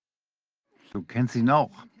Du kennst ihn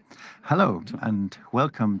auch. Hello and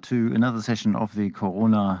welcome to another session of the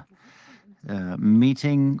Corona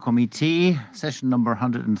meeting committee, session number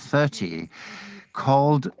 130,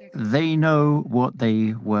 called They Know What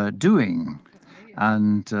They Were Doing.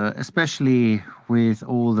 And especially with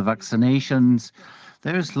all the vaccinations,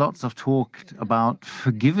 there's lots of talk about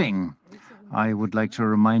forgiving. I would like to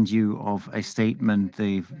remind you of a statement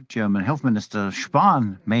the German Health Minister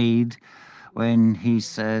Spahn made when he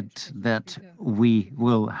said that we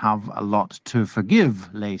will have a lot to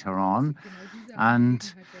forgive later on.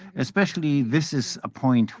 And especially this is a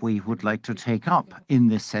point we would like to take up in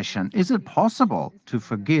this session. Is it possible to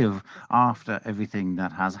forgive after everything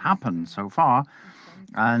that has happened so far?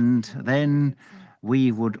 And then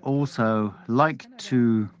we would also like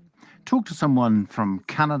to talk to someone from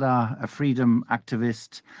Canada, a freedom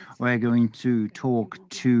activist. We're going to talk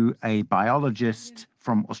to a biologist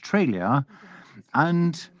from Australia.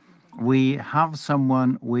 And we have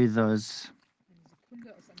someone with us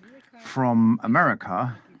from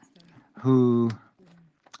America who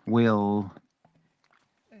will,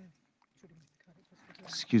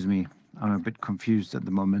 excuse me, I'm a bit confused at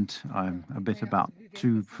the moment. I'm a bit about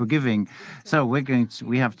too forgiving. So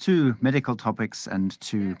we have two medical topics and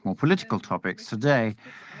two more political topics today.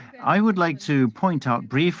 I would like to point out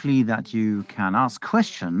briefly that you can ask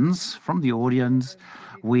questions from the audience.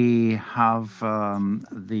 We have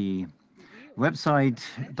the website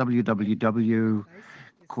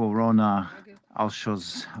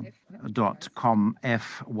www.coronaausschuss.com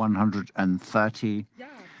F130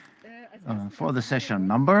 for the session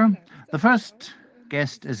number. The first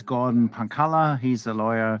guest is Gordon Pankalla. He's a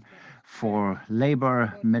lawyer for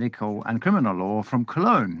labor, medical, and criminal law from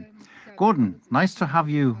Cologne. Gordon, nice to have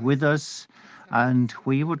you with us. And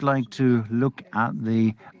we would like to look at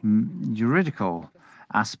the juridical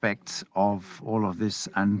aspects of all of this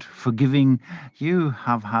and forgiving. You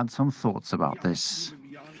have had some thoughts about this.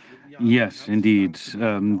 Yes, indeed.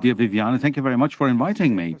 Dear Viviane, thank you very much for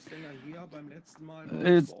inviting me.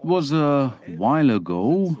 It was a while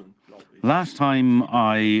ago. Last time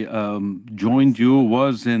I joined you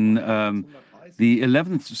was in the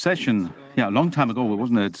 11th session. Yeah, a long time ago,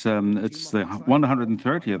 wasn't it? It's the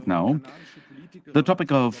 130th now. The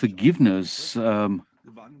topic of forgiveness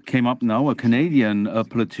came up now. A Canadian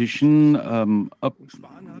politician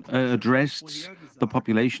addressed the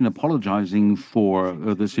population apologizing for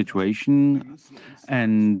the situation.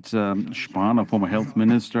 And Spahn, a former health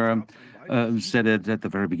minister, said it at the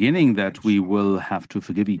very beginning that we will have to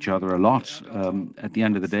forgive each other a lot at the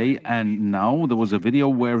end of the day. And now there was a video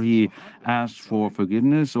where he asked for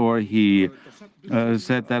forgiveness, or he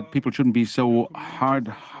said that people shouldn't be so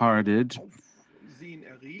hard-hearted.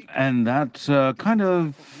 And that kind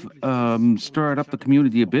of stirred up the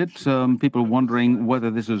community a bit, people wondering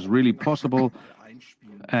whether this is really possible.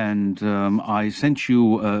 And I sent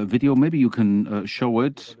you a video. Maybe you can show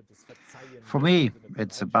it. For me,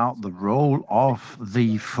 it's about the role of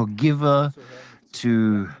the forgiver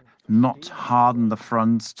to not harden the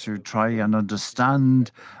fronts, to try and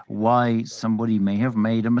understand why somebody may have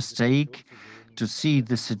made a mistake, to see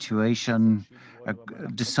the situation,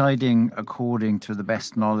 deciding according to the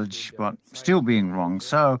best knowledge, but still being wrong.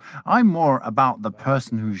 So I'm more about the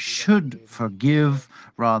person who should forgive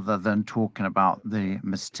rather than talking about the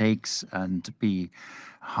mistakes and be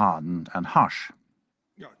hardened and harsh.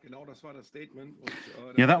 Yeah,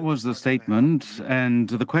 that was the statement. And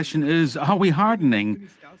the question is, are we hardening?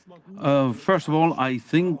 First of all, I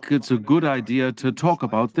think it's a good idea to talk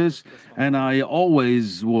about this. And I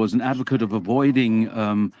always was an advocate of avoiding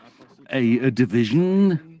a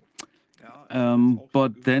division.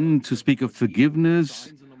 But then to speak of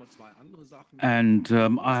forgiveness, and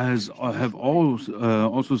I have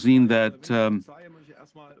also seen that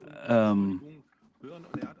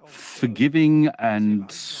forgiving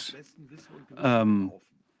and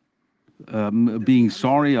being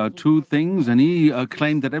sorry are two things, and he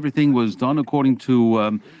claimed that everything was done according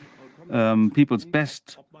to people's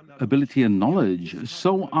best ability and knowledge.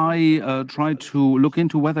 So I tried to look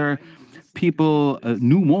into whether people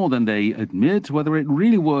knew more than they admit, whether it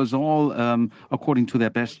really was all according to their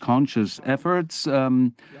best conscious efforts,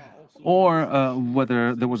 or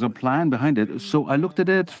whether there was a plan behind it. So I looked at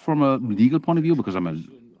it from a legal point of view, because I'm a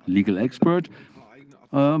legal expert,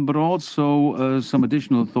 but also some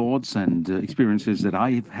additional thoughts and experiences that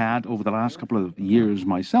I've had over the last couple of years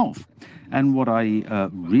myself. And what I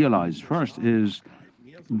realized first is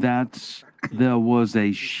that there was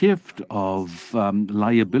a shift of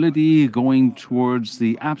liability going towards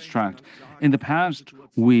the abstract. In the past,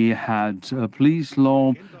 we had police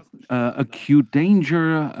law acute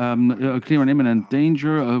danger, a clear and imminent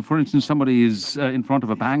danger. For instance, somebody is in front of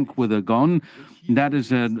a bank with a gun. That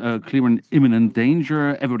is a clear and imminent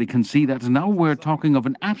danger. Everybody can see that. Now we're talking of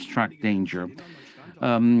an abstract danger.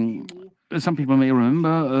 Some people may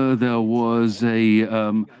remember there was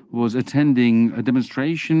attending a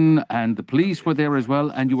demonstration, and the police were there as well,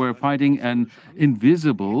 and you were fighting an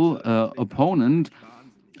invisible opponent.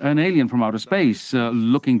 An alien from outer space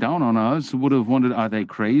looking down on us would have wondered, are they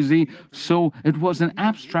crazy? So it was an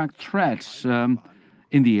abstract threat in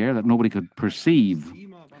the air that nobody could perceive.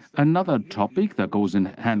 Another topic that goes in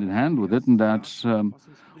hand with it, and that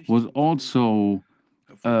was also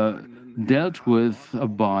dealt with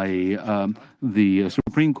by the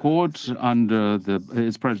Supreme Court under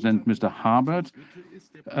its president, Mr. Harbert,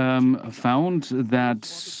 found that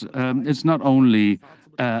it's not only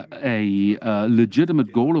a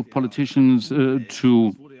legitimate goal of politicians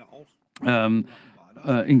to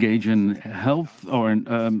engage in health or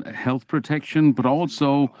in health protection, but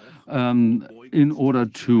also in order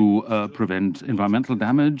to prevent environmental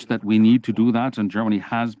damage, that we need to do that. And Germany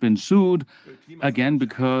has been sued again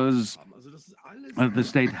because the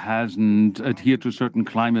state hasn't adhered to certain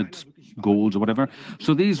climate goals or whatever.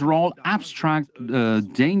 So these are all abstract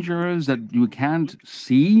dangers that you can't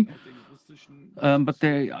see. But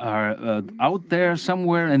they are out there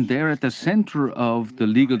somewhere, and they're at the center of the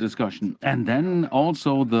legal discussion. And then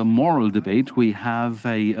also the moral debate. We have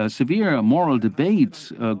a severe moral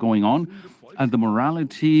debate going on, and the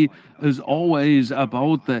morality is always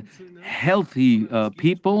about the healthy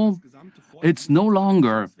people. It's no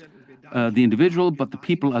longer the individual, but the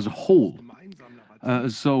people as a whole.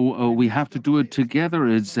 So we have to do it together.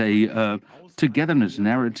 It's a togetherness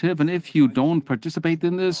narrative, and if you don't participate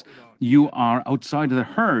in this, you are outside of the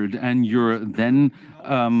herd, and you're then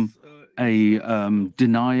a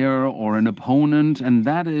denier or an opponent, and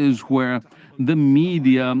that is where the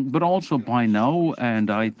media, but also by now,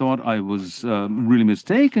 and I thought I was really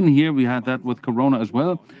mistaken here, we had that with Corona as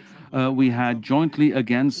well. We had jointly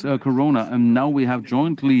against Corona, and now we have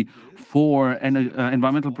jointly for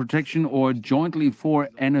environmental protection or jointly for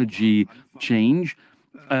energy change.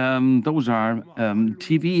 Those are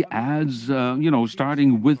TV ads,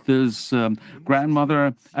 starting with this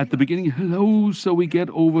grandmother at the beginning. Hello, so we get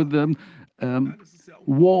over the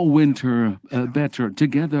war winter better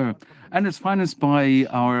together. And it's financed by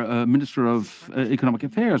our Minister of Economic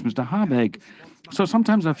Affairs, Mr. Habeck. So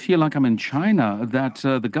sometimes I feel like I'm in China, that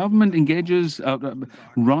the government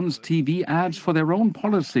runs TV ads for their own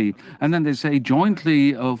policy, and then they say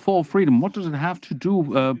jointly for freedom. What does it have to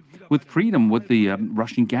do with freedom, with the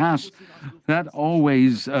Russian gas? That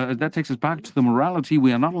always that takes us back to the morality.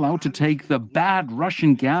 We are not allowed to take the bad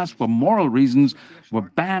Russian gas for moral reasons. We're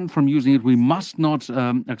banned from using it. We must not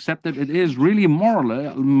accept it. It is really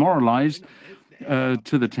moralized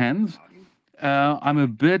to the 10th. I'm a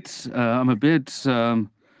bit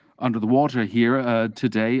under the water here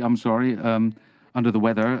today. I'm sorry, under the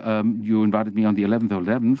weather. You invited me on the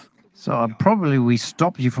 11th. So probably we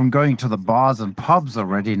stopped you from going to the bars and pubs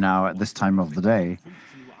already now at this time of the day.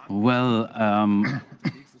 Well,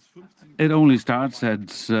 it only starts at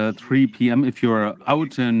 3 p.m. if you're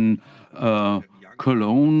out in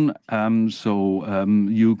Cologne, so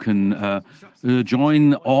you can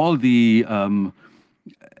join all the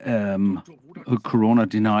Corona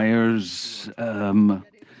deniers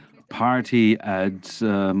party at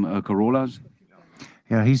Corolla's.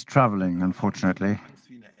 Yeah, he's traveling, unfortunately.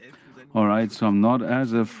 All right, so I'm not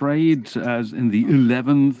as afraid as in the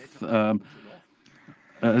 11th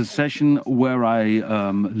session where I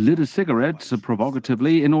lit a cigarette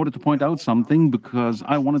provocatively in order to point out something, because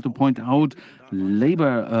I wanted to point out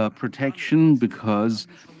labor protection, because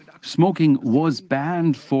smoking was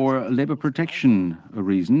banned for labor protection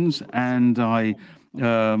reasons, and I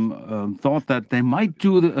thought that they might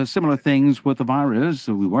do similar things with the virus.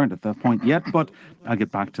 So we weren't at that point yet, but I'll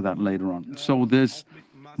get back to that later on. So this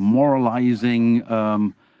moralizing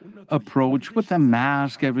approach with the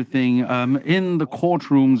mask, everything, in the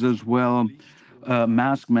courtrooms as well,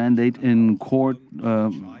 mask mandate in courts,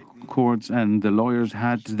 and the lawyers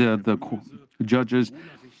had, the judges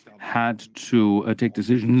had to take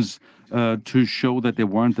decisions to show that they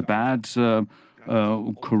weren't the bad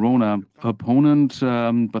Corona opponent,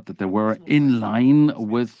 but that they were in line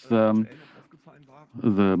with the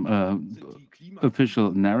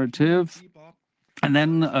official narrative. And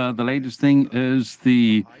then the latest thing is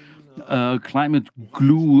the climate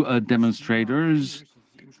glue demonstrators,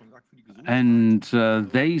 and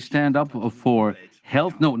they stand up for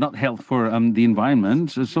health, no, not health, for the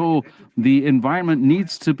environment. So the environment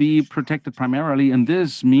needs to be protected primarily, and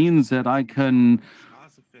this means that I can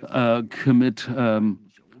commit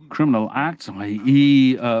criminal acts,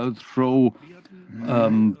 i.e., throw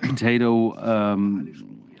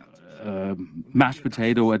mashed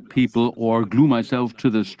potato at people or glue myself to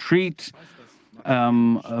the street,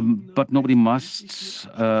 but nobody must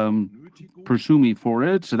pursue me for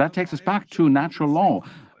it. So that takes us back to natural law,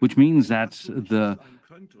 which means that the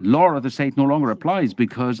law of the state no longer applies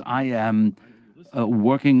because I am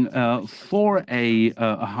working for a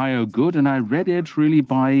higher good. And I read it really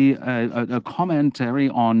by a commentary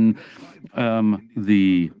on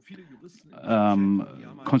the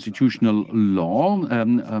constitutional law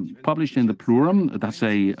published in the Plurum. That's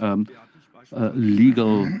a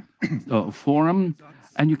legal forum,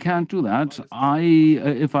 and you can't do that.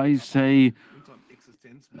 If I say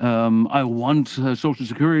I want social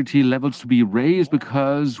security levels to be raised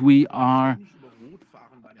because we are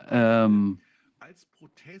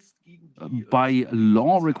by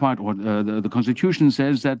law required, or the Constitution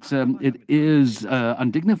says that it is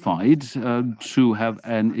undignified to have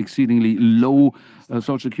an exceedingly low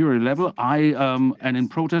social security level. And in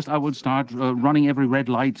protest, I will start running every red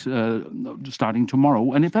light starting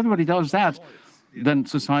tomorrow. And if everybody does that, then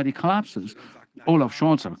society collapses. Olaf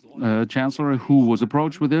Scholz, Chancellor, who was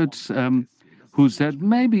approached with it, who said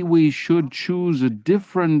maybe we should choose a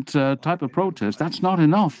different type of protest. That's not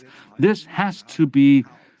enough. This has to be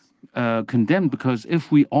condemned, because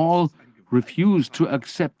if we all refuse to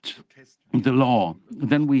accept the law,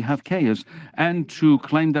 then we have chaos. And to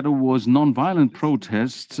claim that it was non-violent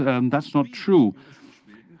protests, that's not true.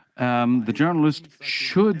 The journalist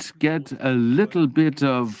should get a little bit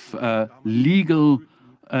of legal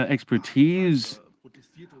expertise,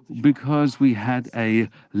 because we had a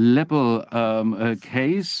Leppel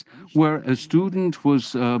case where a student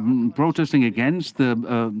was protesting against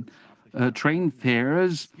the train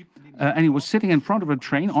fares, and he was sitting in front of a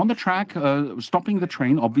train on the track, stopping the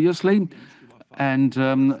train, obviously. And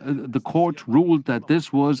the court ruled that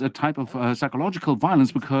this was a type of psychological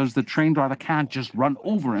violence, because the train driver can't just run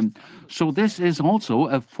over him. So this is also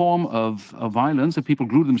a form of violence if people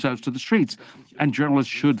glue themselves to the streets. And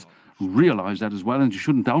journalists should realize that as well, and you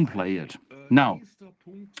shouldn't downplay it. Now,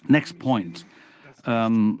 next point.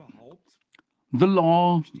 The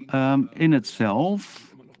law in itself,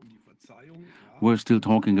 we're still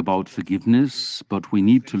talking about forgiveness, but we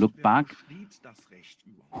need to look back.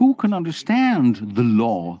 Who can understand the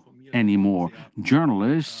law anymore?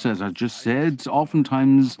 Journalists, as I just said,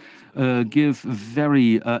 oftentimes give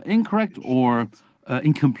very incorrect or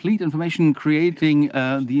incomplete information, creating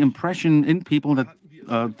the impression in people that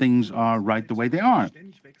things are right the way they are.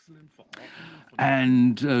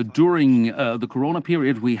 And during the Corona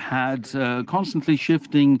period, we had constantly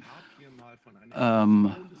shifting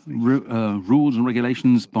rules and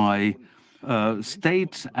regulations by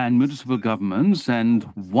state and municipal governments, and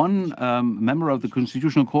one member of the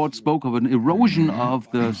Constitutional Court spoke of an erosion of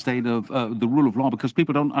the state of the rule of law, because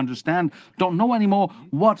people don't understand, don't know anymore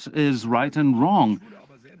what is right and wrong.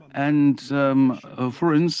 And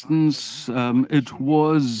for instance, it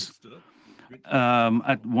was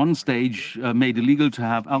at one stage made illegal to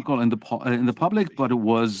have alcohol in the public, but it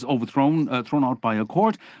was thrown out by a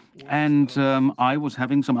court. And I was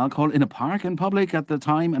having some alcohol in a park in public at the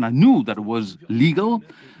time, and I knew that it was legal.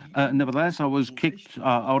 Nevertheless, I was kicked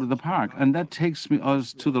out of the park. And that takes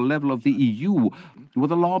us to the level of the EU, where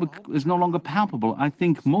the law is no longer palpable. I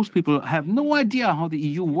think most people have no idea how the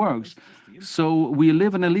EU works. So we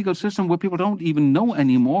live in a legal system where people don't even know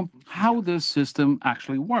anymore how this system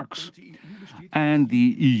actually works. And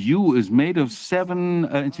the EU is made of 7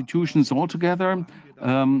 institutions altogether.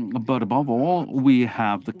 But above all, we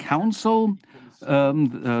have the Council.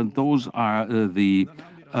 Those are the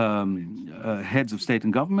heads of state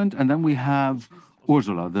and government. And then we have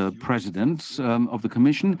Ursula, the president of the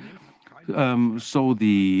Commission. So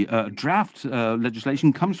the draft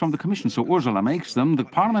legislation comes from the Commission. So Ursula makes them. The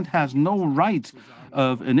Parliament has no right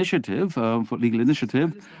of initiative, for legal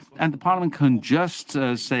initiative, and the Parliament can just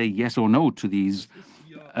say yes or no to these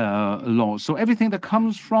laws. So everything that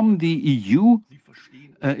comes from the EU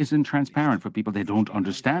isn't transparent for people. They don't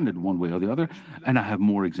understand it one way or the other. And I have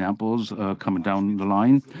more examples coming down the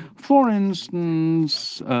line. For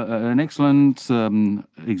instance, an excellent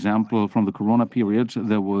example from the Corona period,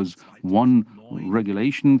 there was one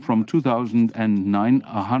regulation from 2009,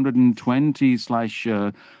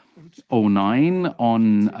 120/09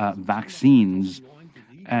 on vaccines.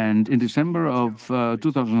 And in December of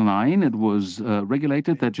 2009, it was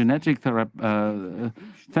regulated that genetic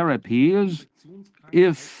therapies,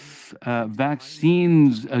 if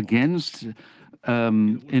vaccines against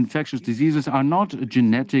infectious diseases are not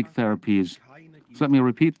genetic therapies. So let me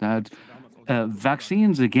repeat that.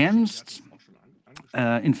 Vaccines against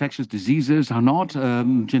infectious diseases are not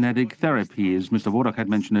genetic therapies. Mr. Wodak had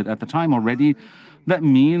mentioned it at the time already. That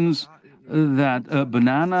means that a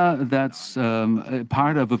banana that's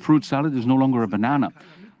part of a fruit salad is no longer a banana.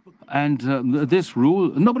 And this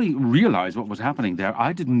rule, nobody realized what was happening there.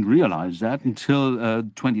 I didn't realize that until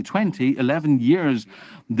 2020, 11 years,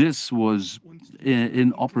 this was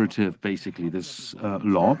inoperative, basically, this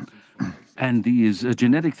law. And these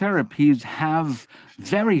genetic therapies have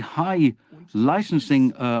very high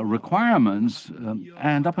licensing requirements.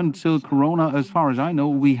 And up until Corona, as far as I know,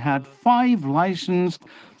 we had 5 licensed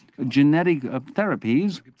genetic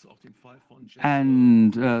therapies.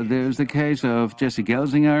 And there's the case of Jesse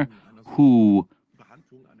Gelsinger, who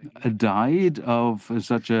died of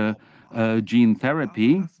such a gene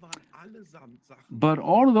therapy. But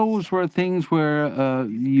all of those were things where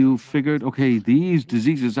you figured, okay, these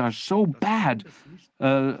diseases are so bad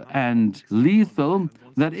and lethal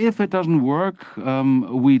that if it doesn't work,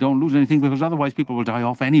 we don't lose anything, because otherwise people will die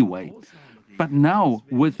off anyway. But now,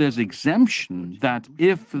 with this exemption that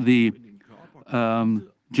if the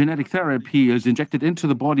genetic therapy is injected into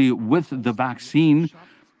the body with the vaccine,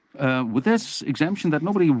 with this exemption that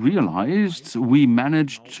nobody realized, we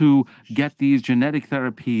managed to get these genetic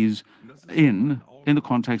therapies in the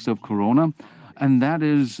context of Corona. And that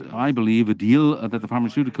is, I believe, a deal that the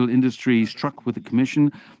pharmaceutical industry struck with the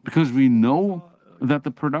Commission, because we know that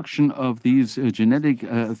the production of these genetic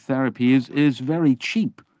therapies is very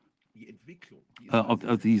cheap.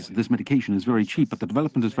 This medication is very cheap, but the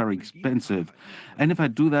development is very expensive. And if I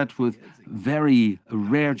do that with very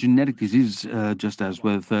rare genetic disease, just as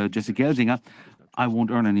with Jesse Gelsinger, I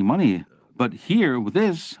won't earn any money. But here, with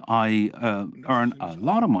this, I earn a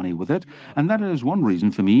lot of money with it. And that is one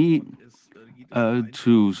reason for me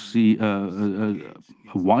to see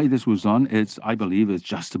why this was done. I believe it's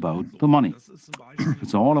just about the money.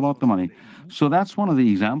 It's all about the money. So that's one of the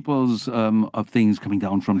examples of things coming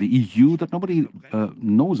down from the EU that nobody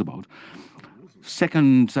knows about.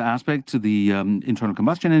 Second aspect, the internal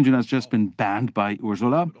combustion engine has just been banned by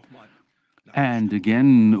Ursula. And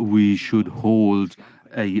again, we should hold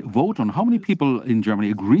a vote on how many people in Germany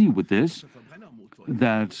agree with this,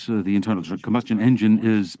 that the internal combustion engine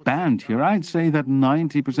is banned here. I'd say that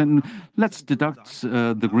 90%, let's deduct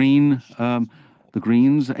the Greens,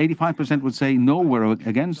 85% would say no, we're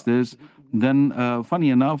against this. Then, funny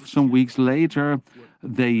enough, some weeks later,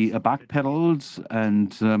 they backpedaled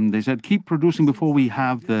and they said, keep producing before we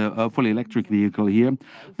have the fully electric vehicle here.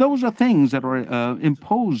 Those are things that are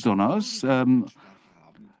imposed on us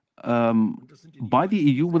by the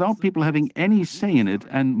EU without people having any say in it.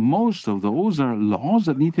 And most of those are laws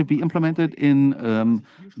that need to be implemented in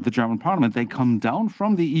the German parliament. They come down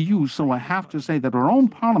from the EU. So I have to say that our own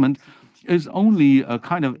parliament is only a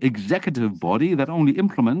kind of executive body that only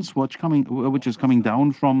implements which is coming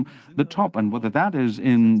down from the top. And whether that is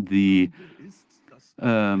in the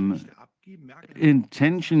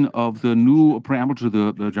intention of the new preamble to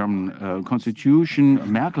the German constitution,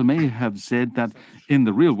 Merkel may have said that in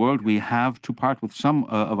the real world we have to part with some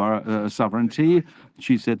of our sovereignty.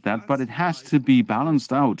 She said that, but it has to be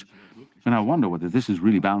balanced out. And I wonder whether this is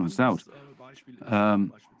really balanced out.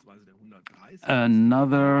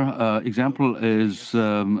 Another example is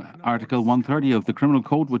Article 130 of the Criminal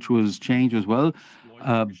Code, which was changed as well,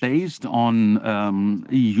 based on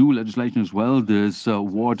EU legislation as well. This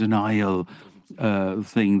war denial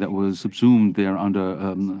thing that was subsumed there under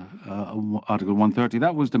Article 130,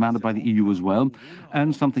 that was demanded by the EU as well.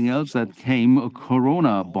 And something else that came,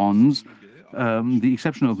 Corona bonds, the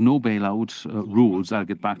exception of no bailout rules. I'll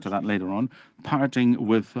get back to that later on. Parting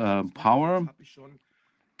with power.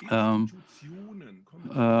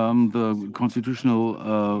 The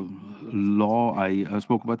constitutional law, I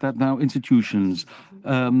spoke about that. Now, institutions,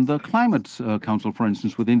 the Climate Council, for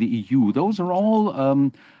instance, within the EU, those are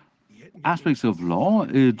all aspects of law.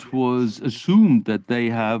 It was assumed that they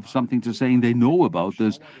have something to say and they know about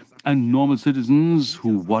this. And normal citizens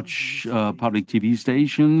who watch public TV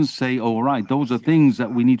stations say, oh, right, those are things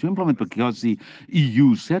that we need to implement because the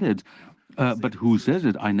EU said it. But who says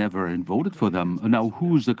it? I never voted for them. Now,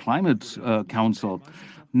 who's the Climate Council?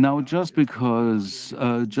 Now, just because,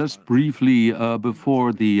 just briefly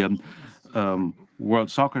before the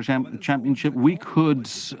World Soccer Championship, we could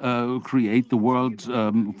create the World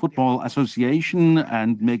Football Association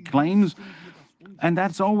and make claims. And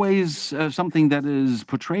that's always something that is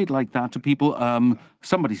portrayed like that to people.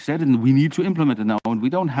 Somebody said it, and we need to implement it now, and we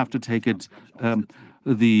don't have to take it.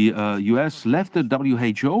 The US left the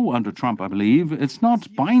WHO under Trump, I believe. It's not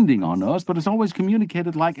binding on us, but it's always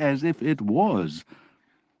communicated like as if it was.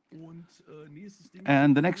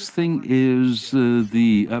 And the next thing is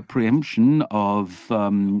the preemption of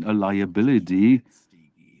a liability.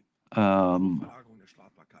 That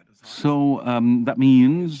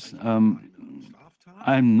means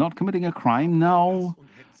I'm not committing a crime now,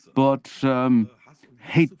 but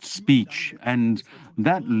hate speech. And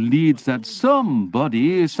that leads that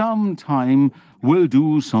somebody, sometime, will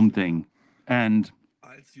do something. And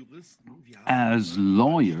as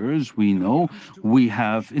lawyers, we know we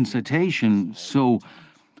have incitation. So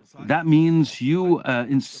that means you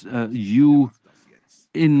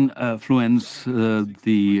influence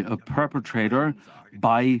the perpetrator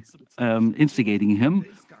by instigating him.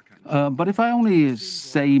 But if I only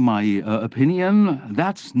say my opinion,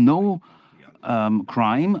 that's no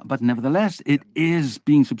crime, but nevertheless, it is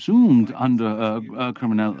being subsumed under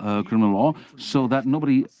criminal law, so that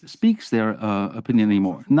nobody speaks their opinion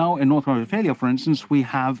anymore. Now, in North Rhine-Westphalia, for instance, we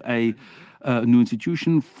have a new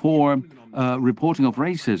institution for reporting of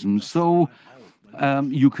racism. So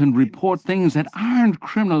you can report things that aren't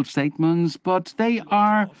criminal statements, but they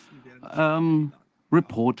are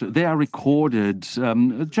they are recorded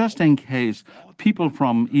just in case people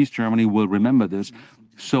from East Germany will remember this.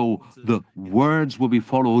 So the words will be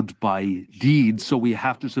followed by deeds. So we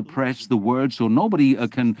have to suppress the words so nobody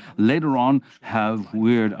can later on have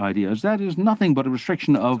weird ideas. That is nothing but a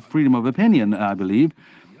restriction of freedom of opinion, I believe.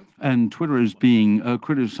 And Twitter is being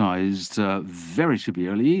criticized very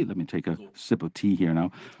severely. Let me take a sip of tea here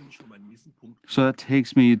now. So that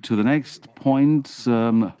takes me to the next point.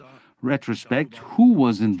 Retrospect, who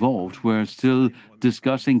was involved? We're still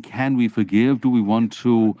discussing, can we forgive? Do we want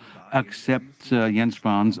to accept Jens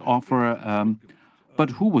Spahn's offer? But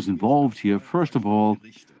who was involved here? First of all,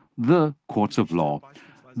 the courts of law.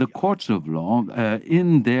 The courts of law,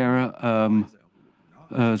 in their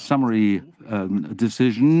summary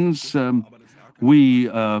decisions, we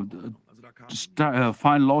filed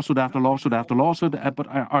lawsuit after lawsuit after lawsuit, but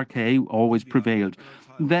RKA always prevailed.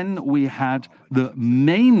 Then we had the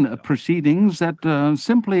main proceedings that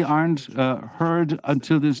simply aren't heard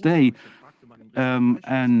until this day.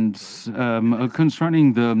 And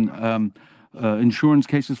concerning the insurance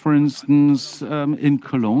cases, for instance, in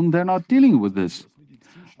Cologne, they're not dealing with this.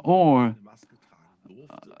 Or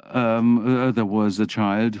there was a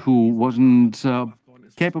child who wasn't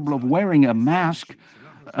capable of wearing a mask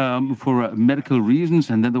for medical reasons,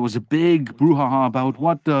 and then there was a big brouhaha about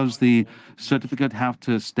what does the certificate have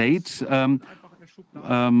to state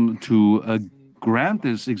to grant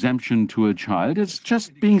this exemption to a child. It's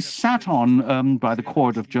just being sat on by the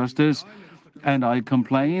Court of Justice. And I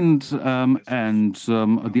complained, and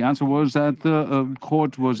the answer was that the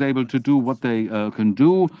court was able to do what they can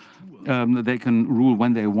do. They can rule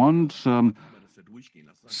when they want.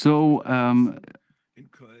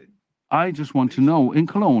 I just want to know, in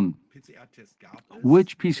Cologne,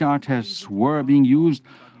 which PCR tests were being used?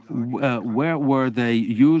 Where were they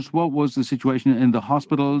used? What was the situation in the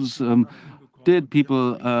hospitals? Did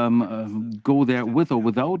people go there with or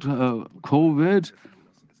without COVID?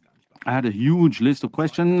 I had a huge list of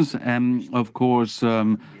questions, and of course,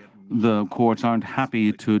 the courts aren't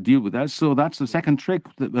happy to deal with that. So that's the second trick.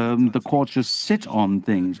 The courts just sit on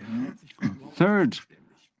things. Third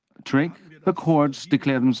trick, the courts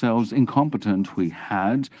declare themselves incompetent. We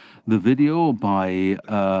had the video by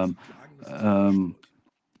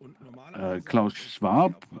Klaus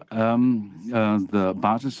Schwab. The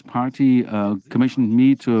Basis Party commissioned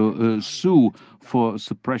me to sue for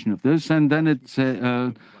suppression of this, and then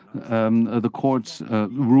the courts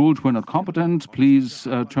ruled we're not competent, please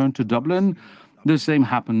turn to Dublin. The same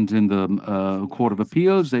happened in the Court of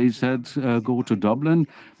Appeals. They said go to Dublin.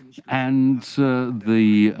 And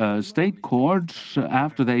the state court,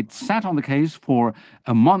 after they'd sat on the case for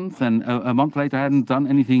a month, and a month later hadn't done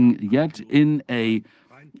anything yet in a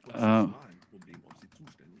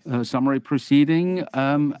summary proceeding,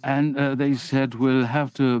 and they said we'll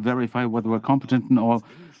have to verify whether we're competent and all.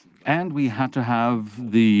 And we had to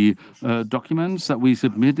have the documents that we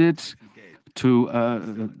submitted to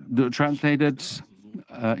translated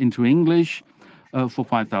into English for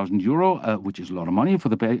 €5,000, which is a lot of money for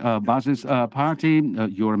the Basis Party.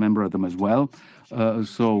 You're a member of them as well.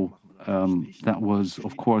 So that was,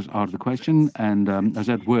 of course, out of the question. And I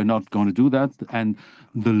said, we're not going to do that. And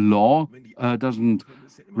the law doesn't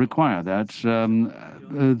require that.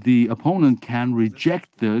 The opponent can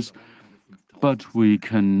reject this, but we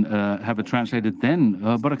can have it translated then.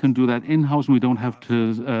 But I can do that in-house, and we don't have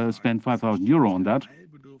to spend €5,000 on that.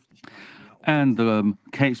 And the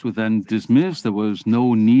case was then dismissed. There was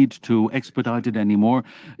no need to expedite it anymore,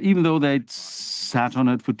 even though they'd sat on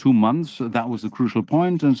it for 2 months. That was the crucial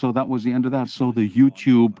point, and so that was the end of that. So the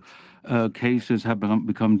YouTube cases have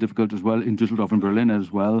become difficult as well in Düsseldorf and Berlin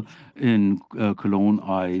as well. In Cologne,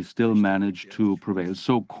 I still manage to prevail.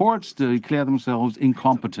 So courts declare themselves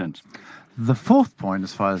incompetent. The fourth point,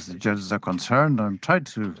 as far as the judges are concerned, I'm trying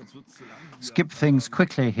to skip things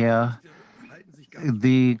quickly here.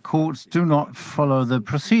 The courts do not follow the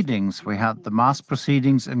proceedings. We had the mask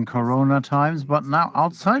proceedings in Corona times, but now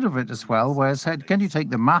outside of it as well, where I said, can you take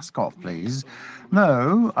the mask off, please?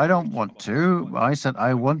 No, I don't want to. I said,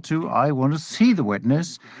 I want to. I want to see the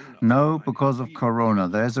witness. No, because of Corona.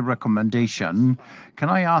 There's a recommendation. Can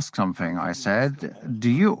I ask something? I said, do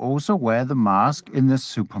you also wear the mask in the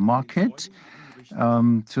supermarket?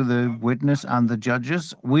 To the witness and the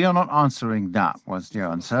judges? We are not answering that, was the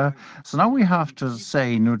answer. So now we have to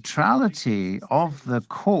say neutrality of the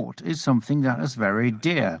court is something that is very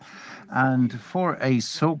dear. And for a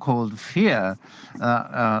so-called fear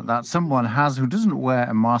that someone has who doesn't wear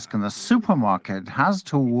a mask in the supermarket has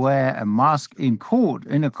to wear a mask in court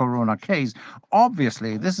in a Corona case,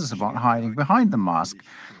 obviously this is about hiding behind the mask.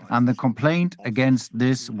 And the complaint against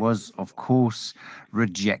this was, of course,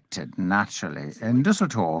 rejected naturally. In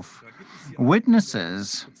Düsseldorf,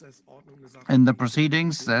 witnesses in the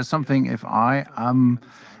proceedings, there's something, if I am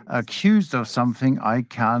accused of something, I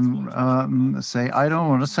can say, I don't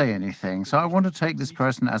want to say anything. So I want to take this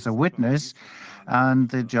person as a witness. And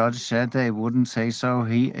the judge said they wouldn't say so.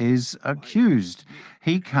 He is accused.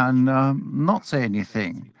 He can not say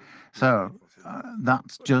anything. So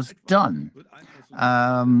that's just done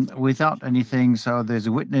without anything. So there's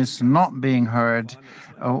a witness not being heard.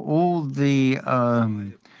 All the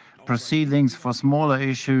proceedings for smaller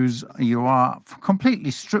issues, you are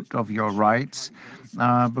completely stripped of your rights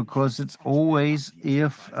because it's always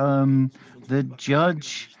if the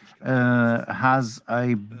judge has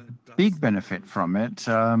a big benefit from it.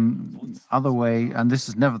 Other way, and this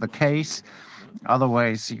is never the case,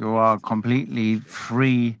 otherwise you are completely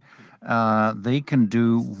free. They can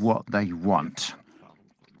do what they want.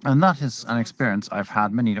 And that is an experience I've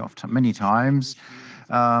had many times.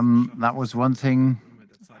 That was one thing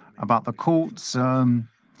about the courts.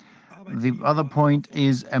 The other point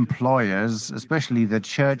is employers, especially the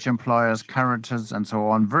church employers, Caritas, and so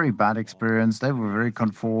on. Very bad experience. They were very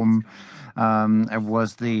conform. It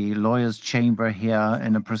was the lawyers' chamber here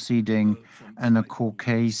in a proceeding in a court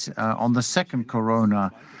case on the second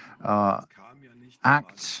Corona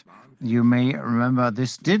Act. You may remember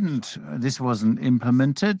this wasn't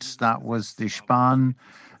implemented. That was the Spahn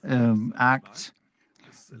Act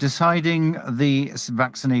deciding the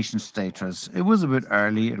vaccination status. It was a bit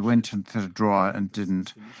early. It went into the drawer and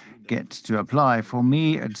didn't get to apply. For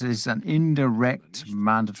me, it is an indirect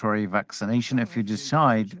mandatory vaccination if you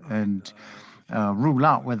decide and rule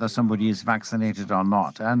out whether somebody is vaccinated or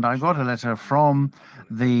not. And I got a letter from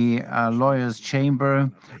the lawyer's chamber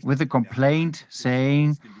with a complaint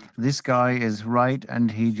saying this guy is right and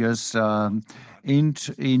he just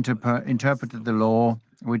interpreted the law,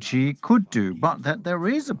 which he could do, but that there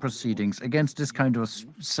is a proceedings against this kind of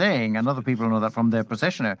saying, and other people know that from their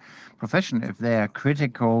profession, if they're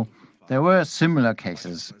critical. There were similar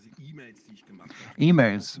cases.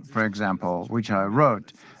 Emails, for example, which I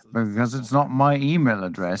wrote, because it's not my email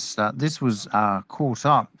address, that this was caught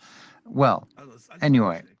up. Well,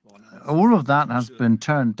 anyway, all of that has been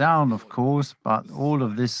turned down, of course, but all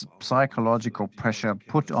of this psychological pressure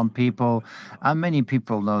put on people, and many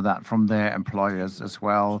people know that from their employers as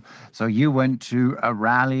well. So you went to a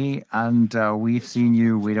rally, and we've seen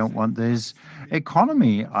you, we don't want this.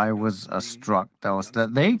 Economy, I was struck, that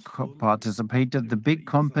they participated, the big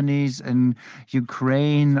companies in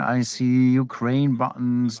Ukraine. I see Ukraine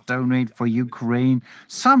buttons, donate for Ukraine.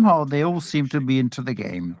 Somehow they all seem to be into the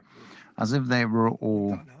game, as if they were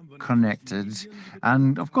all connected.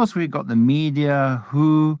 And of course, we got the media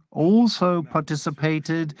who also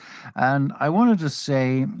participated. And I wanted to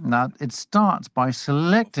say that it starts by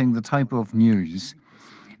selecting the type of news.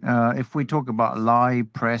 If we talk about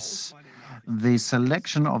live press, the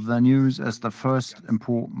selection of the news is the first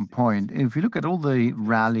important point. If you look at all the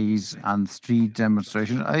rallies and street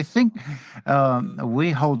demonstrations, I think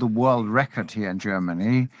we hold the world record here in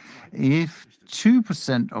Germany. If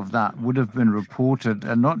 2% of that would have been reported,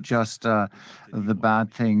 and not just the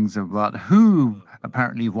bad things, but who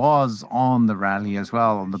apparently was on the rally as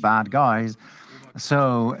well, on the bad guys.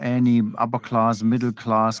 So any upper class, middle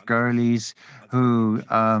class girlies who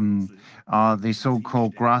are the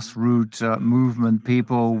so-called grassroots movement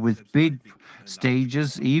people with big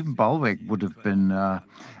stages, even Balwick would have been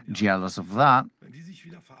jealous of that.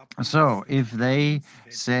 So if they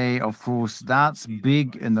say, of course, that's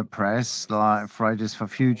big in the press, like Fridays for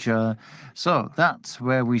Future, so that's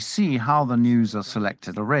where we see how the news are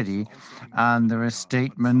selected already. And there are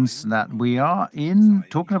statements that we are in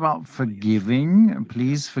talking about forgiving.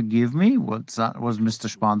 Please forgive me. What's that? Was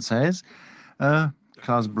Mr. Spahn says.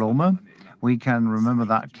 Klaus Blomer. We can remember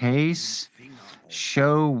that case.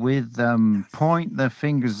 Show with them, point their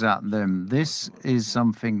fingers at them. This is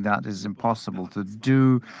something that is impossible to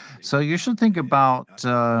do. So you should think about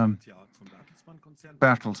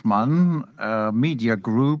Bertelsmann Media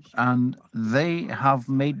Group, and they have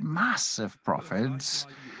made massive profits.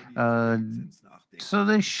 Uh, so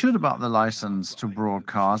they should about the license to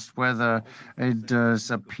broadcast, whether it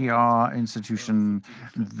is a PR institution,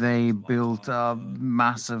 they built a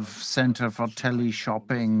massive center for tele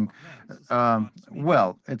shopping.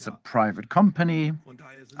 Well, it's a private company,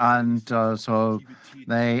 and so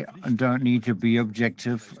they don't need to be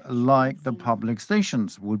objective like the public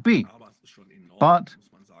stations would be. But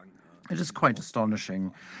it is quite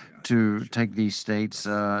astonishing to take these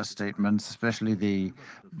statements, especially the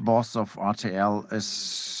boss of RTL is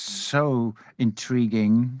so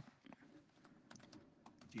intriguing.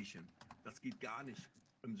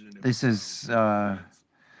 This is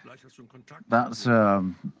that's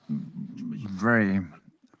very,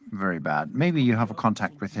 very bad. Maybe you have a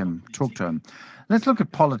contact with him, talk to him. Let's look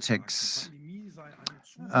at politics.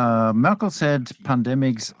 Merkel said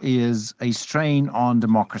pandemics is a strain on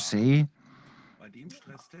democracy.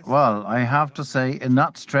 Well, I have to say, in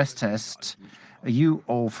that stress test, you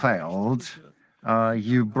all failed.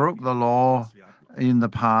 You broke the law in the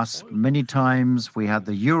past many times. We had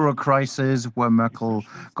the Euro crisis where Merkel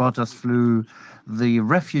got us through, the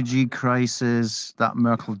refugee crisis that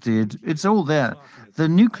Merkel did. It's all there. The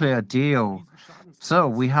nuclear deal. So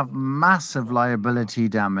we have massive liability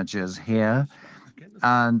damages here.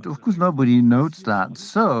 And of course, nobody notes that.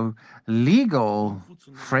 So, legal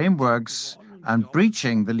frameworks and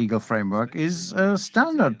breaching the legal framework is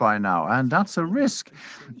standard by now, and that's a risk.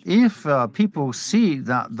 If people see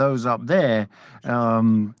that those up there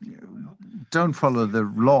don't follow the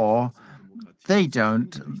law, they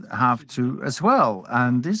don't have to as well.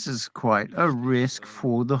 And this is quite a risk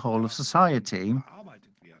for the whole of society.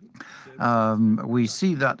 We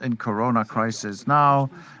see that in Corona crisis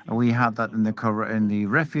now. We had that in the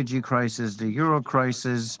refugee crisis, the Euro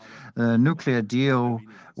crisis, the nuclear deal,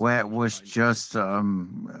 where it was just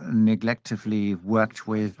neglectfully worked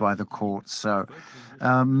with by the courts. So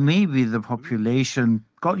maybe the population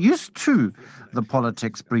got used to the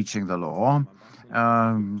politics breaching the law.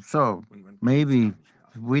 So maybe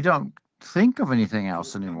we don't think of anything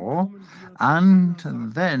else anymore. And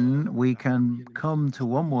then we can come to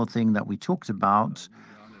one more thing that we talked about,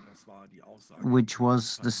 which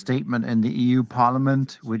was the statement in the EU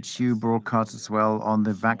Parliament, which you broadcast as well on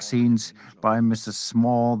the vaccines by Mrs.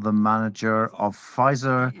 Small, the manager of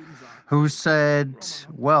Pfizer, who said,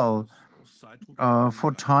 well,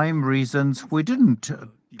 for time reasons, we didn't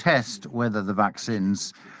test whether the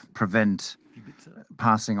vaccines prevent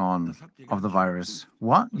passing on of the virus.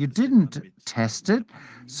 What? You didn't test it?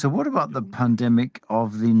 So what about the pandemic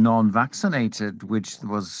of the non-vaccinated, which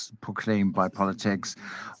was proclaimed by politics?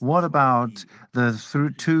 What about the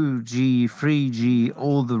 2G, 3G,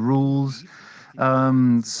 all the rules?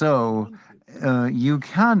 You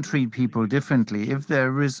can treat people differently if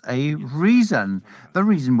there is a reason. The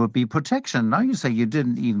reason would be protection. Now you say you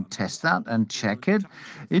didn't even test that and check it.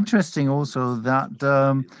 Interesting also that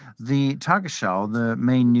the Tagesschau, the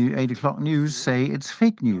main 8 o'clock news, say it's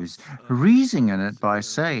fake news, reasoning in it by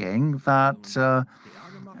saying that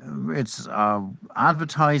it's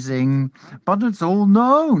advertising, but it's all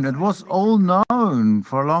known. It was all known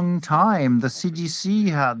for a long time. The CDC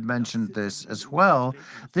had mentioned this as well.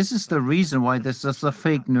 This is the reason why this is the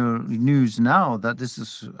fake news now, that this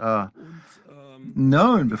is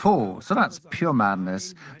known before. So that's pure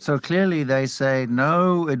madness. So clearly they say,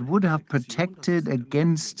 no, it would have protected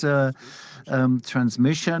against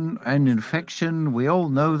transmission and infection. We all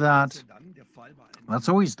know that. That's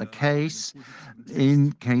always the case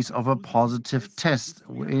in case of a positive test.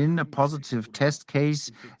 In a positive test case,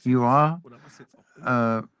 you are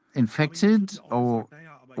infected or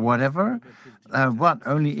whatever. What?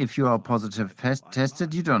 Only if you are positive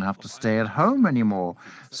tested, you don't have to stay at home anymore.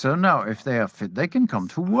 So now, if they are fit, they can come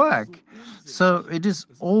to work. So it is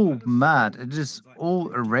all mad. It is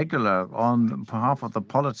all irregular on behalf of the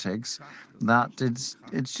politics. That it's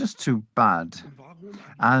just too bad.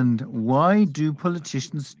 And why do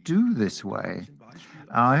politicians do this way?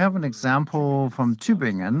 I have an example from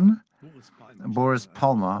Tübingen. Boris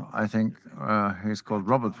Palmer, I think he's called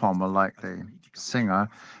Robert Palmer, like the singer.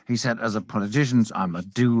 He said, as a politician, I'm a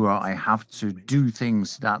doer. I have to do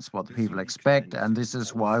things. That's what the people expect. And this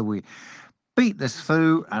is why we beat this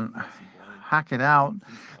through and hack it out.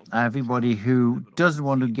 Everybody who doesn't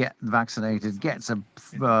want to get vaccinated gets a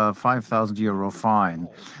 €5,000 fine.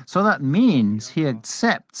 So that means he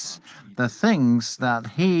accepts the things that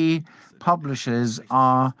he publishes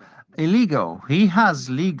are illegal. He has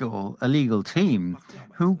a legal team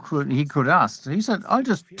who he could ask. He said, "I'll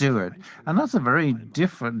just do it," and that's a very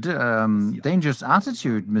different, dangerous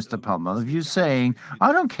attitude, Mr. Palmer. If you're saying,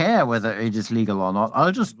 "I don't care whether it is legal or not,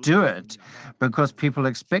 I'll just do it because people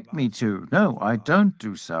expect me to." No, I don't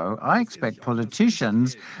do so. I expect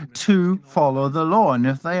politicians to follow the law, and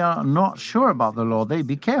if they are not sure about the law, they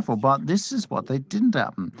be careful. But this is what they didn't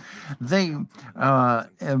happen. They uh,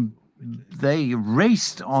 um, they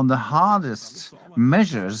raced on the hardest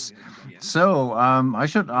measures. So I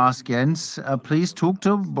should ask Jens, please talk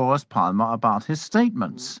to Boris Palmer about his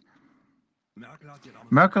statements.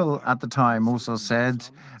 Merkel at the time also said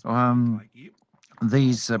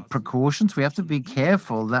these precautions, we have to be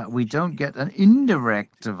careful that we don't get an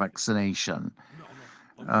indirect vaccination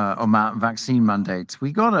or vaccine mandates.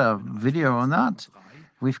 We got a video on that.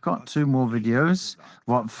 We've got two more videos.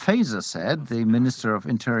 What Faeser said, the Minister of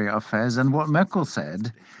Interior Affairs, and what Merkel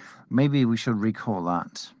said. Maybe we should recall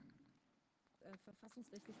that.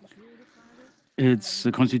 It's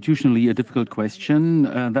constitutionally a difficult question.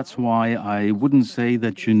 That's why I wouldn't say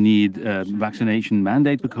that you need a vaccination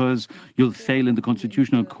mandate, because you'll fail in the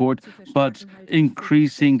Constitutional Court. But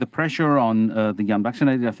increasing the pressure on the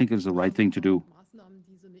unvaccinated, I think, is the right thing to do.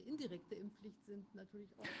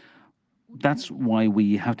 That's why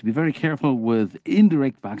we have to be very careful with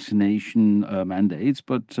indirect vaccination mandates,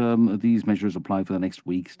 but these measures apply for the next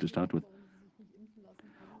weeks to start with.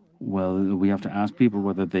 Well, we have to ask people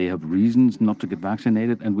whether they have reasons not to get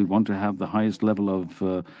vaccinated, and we want to have the highest level of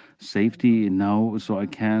safety now, so I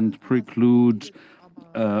can't preclude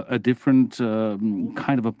a different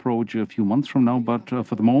kind of approach a few months from now. But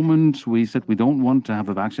for the moment, we said we don't want to have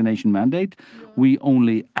a vaccination mandate. We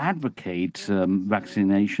only advocate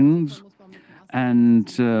vaccinations. And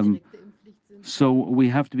so we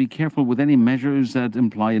have to be careful with any measures that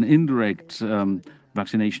imply an indirect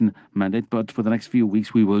vaccination mandate. But for the next few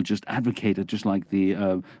weeks, we will just advocate it, just like the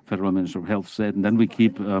Federal Minister of Health said, and then we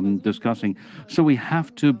keep discussing. So we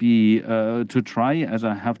have to be, to try, as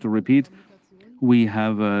I have to repeat, we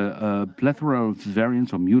have a plethora of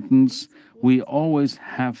variants or mutants. We always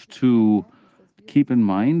have to keep in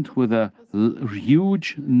mind, with a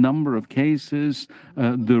huge number of cases,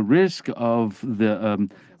 the risk of the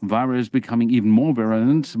virus becoming even more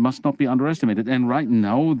virulent must not be underestimated. And right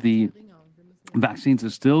now, the vaccines are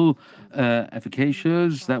still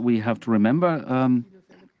efficacious. That we have to remember.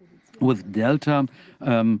 With Delta,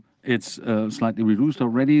 it's slightly reduced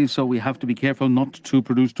already, so we have to be careful not to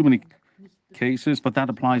produce too many cases, but that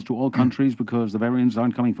applies to all countries because the variants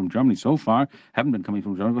aren't coming from Germany so far, haven't been coming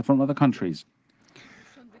from Germany, but from other countries.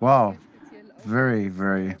 Wow, very,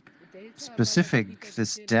 very specific.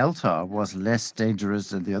 This Delta was less dangerous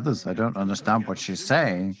than the others. I don't understand what she's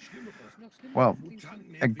saying. Well,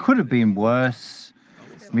 it could have been worse.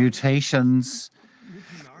 Mutations.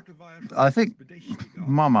 I think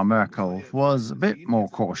Mama Merkel was a bit more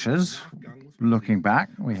cautious. Looking back,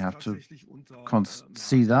 we have to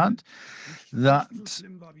see that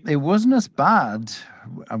it wasn't as bad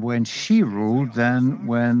when she ruled than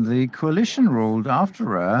when the coalition ruled after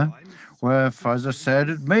her, where Pfizer said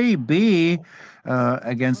it may be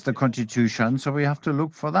against the constitution, so we have to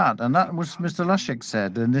look for that. And that was Mr. Laschet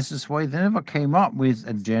said, and this is why they never came up with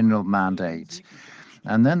a general mandate.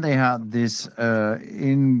 And then they had this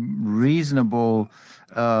unreasonable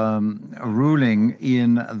ruling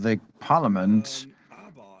in the parliament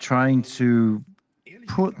trying to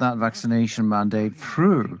put that vaccination mandate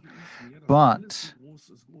through. But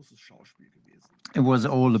it was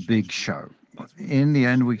all a big show. In the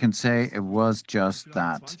end, we can say it was just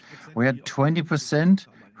that. We had 20%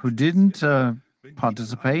 who didn't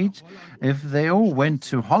participate. If they all went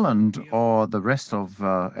to Holland or the rest of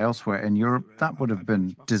elsewhere in Europe, that would have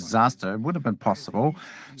been disaster. It would have been possible.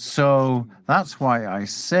 So that's why I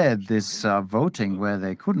said this voting where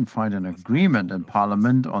they couldn't find an agreement in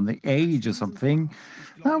Parliament on the age or something,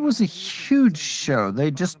 that was a huge show.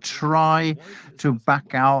 They just try to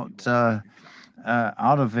back out of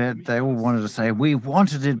it. They all wanted to say, we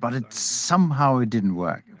wanted it, but somehow it didn't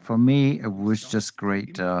work. For me, it was just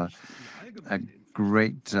great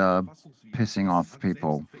pissing off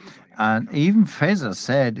people. And even Faeser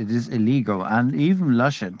said it is illegal. And even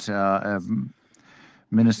Laschet,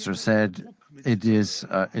 minister, said it is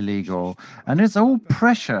illegal. And it's all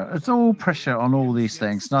pressure. It's all pressure on all these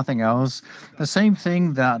things, nothing else. The same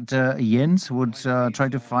thing that Jens would try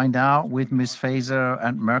to find out with Miss Faeser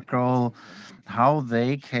and Merkel, how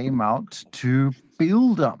they came out to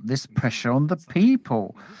build up this pressure on the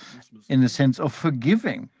people in the sense of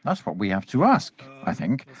forgiving. That's what we have to ask, I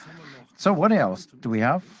think. So, what else do we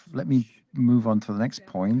have? Let me move on to the next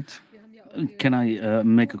point. Can I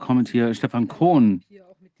make a comment here? Stefan Kohn,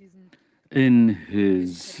 in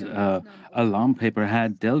his alarm paper,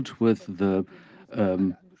 had dealt with the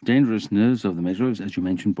dangerousness of the measures. As you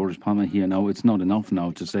mentioned, Boris Palmer here. Now, it's not enough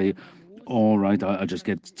now to say, all right, I'll just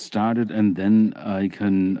get started and then I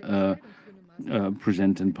can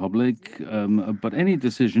present in public. But any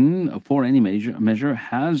decision for any measure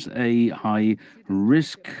has a high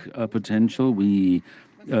risk potential. We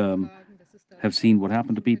have seen what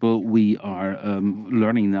happened to people. We are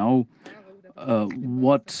learning now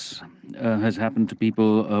what has happened to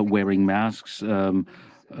people wearing masks,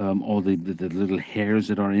 all the little hairs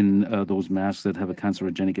that are in those masks that have a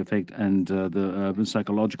cancerogenic effect, and the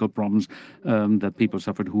psychological problems that people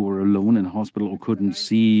suffered who were alone in hospital or couldn't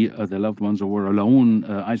see their loved ones or were alone,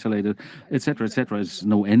 isolated, etc., etc. It's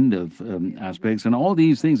no end of aspects, and all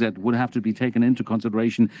these things that would have to be taken into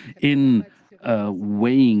consideration in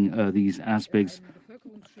weighing these aspects.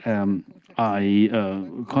 I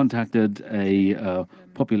contacted a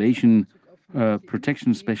population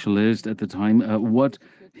protection specialist at the time, what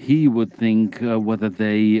he would think, whether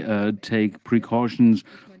they take precautions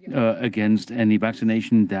against any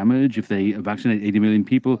vaccination damage. If they vaccinate 80 million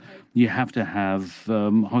people, you have to have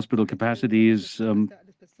hospital capacities,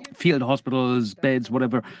 field hospitals, beds,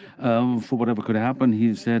 whatever, for whatever could happen.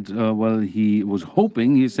 He said, well, he was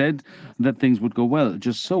hoping, he said, that things would go well,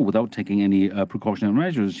 just so, without taking any precautionary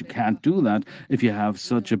measures. You can't do that if you have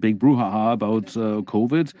such a big brouhaha about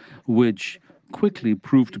COVID, which quickly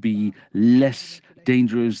proved to be less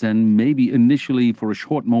dangerous than maybe initially for a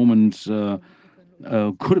short moment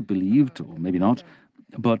could have believed, or maybe not.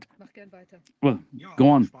 But, well, go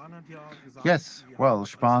on. Yes, well,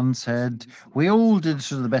 Spahn said we all did it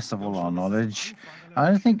to the best of all our knowledge.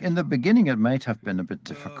 I think in the beginning it might have been a bit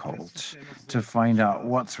difficult to find out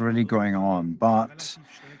what's really going on, but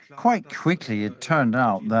quite quickly it turned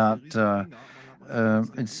out that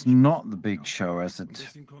it's not the big show as it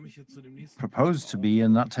proposed to be,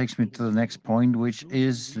 and that takes me to the next point, which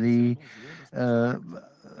is uh,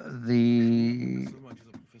 the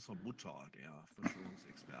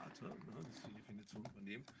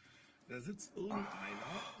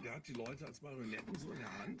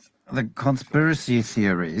the conspiracy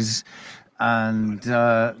theories, and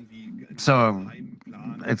so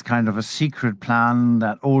it's kind of a secret plan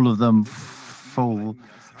that all of them follow,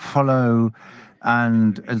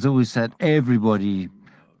 and as always said, everybody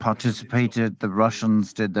participated. The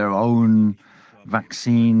Russians did their own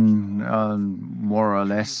vaccine, more or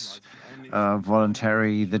less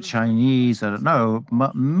voluntary. The Chinese, I don't know,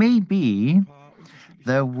 maybe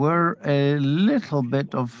there were a little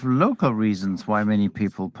bit of local reasons why many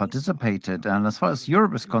people participated. And as far as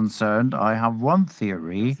Europe is concerned, I have one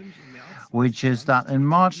theory, which is that in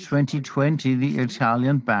March 2020, the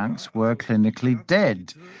Italian banks were clinically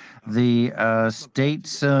dead. The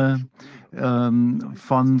state's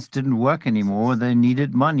funds didn't work anymore. They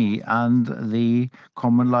needed money, and the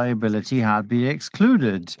common liability had been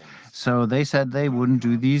excluded. So they said they wouldn't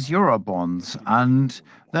do these euro bonds. And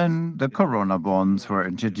then the corona bonds were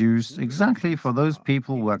introduced exactly for those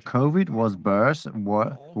people where COVID was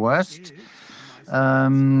worst.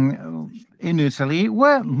 In Italy,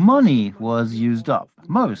 where money was used up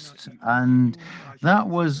most. And that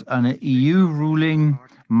was an EU ruling,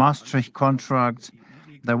 Maastricht contract.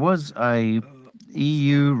 There was a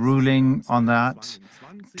EU ruling on that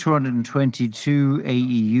 222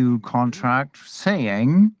 AEU contract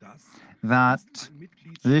saying that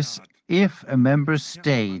if a member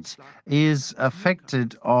state is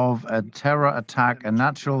affected of a terror attack, a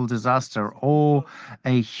natural disaster, or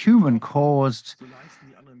a human-caused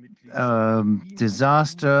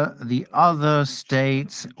disaster, the other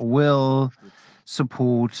states will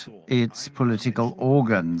support its political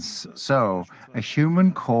organs. So a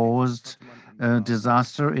human-caused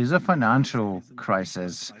disaster is a financial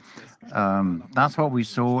crisis. That's what we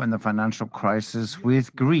saw in the financial crisis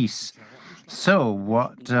with Greece. So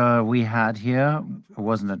what we had here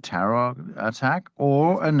wasn't a terror attack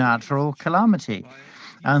or a natural calamity.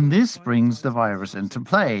 And this brings the virus into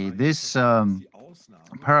play. This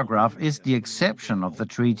paragraph is the exception of the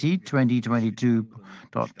treaty.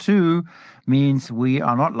 2022.2 means we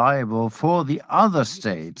are not liable for the other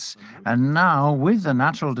states. And now, with the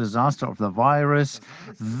natural disaster of the virus,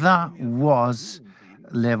 that was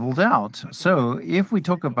leveled out. So, if we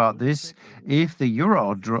talk about this, if the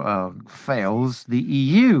euro fails, the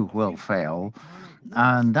EU will fail.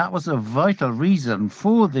 And that was a vital reason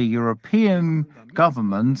for the European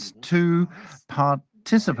governments to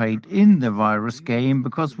participate in the virus game,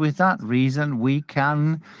 because with that reason we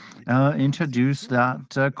can introduce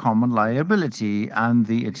that common liability. And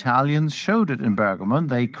the Italians showed it in Bergamo.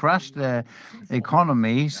 They crashed their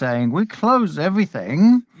economy saying, we close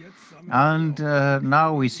everything. And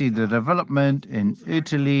now we see the development in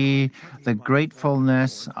Italy, the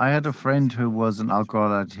gratefulness. I had a friend who was an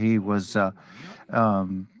alcoholic. He was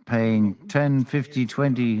paying 10, 50,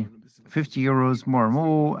 20, 50 euros more and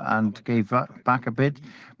more and gave back a bit,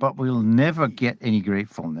 but we'll never get any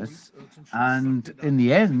gratefulness. And in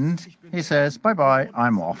the end, he says, bye bye,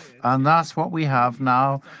 I'm off. And that's what we have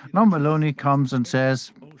now. Now Maloney comes and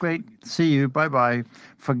says, great, see you, bye bye,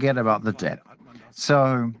 forget about the debt.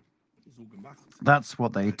 So that's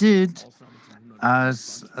what they did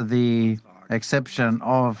as the exception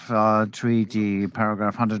of treaty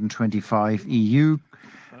paragraph 125 EU.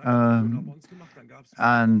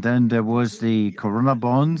 And then there was the Corona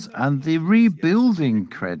bonds and the rebuilding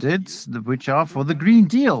credits, which are for the Green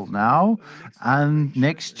Deal now and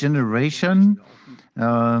next generation.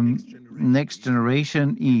 Next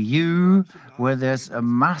Generation EU, where there's a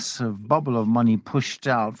massive bubble of money pushed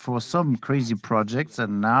out for some crazy projects,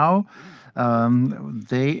 and now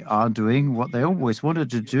they are doing what they always wanted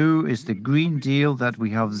to do, is the Green Deal, that we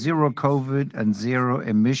have zero COVID and zero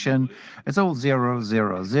emission. It's all zero,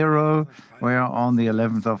 zero, zero. We're on the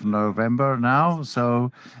 11th of November now,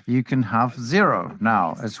 so you can have zero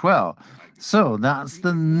now as well. So that's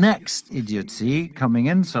the next idiocy coming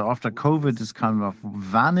in. So after COVID is kind of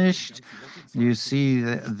vanished, you see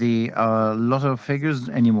the lotto figures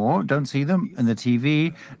anymore. Don't see them in the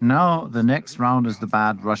TV. Now the next round is the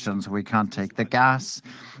bad Russians. We can't take the gas.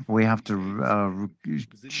 We have to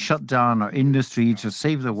shut down our industry to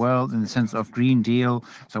save the world in the sense of Green Deal.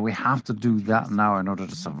 So we have to do that now in order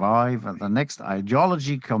to survive. And the next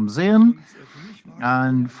ideology comes in.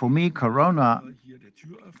 And for me, Corona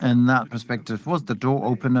in that perspective was the door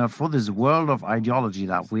opener for this world of ideology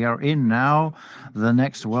that we are in now. The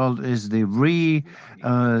next world is the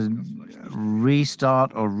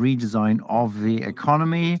restart or redesign of the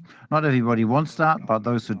economy. Not everybody wants that, but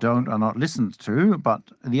those who don't are not listened to. But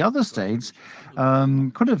the other states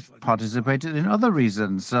could have participated in other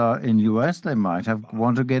reasons. In US, they might have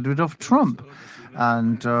wanted to get rid of Trump.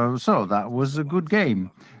 And so that was a good game.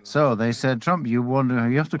 So they said, Trump, you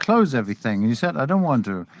have to close everything. And he said, I don't want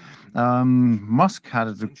to. Musk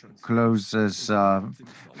had to close his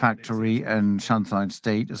factory in Shanghai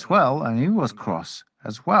State as well, and he was cross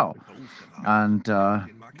as well. And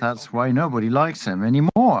that's why nobody likes him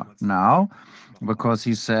anymore now, because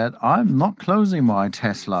he said, I'm not closing my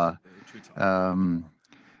Tesla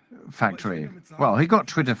factory. Well, he got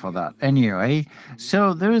Twitter for that anyway.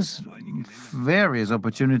 So there's various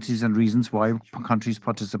opportunities and reasons why countries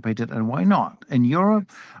participated and why not. In Europe,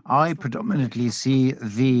 I predominantly see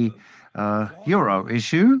the euro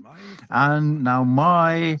issue. And now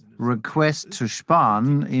my request to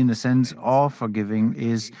Spahn, in the sense of forgiving,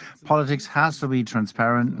 is politics has to be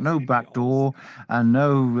transparent, no backdoor, and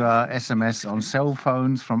no SMS on cell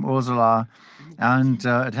phones from Ursula. And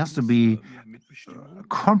it has to be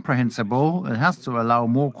comprehensible. It has to allow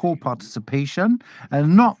more co-participation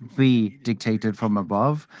and not be dictated from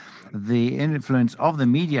above. The influence of the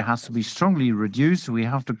media has to be strongly reduced. We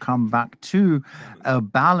have to come back to a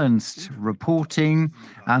balanced reporting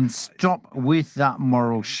and stop with that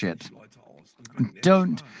moral shit.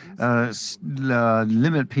 Don't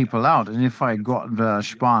limit people out. And if I got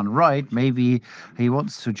Spahn right, maybe he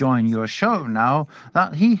wants to join your show now,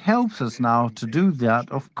 that he helps us now to do that.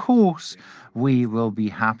 Of course, we will be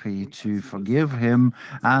happy to forgive him.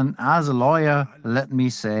 And as a lawyer, let me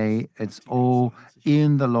say it's all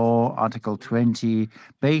in the law, Article 20,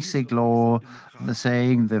 basic law,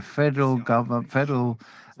 saying the federal government, federal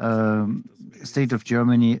state of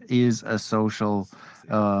Germany is a social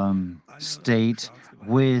state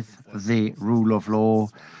with the rule of law.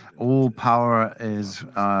 All power is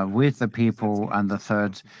with the people, and the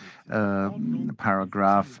third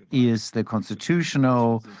paragraph is the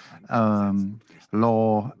constitutional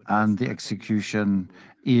law, and the execution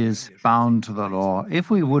is bound to the law.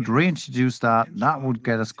 If we would reintroduce that, that would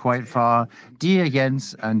get us quite far. Dear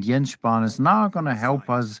Jens and Jens Spahn is now going to help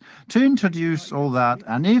us to introduce all that.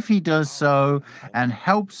 And if he does so and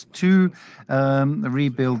helps to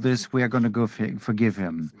rebuild this, we are going to go forgive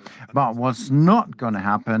him. But what's not going to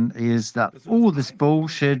happen is that all this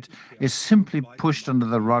bullshit is simply pushed under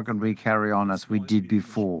the rug and we carry on as we did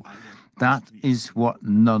before. That is what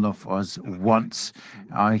none of us wants.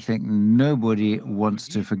 I think nobody wants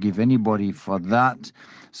to forgive anybody for that.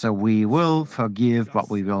 So we will forgive,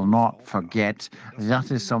 but we will not forget.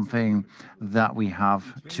 That is something that we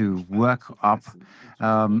have to work up.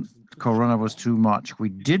 Corona was too much.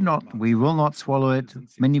 We will not swallow it.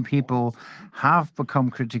 Many people have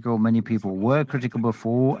become critical. Many people were critical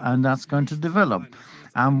before, and that's going to develop.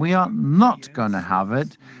 And we are not going to have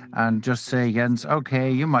it and just say, Jens,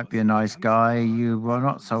 okay, you might be a nice guy. You were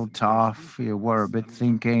not so tough. You were a bit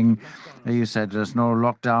thinking. You said there's no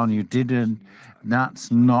lockdown. You didn't.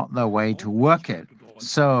 That's not the way to work it.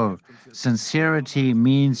 So, sincerity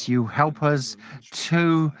means you help us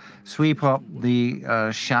to sweep up the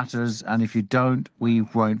shatters, and if you don't, we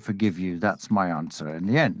won't forgive you. That's my answer in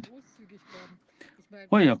the end.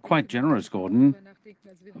 Well, you're quite generous, Gordon.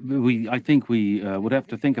 I think we would have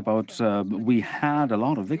to think about. We had a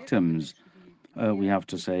lot of victims. We have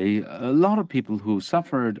to say a lot of people who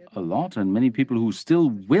suffered a lot, and many people who still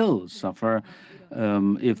will suffer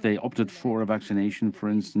if they opted for a vaccination, for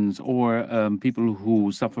instance, or people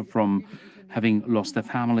who suffer from having lost their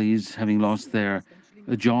families, having lost their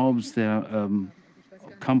jobs, their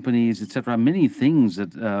companies, etc. Many things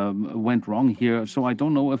that went wrong here. So I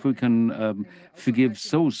don't know if we can forgive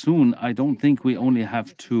so soon. I don't think we only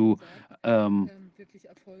have to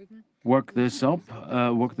work this up,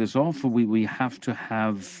 work this off. We have to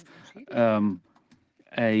have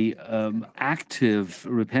a active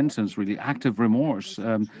repentance, really active remorse,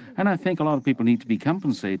 and I think a lot of people need to be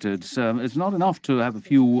compensated. It's not enough to have a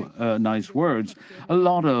few nice words. A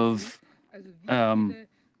lot of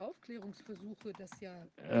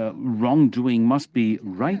wrongdoing must be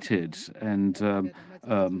righted. And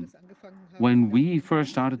when we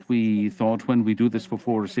first started, we thought when we do this for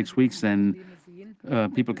 4 or 6 weeks, then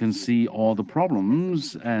people can see all the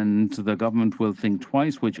problems and the government will think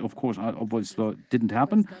twice, which of course obviously didn't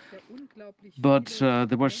happen. But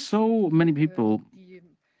there were so many people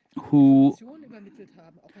who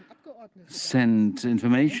sent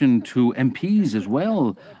information to MPs as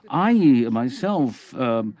well. I myself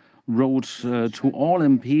wrote to all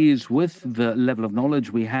MPs with the level of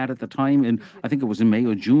knowledge we had at the time in, I think it was in May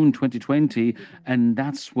or June 2020, and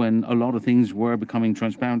that's when a lot of things were becoming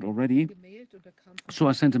transparent already. So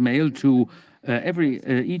I sent a mail to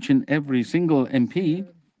each and every single MP,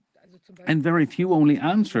 and very few only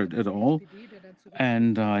answered at all.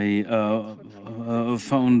 And I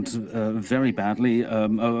found very badly,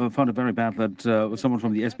 found it very bad that someone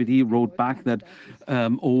from the SPD wrote back that,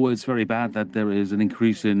 oh, it's very bad that there is an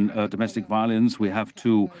increase in domestic violence. We have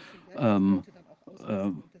to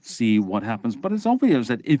see what happens. But it's obvious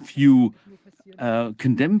that if you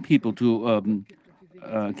condemn people to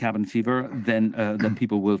cabin fever, then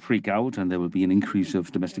people will freak out and there will be an increase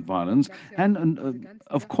of domestic violence. And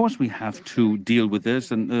of course, we have to deal with this.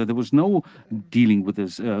 And there was no dealing with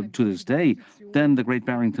this to this day. Then the Great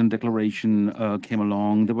Barrington Declaration came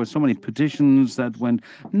along. There were so many petitions that went,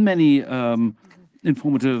 many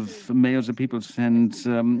informative mails that people sent.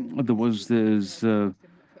 There was this Mr.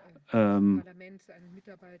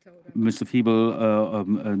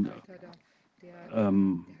 Fiebel,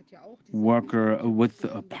 worker with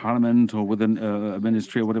a parliament or with a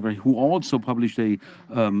ministry or whatever, who also published an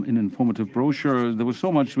informative brochure. There was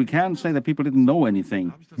so much. We can't say that people didn't know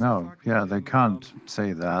anything. No, yeah, they can't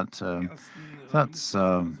say that. That's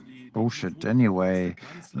bullshit anyway.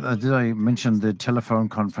 Did I mention the telephone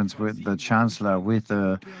conference with the chancellor, with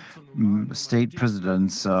the state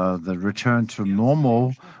presidents? The return to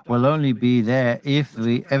normal will only be there if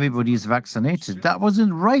everybody is vaccinated. That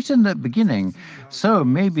wasn't right in the beginning. So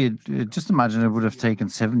maybe, just imagine it would have taken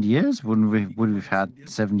 7 years. Would we've had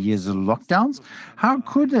 7 years of lockdowns? How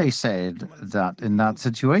could they say that in that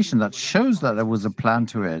situation? That shows that there was a plan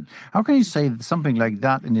to it. How can you say something like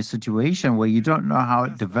that in a situation where you don't know how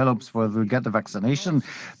it develops, whether we get the vaccination?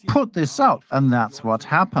 Put this out, and that's what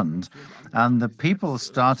happened. And the people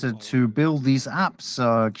started to build these apps,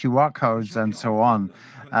 QR codes, and so on.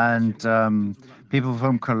 And people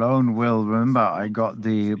from Cologne will remember I got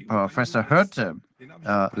the Professor Herte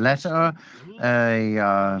letter,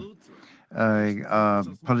 a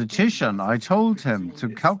politician. I told him to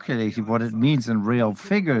calculate what it means in real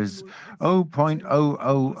figures,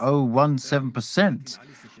 0.00017%.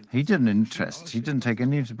 He didn't interest. He didn't take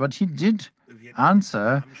any interest, but he did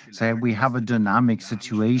answer, say we have a dynamic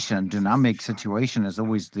situation. Dynamic situation is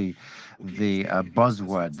always the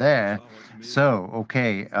buzzword there. So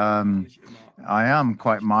okay, I am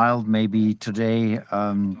quite mild maybe today,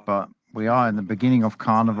 but we are in the beginning of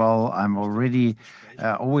Carnival. I'm already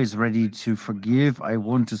always ready to forgive. I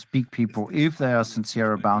want to speak people if they are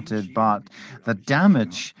sincere about it, but the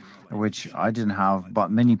damage, which I didn't have,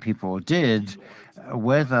 but many people did,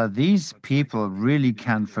 whether these people really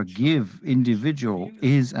can forgive individual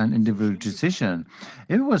is an individual decision.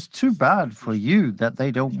 It was too bad for you that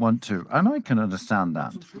they don't want to, and I can understand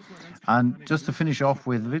that. And just to finish off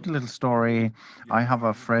with a little story, I have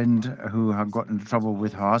a friend who had got into trouble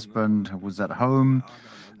with her husband, who was at home,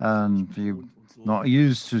 and he not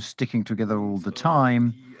used to sticking together all the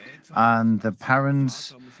time. And the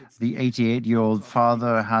parents, the 88-year-old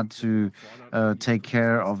father, had to take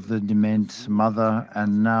care of the dement mother,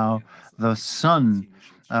 and now the son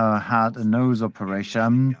had a nose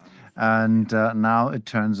operation, and now it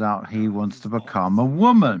turns out he wants to become a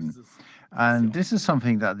woman. And this is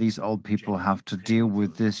something that these old people have to deal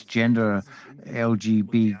with. This gender,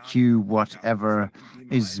 LGBTQ, whatever,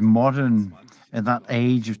 is modern. At that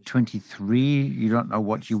age of 23, you don't know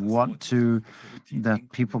what you want to. That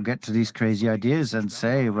people get to these crazy ideas and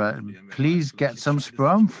say, well, please get some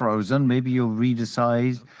sperm frozen. Maybe you'll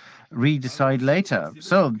redecide later.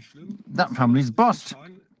 So that family's bust.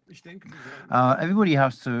 Everybody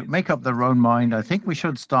has to make up their own mind. I think we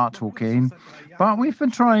should start talking, but we've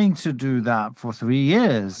been trying to do that for 3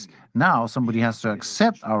 years. Now somebody has to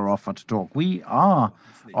accept our offer to talk. We are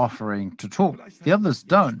offering to talk. The others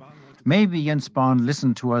don't. Maybe Jens Spahn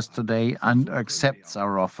listened to us today and accepts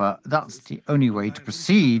our offer. That's the only way to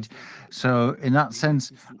proceed. So, in that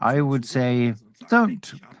sense, I would say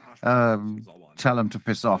don't tell him to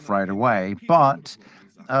piss off right away, but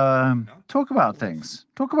talk about things.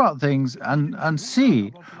 Talk about things and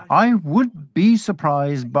see. I would be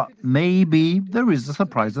surprised, but maybe there is a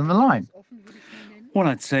surprise on the line. Well,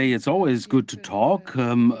 I'd say it's always good to talk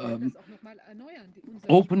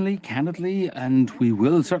openly, candidly, and we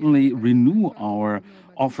will certainly renew our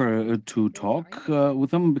offer to talk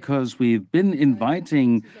with them, because we've been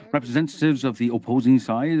inviting representatives of the opposing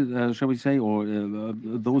side, shall we say, or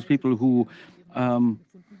those people who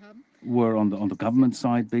were on the government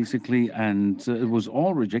side, basically, and it was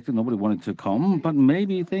all rejected. Nobody wanted to come, but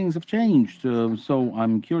maybe things have changed. So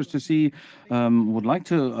I'm curious to see. Would like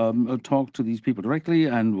to talk to these people directly,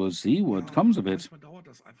 and we'll see what comes of it.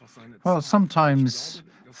 Well, sometimes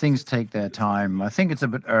things take their time. I think it's a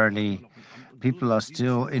bit early. People are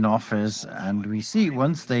still in office, and we see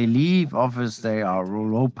once they leave office, they are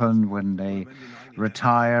all open when they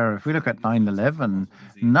retire. If we look at 9/11,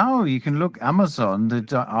 now you can look Amazon,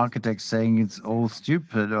 the architects saying it's all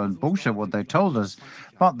stupid and bullshit what they told us.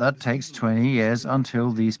 But that takes 20 years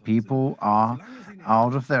until these people are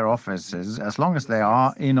out of their offices. As long as they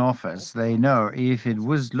are in office, they know if it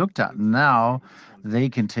was looked at now, they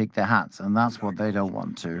can take their hats, and that's what they don't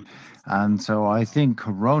want to. And so I think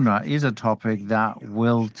Corona is a topic that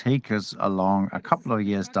will take us along a couple of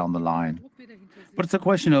years down the line. But it's a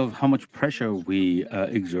question of how much pressure we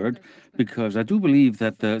exert, because I do believe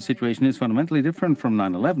that the situation is fundamentally different from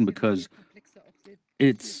 9/11, because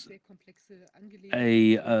it's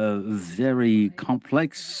a very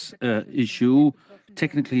complex issue,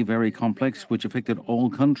 technically very complex, which affected all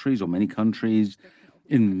countries or many countries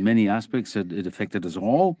in many aspects. It affected us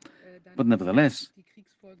all, but nevertheless,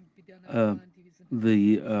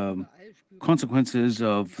 the consequences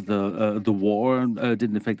of the war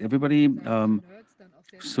didn't affect everybody.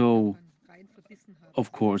 So,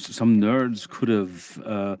 of course, some nerds could have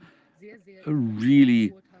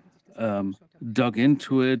really dug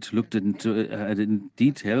into it, looked into it in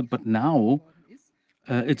detail, but now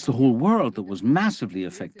it's the whole world that was massively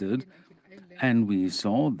affected. And we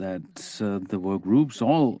saw that there were groups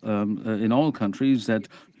all in all countries that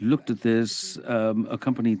looked at this,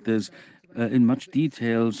 accompanied this in much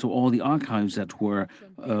detail. So all the archives that were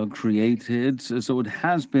created. So it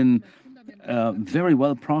has been very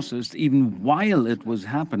well processed, even while it was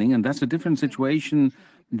happening. And that's a different situation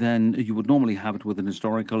than you would normally have it with an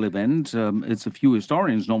historical event. It's a few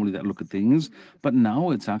historians normally that look at things, but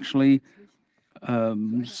now it's actually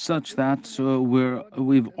such that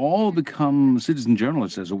we've all become citizen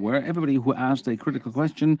journalists, as it were. Everybody who asked a critical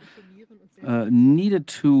question needed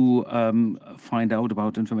to find out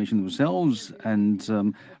about information themselves and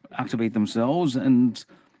activate themselves. And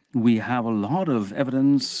we have a lot of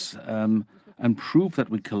evidence and proof that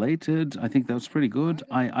we collated. I think that's pretty good.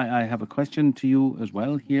 I have a question to you as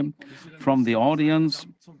well here from the audience.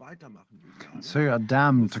 So you're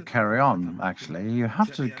damned to carry on, actually. You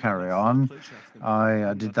have to carry on.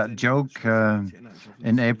 I did that joke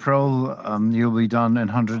in April. You'll be done in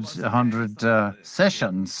hundred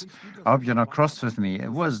sessions. I hope you're not cross with me.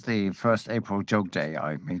 It was the first April joke day.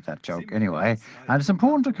 I made that joke anyway. And it's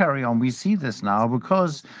important to carry on. We see this now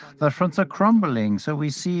because the fronts are crumbling. So we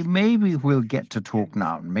see maybe we'll get to talk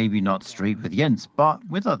now. Maybe not straight with Jens, but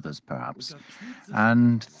with others perhaps.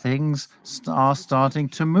 And things are starting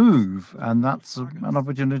to move. And that's an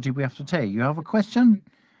opportunity we have to take. You have a question?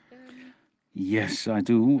 Yes, I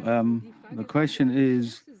do. The question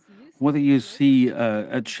is whether you see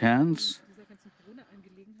a chance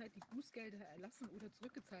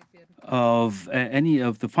of any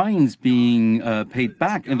of the fines being paid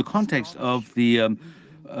back in the context of the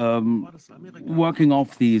working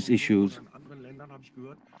off these issues.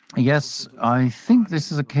 Yes, I think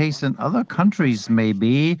this is a case in other countries,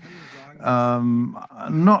 maybe.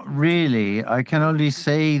 Not really. I can only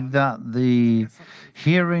say that the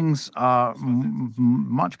hearings are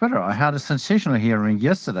much better. I had a sensational hearing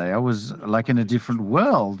yesterday. I was like in a different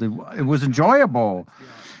world. It was enjoyable.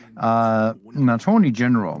 An attorney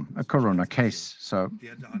general, a corona case, so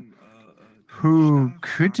who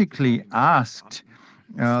critically asked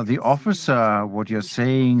the officer, what you're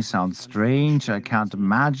saying sounds strange. I can't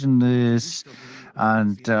imagine this.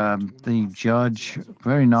 And the judge,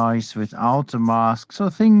 very nice, without a mask. So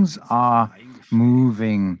things are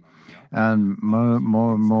moving, and more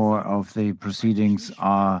and more of the proceedings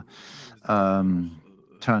are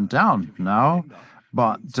turned down now.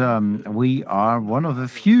 But we are one of the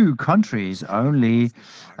few countries only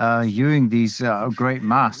using these great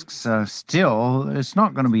masks. Still, it's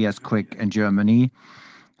not going to be as quick in Germany.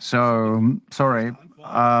 So, sorry,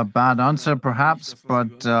 bad answer perhaps,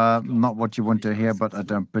 but not what you want to hear, but I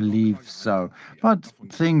don't believe so. But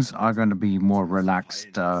things are going to be more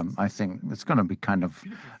relaxed. I think it's going to be kind of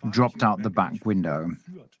dropped out the back window.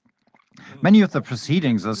 Many of the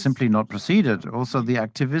proceedings are simply not proceeded. Also, the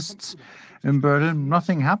activists in Berlin,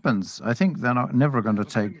 nothing happens. I think they're never going to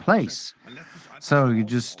take place. So you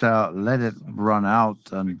just let it run out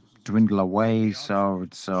and dwindle away. So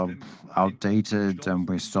it's outdated and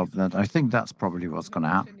we stop that. I think that's probably what's going to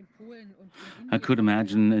happen. I could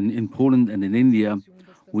imagine in Poland and in India,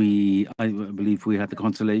 I believe we had the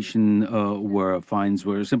constellation where fines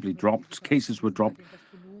were simply dropped, cases were dropped.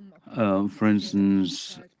 For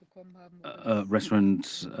instance,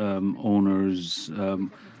 restaurant owners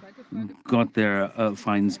got their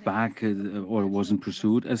fines back or wasn't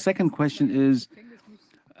pursued. A second question is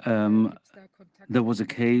there was a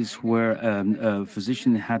case where a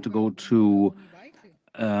physician had to go to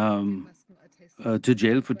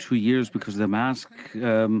jail for 2 years because of the mask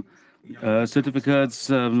certificates.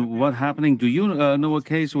 What happening? Do you know a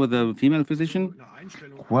case with a female physician?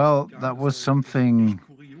 Well, that was something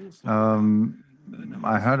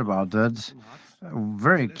I heard about it.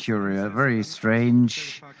 Very curious, very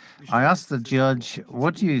strange. I asked the judge,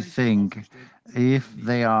 what do you think if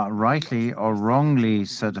they are rightly or wrongly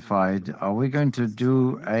certified? Are we going to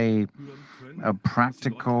do a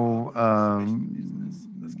practical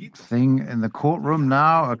thing in the courtroom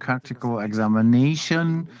now, a practical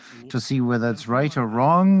examination to see whether it's right or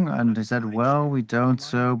wrong? And he said, well, we don't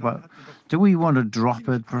so, but do we want to drop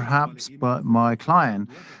it perhaps? But my client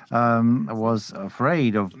was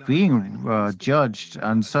afraid of being judged,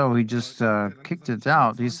 and so he just kicked it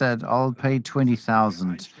out. He said, I'll pay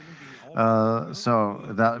 20,000. So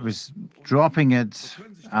that was dropping it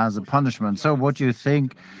as a punishment. So what do you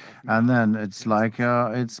think? And then it's like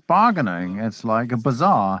it's bargaining. It's like a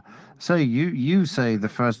bazaar. So you say the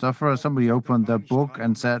first offer, somebody opened their book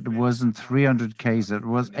and said it wasn't 300 cases, it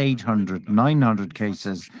was 800, 900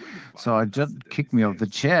 cases. So I just kicked me off the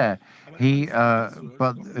chair.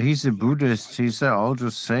 But he's a Buddhist. He said, I'll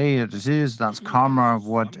just say it is, that's karma,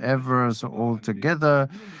 whatever. So altogether,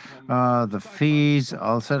 the fees,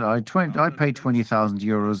 I pay 20,000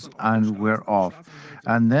 euros and we're off.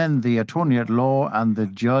 And then the attorney at law and the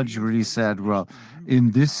judge really said, well,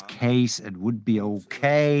 in this case, it would be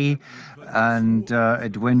okay. And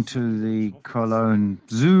it went to the Cologne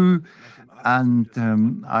Zoo. And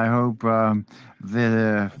I hope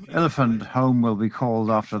the elephant home will be called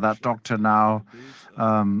after that doctor now.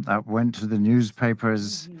 That went to the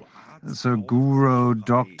newspapers. So guru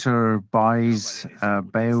doctor bails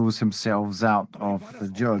himself out of the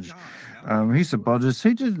judge. He's a Buddhist.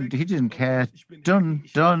 He didn't care. Done.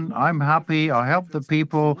 I'm happy. I help the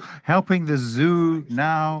people. Helping the zoo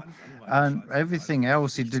now. and everything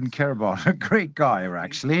else he didn't care about. A great guy,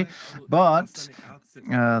 actually. But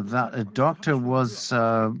that a doctor was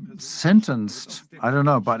sentenced. I don't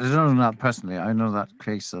know, but I don't know that personally. I know that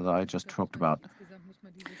case that I just talked about.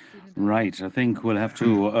 Right. I think we'll have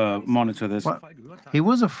to monitor this. Well, he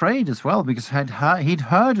was afraid as well because he'd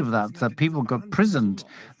heard of that people got prisoned.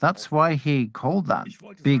 That's why he called that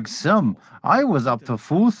big sum. I was up to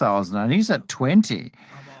 4,000 and he's at 20.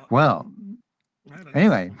 Well,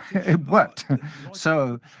 anyway, it worked.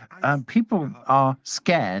 So people are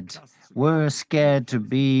scared. Were scared to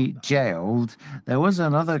be jailed. There was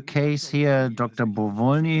another case here, Dr.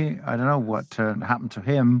 Bovolny. I don't know what happened to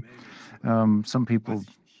him. Some people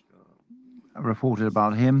reported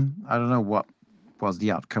about him. I don't know what was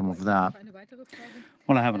the outcome of that.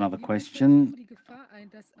 Well, I have another question.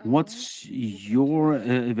 What's your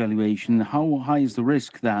evaluation? How high is the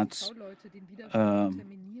risk that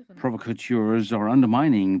provocateurs are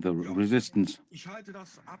undermining the resistance?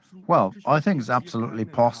 Well, I think it's absolutely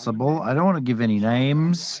possible. I don't want to give any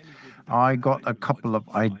names. I got a couple of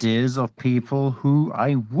ideas of people who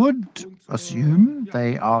I would assume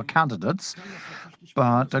they are candidates,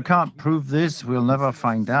 but I can't prove this. We'll never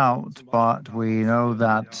find out. But we know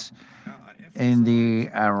that in the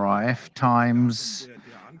RAF times,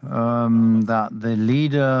 that the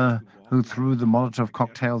leader who threw the Molotov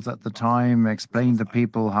cocktails at the time explained to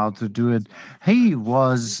people how to do it. He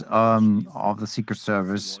was of the Secret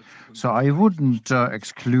Service. So I wouldn't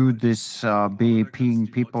exclude this being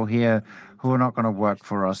people here who are not going to work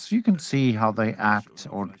for us. You can see how they act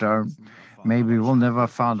or don't. Maybe we'll never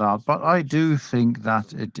find out. But I do think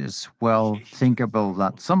that it is well thinkable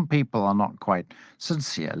that some people are not quite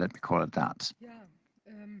sincere, let me call it that.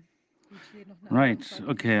 Right.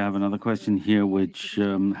 Okay, I have another question here which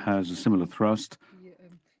has a similar thrust.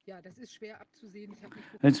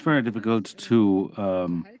 It's very difficult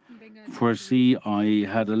to foresee. I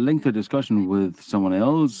had a lengthy discussion with someone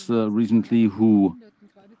else recently who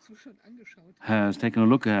has taken a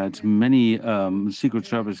look at many Secret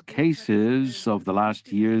Service cases of the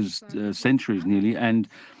last years, centuries nearly, and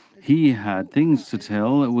he had things to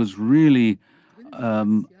tell. It was really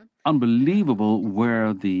unbelievable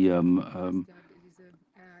where the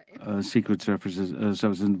Secret Service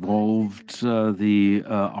involved, the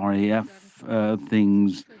RAF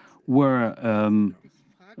things, where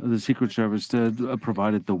the Secret Service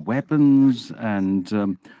provided the weapons,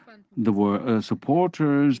 and there were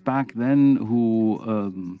supporters back then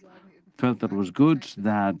who felt that it was good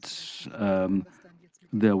that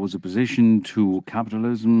there was a position to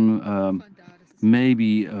capitalism,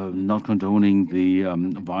 maybe not condoning the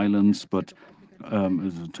violence, but it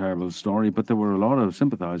was a terrible story. But there were a lot of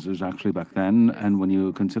sympathizers actually back then. And when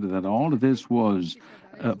you consider that all of this was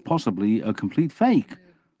possibly a complete fake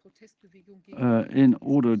in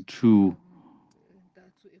order to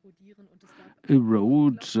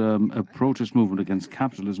erode a protest movement against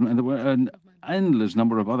capitalism, and there were an endless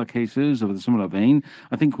number of other cases of a similar vein.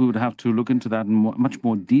 I think we would have to look into that in much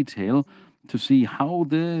more detail to see how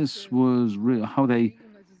this was, how they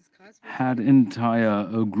had entire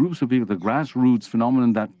groups of people, the grassroots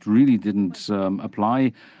phenomenon that really didn't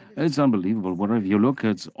apply. It's unbelievable. Wherever you look,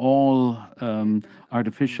 it's all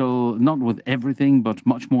artificial, not with everything, but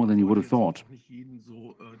much more than you would have thought.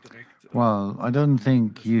 Well, I don't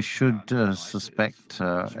think you should suspect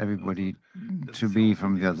everybody to be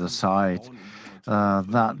from the other side.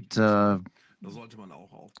 That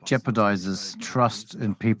jeopardizes trust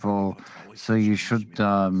in people, so you should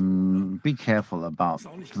be careful about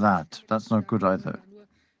that. That's not good either.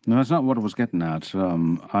 No, that's not what I was getting at.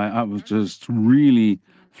 I was just really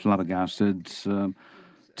flabbergasted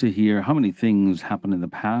to hear how many things happened in the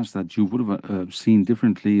past that you would have seen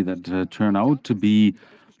differently that turn out to be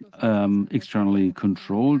externally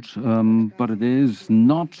controlled. But it is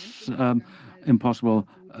not impossible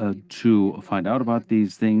to find out about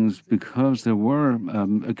these things because there were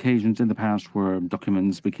occasions in the past where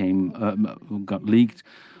documents got leaked,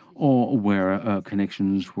 or where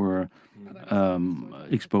connections were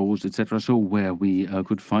exposed, etc. So where we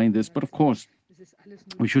could find this, but of course,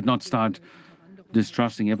 we should not start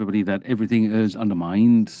distrusting everybody that everything is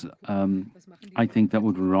undermined. I think that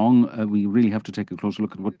would be wrong. We really have to take a closer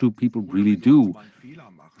look at what do people really do.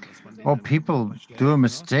 Well, people do a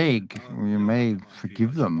mistake. You may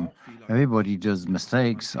forgive them. Everybody does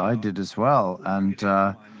mistakes. I did as well. And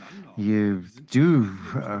you do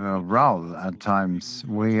row at times.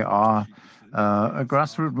 We are a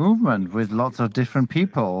grassroots movement with lots of different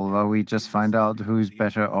people. We just find out who's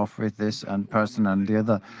better off with this and person and the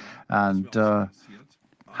other. And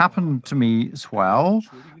happened to me as well.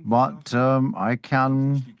 But I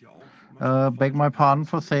can beg my pardon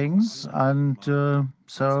for things, and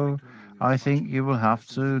so I think you will have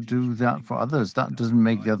to do that for others. That doesn't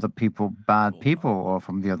make the other people bad people or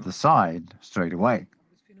from the other side straight away.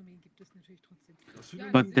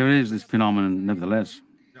 But there is this phenomenon, nevertheless.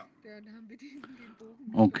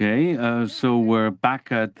 Okay, so we're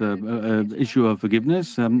back at the issue of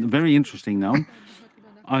forgiveness. Very interesting now.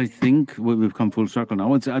 I think we've come full circle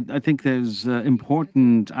now. I think there's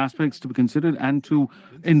important aspects to be considered and to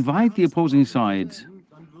invite the opposing side.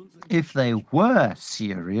 If they were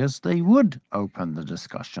serious, they would open the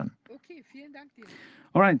discussion.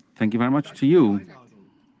 All right, thank you very much to you.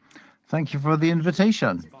 Thank you for the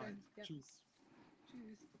invitation.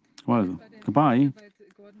 Well, goodbye.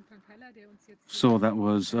 So that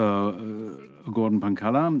was Gordon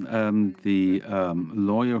Pankalla, the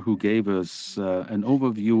lawyer who gave us an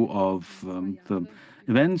overview of the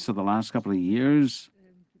events of the last couple of years,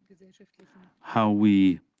 how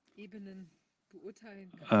we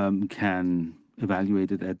can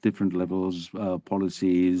evaluate it at different levels,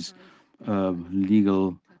 policies,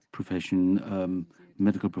 legal profession,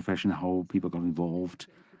 medical profession, how people got involved,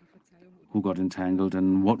 who got entangled,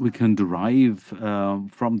 and what we can derive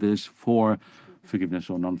from this for forgiveness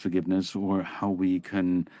or non-forgiveness, or how we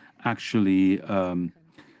can actually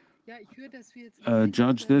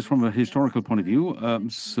judge this from a historical point of view.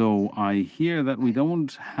 So I hear that we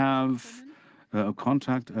don't have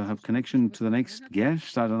have connection to the next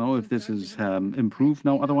guest. I don't know if this is improved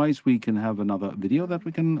now. Otherwise, we can have another video that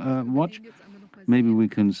we can watch. Maybe we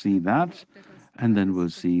can see that, and then we'll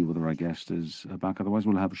see whether our guest is back. Otherwise,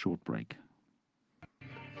 we'll have a short break.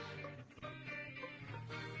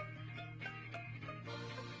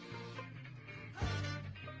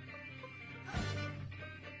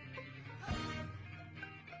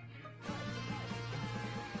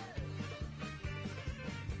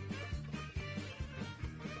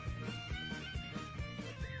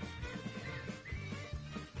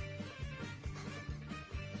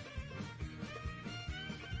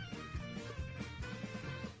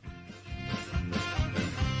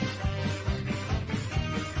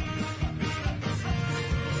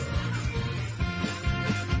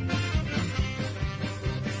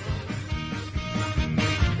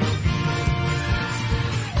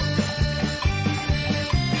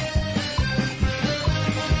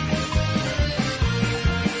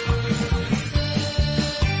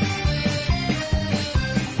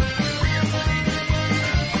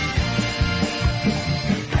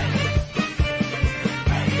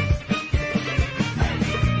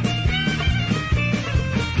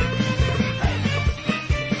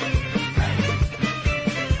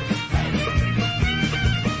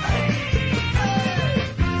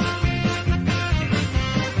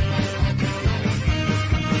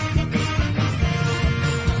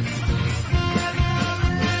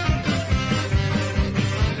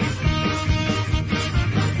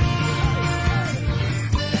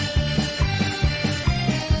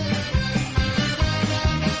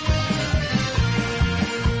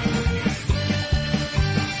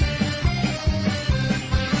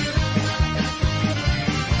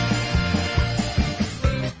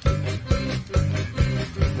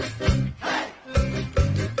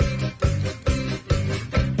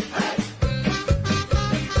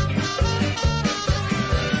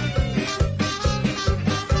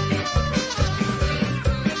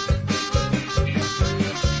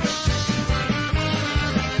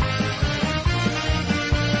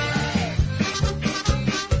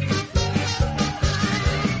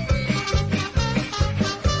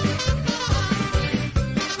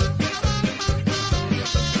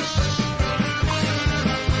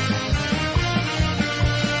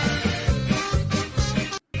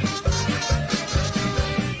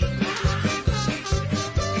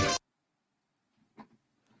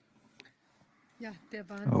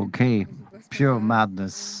 Okay, pure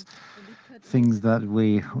madness. Things that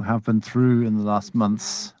we have been through in the last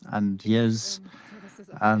months and years,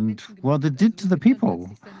 and what it did to the people.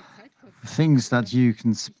 Things that you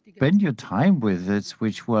can spend your time with,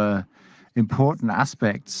 which were important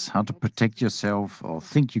aspects, how to protect yourself or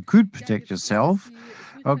think you could protect yourself.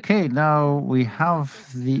 Okay, now we have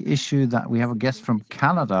the issue that we have a guest from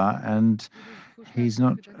Canada and he's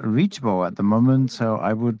not reachable at the moment, so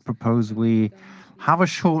I would propose we have a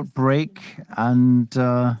short break and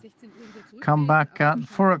come back at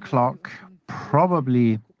 4 o'clock,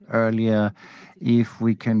 probably earlier, if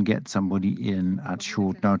we can get somebody in at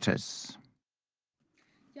short notice.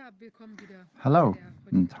 Hello,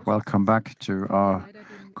 and welcome back to our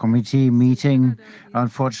committee meeting.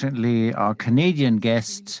 Unfortunately, our Canadian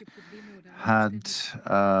guest had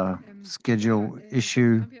a schedule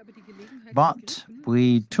issue, but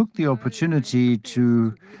we took the opportunity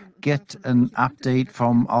to get an update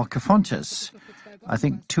from Alkje. I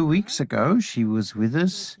think 2 weeks ago, she was with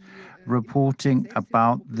us reporting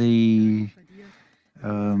about the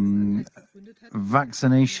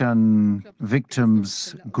vaccination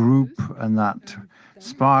victims group, and that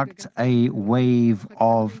sparked a wave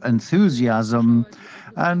of enthusiasm.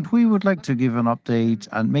 And we would like to give an update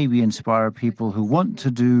and maybe inspire people who want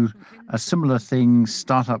to do a similar thing,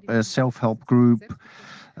 start up a self help group.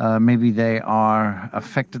 Maybe they are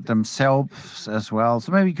affected themselves as well.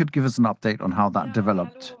 So maybe you could give us an update on how that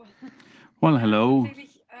developed. Well, hello.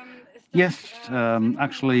 Yes,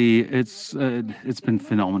 actually, it's been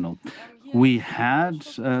phenomenal. We had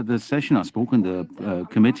the session. I spoke in the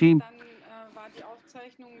committee,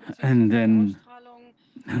 and then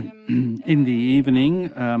in the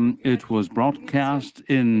evening, it was broadcast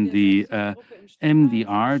in the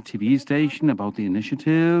MDR TV station about the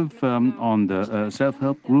initiative on the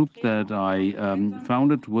self-help group that I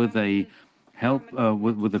founded with a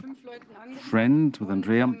with a friend, with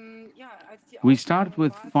Andrea. We started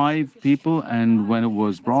with 5 people, and when it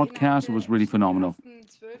was broadcast, it was really phenomenal.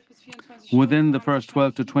 Within the first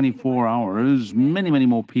 12 to 24 hours, many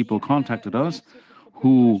more people contacted us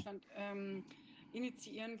who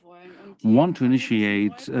want to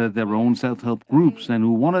initiate their own self-help groups and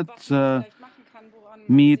who wanted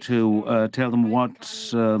me to tell them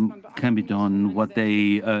what can be done, what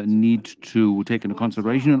they need to take into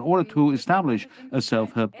consideration in order to establish a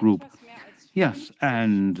self-help group. Yes,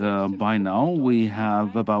 and by now we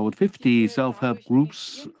have about 50 self-help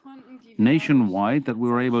groups nationwide that we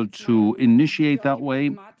were able to initiate that way,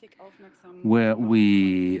 where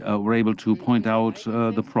we were able to point out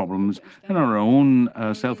the problems. And our own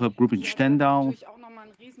self-help group in Stendal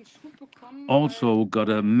also got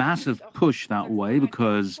a massive push that way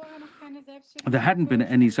because there hadn't been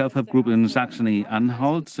any self-help group in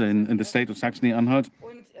Saxony-Anhalt, in the state of Saxony-Anhalt.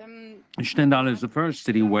 Stendal is the first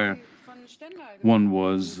city where one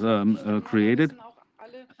was created.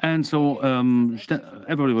 And so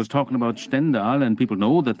everybody was talking about Stendal, and people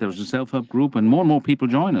know that there's a self-help group, and more people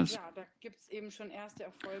join us.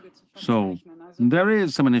 So there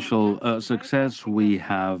is some initial success. We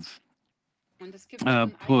have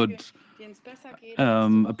put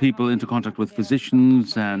people into contact with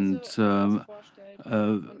physicians and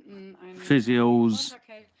physios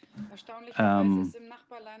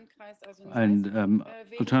and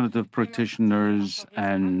alternative practitioners.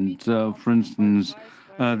 And for instance,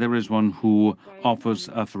 there is one who offers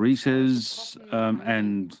apheresis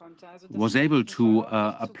and was able to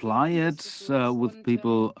apply it with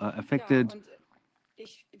people affected.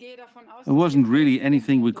 It wasn't really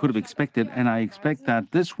anything we could have expected, and I expect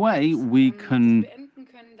that this way we can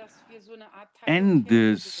end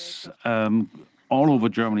this all over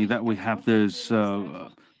Germany, that we have this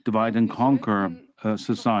divide and conquer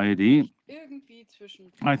society.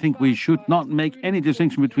 I think we should not make any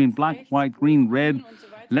distinction between black, white, green, red,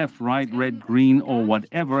 left, right, red, green, or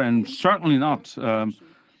whatever, and certainly not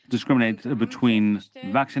discriminate between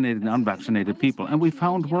vaccinated and unvaccinated people. And we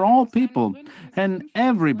found we're all people, and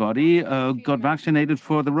everybody got vaccinated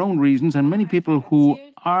for their own reasons, and many people who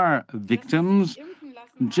are victims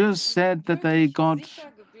just said that they got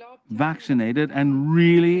vaccinated and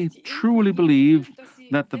really, truly believe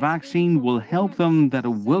that the vaccine will help them, that it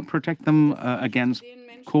will protect them against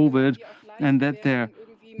COVID, and that they're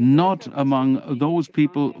not among those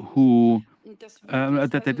people who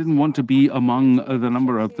that they didn't want to be among the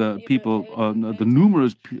number of the people, the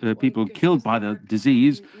numerous people killed by the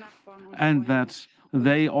disease, and that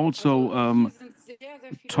they also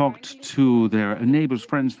talked to their neighbors,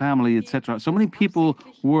 friends, family, etc. So many people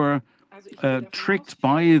were tricked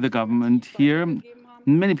by the government here.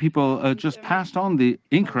 Many people just passed on the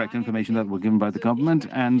incorrect information that were given by the government,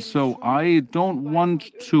 and so I don't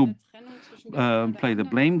want to play the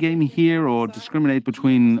blame game here or discriminate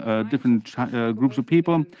between different groups of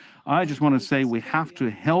people. I just want to say we have to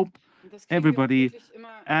help everybody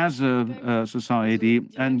as a society,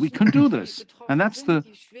 and we can do this. And that's the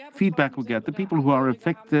feedback we get. The people who are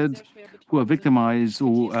affected, who are victimized,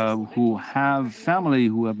 who have family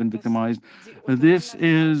who have been victimized, this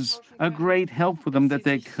is a great help for them, that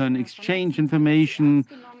they can exchange information,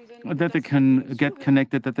 that they can get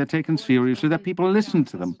connected, that they're taken seriously, that people listen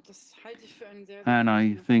to them. And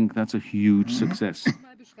I think that's a huge success.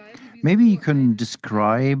 Maybe you can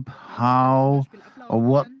describe how or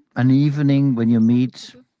what an evening when you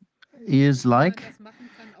meet is like,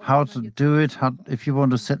 how to do it, how, if you want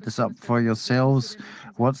to set this up for yourselves,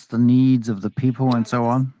 what's the needs of the people and so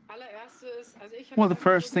on. Well, the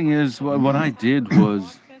first thing is what I did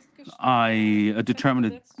was I determined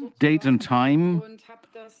a date and time,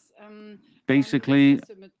 basically,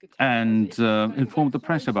 and informed the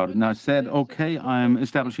press about it. And I said, okay, I'm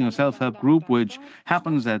establishing a self-help group which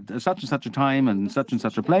happens at such and such a time and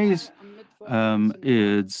such a place.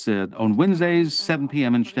 It's on Wednesdays, 7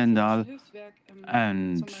 p.m. in Stendal,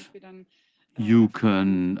 and you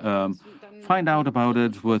can find out about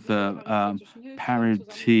it with a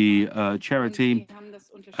parity charity,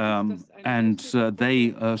 and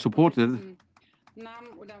they supported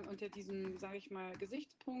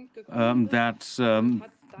that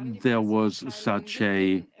there was such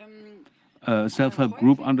a self-help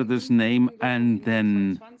group under this name, and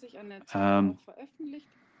then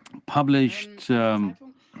published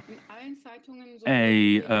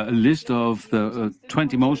a list of the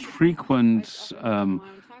 20 most frequent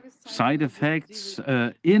side effects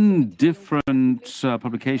in different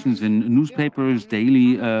publications in newspapers,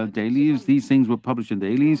 dailies. These things were published in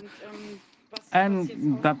dailies,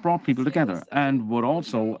 and that brought people together. And what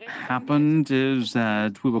also happened is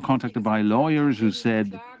that we were contacted by lawyers who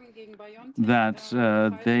said that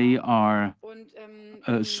they are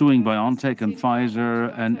suing BioNTech and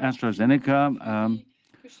Pfizer and AstraZeneca.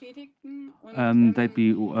 And they'd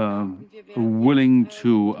be willing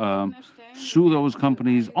to sue those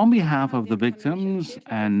companies on behalf of the victims.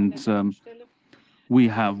 And we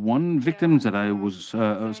have one victim that I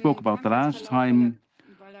spoke about the last time.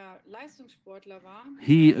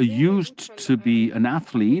 He used to be an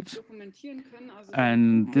athlete,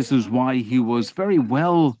 and this is why he was very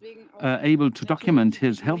well able to document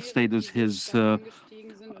his health status. His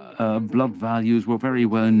blood values were very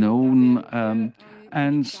well known,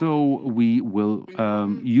 and so we will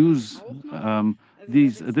use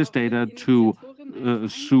this data to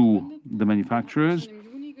sue the manufacturers.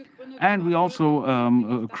 And we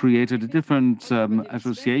also created a different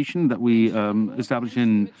association that we established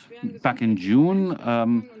back in June.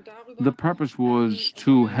 The purpose was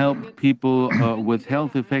to help people with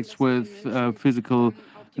health effects, with physical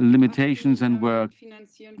limitations, and we're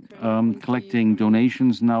collecting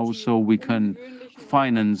donations now so we can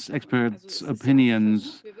finance experts'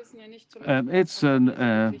 opinions. It's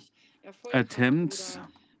an attempt.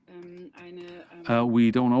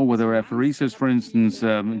 We don't know whether apheresis, for instance,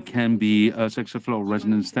 can be a sexual flow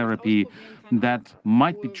resonance therapy that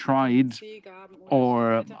might be tried,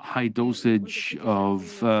 or high dosage of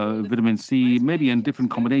vitamin C, maybe in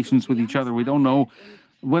different combinations with each other. We don't know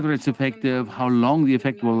whether it's effective, how long the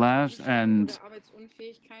effect will last, and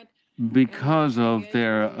because of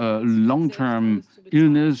their long-term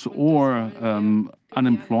illness or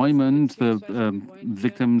unemployment, the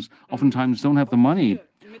victims oftentimes don't have the money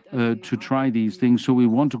to try these things. So we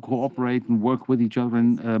want to cooperate and work with each other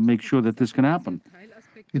and make sure that this can happen.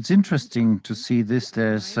 It's interesting to see this.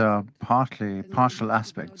 There's partial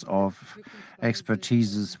aspects of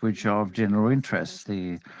expertises which are of general interest.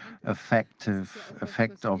 The effect of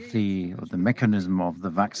the mechanism of the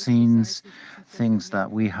vaccines, things that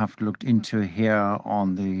we have looked into here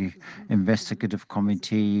on the investigative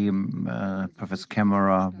committee. Professor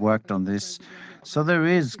Kemmerer worked on this. So there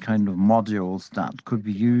is kind of modules that could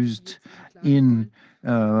be used in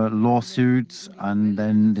lawsuits, and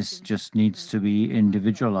then this just needs to be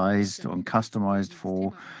individualized and customized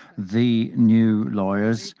for the new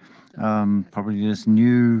lawyers. Probably there's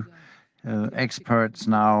new experts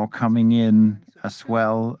now coming in as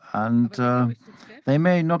well, and they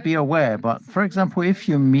may not be aware. But for example, if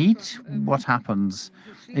you meet, what happens?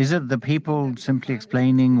 Is it the people simply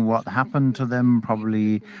explaining what happened to them?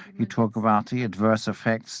 Probably you talk about the adverse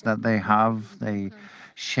effects that they have. They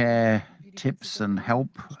share tips and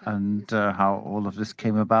help, and how all of this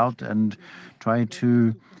came about, and try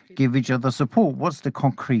to give each other support. What's the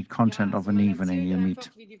concrete content of an evening you meet?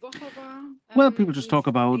 Well, people just talk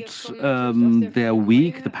about their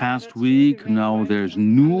week, the past week. Now there's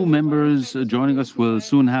new members joining us. We'll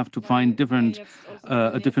soon have to find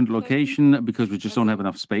a different location because we just don't have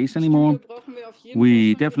enough space anymore.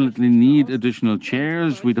 We definitely need additional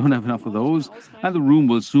chairs. We don't have enough of those. And the room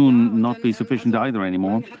will soon not be sufficient either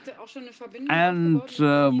anymore. And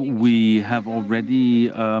we have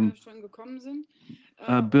already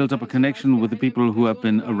built up a connection with the people who have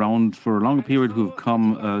been around for a longer period, who've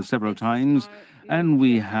come several times. And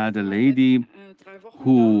we had a lady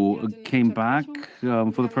who came back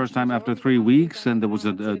for the first time after 3 weeks, and there was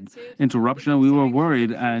an interruption, and we were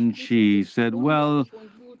worried. And she said, well,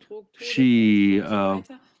 she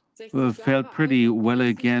felt pretty well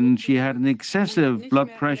again. She had an excessive blood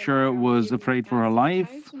pressure, was afraid for her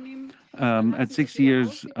life. At 60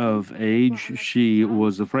 years of age, she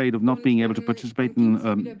was afraid of not being able to participate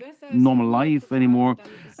in normal life anymore.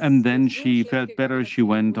 And then she felt better. She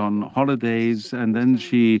went on holidays, and then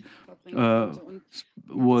she uh,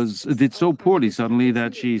 did so poorly suddenly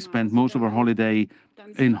that she spent most of her holiday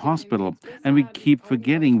in hospital. And we keep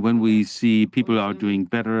forgetting when we see people are doing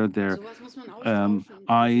better, their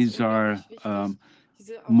eyes are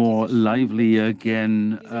more lively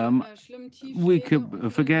again. We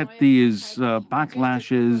could forget these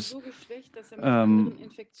backlashes,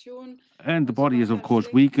 and the body is, of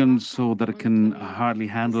course, weakened so that it can hardly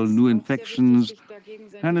handle new infections.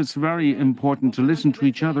 And it's very important to listen to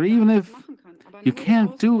each other, even if you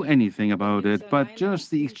can't do anything about it, but just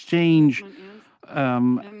the exchange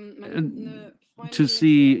to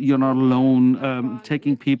see you're not alone,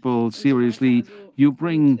 taking people seriously. You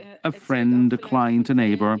bring a friend, a client, a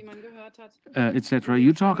neighbor, etc.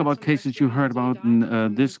 You talk about cases you heard about.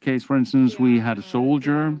 In this case, for instance, we had a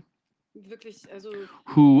soldier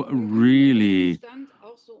who really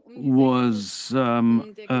was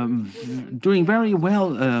doing very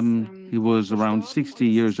well. He was around 60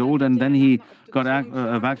 years old, and then he got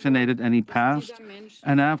vaccinated and he passed.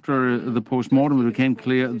 And after the post-mortem, it became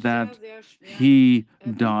clear that he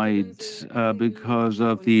died because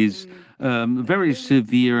of these very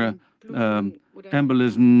severe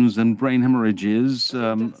embolisms and brain hemorrhages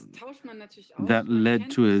that led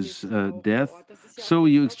to his death. So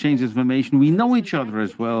you exchange information. We know each other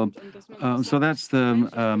as well. So that's the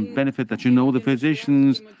benefit, that you know the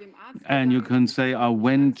physicians, and you can say, I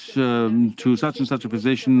went to such and such a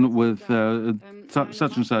physician with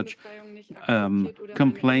such and such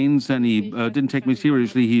complaints, and he didn't take me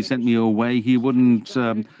seriously. He sent me away. He wouldn't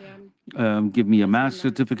give me a mask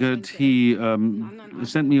certificate. He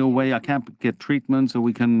sent me away. I can't get treatment, so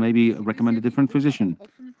we can maybe recommend a different physician.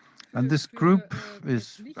 And this group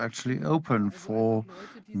is actually open for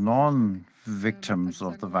non-victims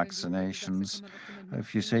of the vaccinations.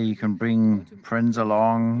 If you say you can bring friends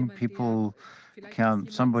along, people can,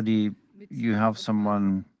 you have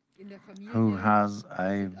someone who has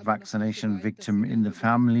a vaccination victim in the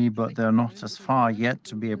family, but they're not as far yet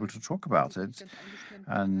to be able to talk about it.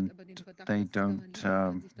 And they don't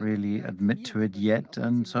really admit to it yet.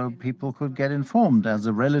 And so people could get informed as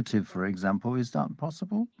a relative, for example. Is that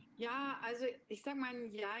possible?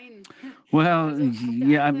 Well,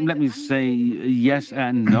 yeah, let me say yes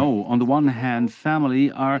and no. On the one hand,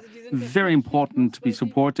 family are very important to be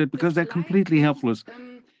supported because they're completely helpless,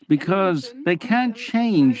 because they can't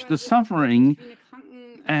change the suffering,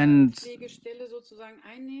 and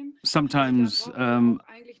sometimes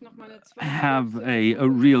have a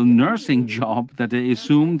real nursing job that they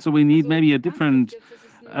assume. So we need maybe a different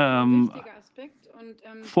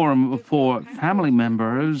forum for family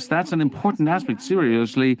members. That's an important aspect.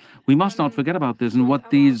 Seriously, we must not forget about this and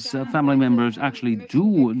what these family members actually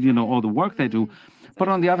do, all the work they do. But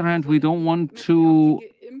on the other hand, we don't want to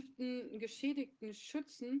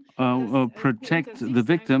protect the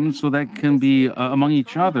victims so they can be among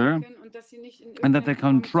each other and that they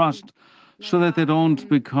can trust, so that they don't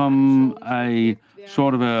become a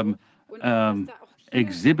sort of a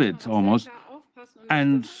exhibit almost.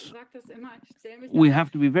 And we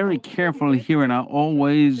have to be very careful here, and I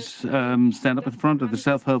always stand up in front of the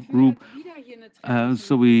self-help group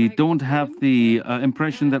so we don't have the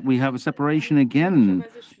impression that we have a separation again,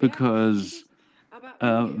 because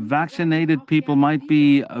vaccinated people might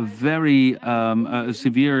be very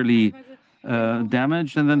severely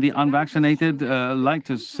damaged, and then the unvaccinated like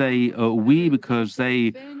to say we, because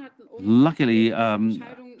they luckily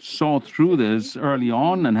saw through this early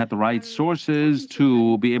on and had the right sources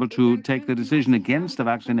to be able to take the decision against the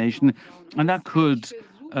vaccination, and that could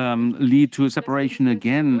lead to a separation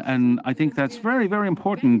again. And I think that's very, very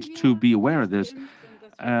important to be aware of this,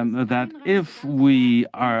 that if we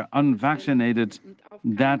are unvaccinated,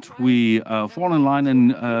 that we fall in line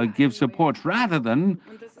and give support rather than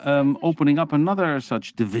opening up another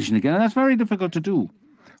such division again. And that's very difficult to do.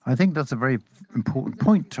 I think that's a very important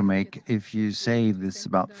point to make. If you say this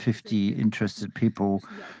about 50 interested people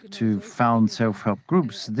to found self-help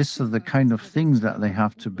groups, these are the kind of things that they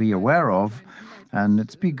have to be aware of. And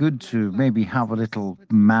it's be good to maybe have a little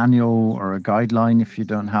manual or a guideline, if you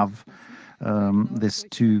don't have this,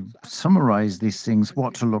 to summarize these things,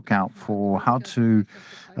 what to look out for, how to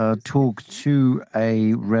talk to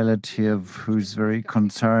a relative who's very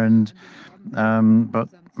concerned, but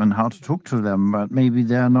and how to talk to them, but maybe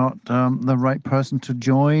they're not the right person to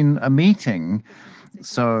join a meeting.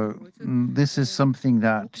 So this is something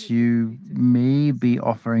that you may be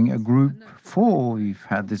offering a group for. We've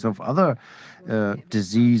had this of other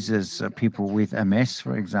diseases, people with MS,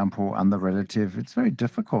 for example, and the relative. It's very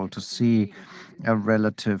difficult to see a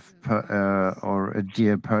relative or a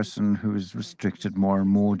dear person who is restricted more and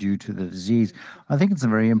more due to the disease. I think it's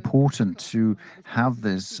very important to have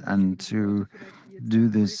this and to do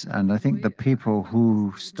this. And I think the people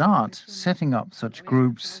who start setting up such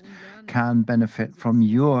groups can benefit from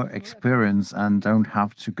your experience and don't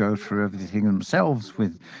have to go through everything themselves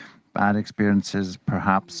with bad experiences,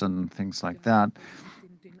 perhaps, and things like that.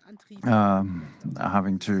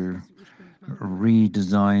 Having to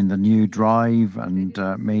redesign the new drive and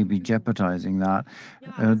maybe jeopardizing that.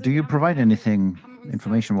 Do you provide anything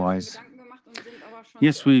information-wise?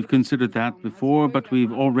 Yes, we've considered that before, but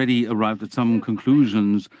we've already arrived at some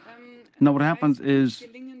conclusions. Now, what happens is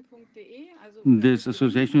this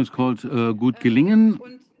association is called Gut Gelingen,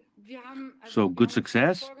 so good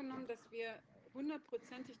success.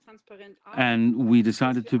 And we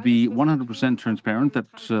decided to be 100% transparent,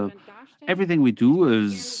 that everything we do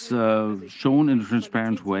is shown in a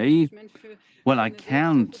transparent way. Well, I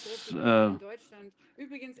can't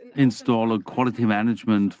install a quality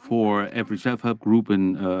management for every self-help group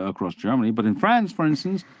in across Germany, but in France, for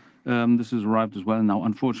instance, this has arrived as well. Now,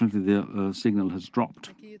 unfortunately, the signal has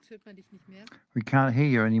dropped. We can't hear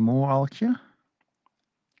you anymore, Alkje.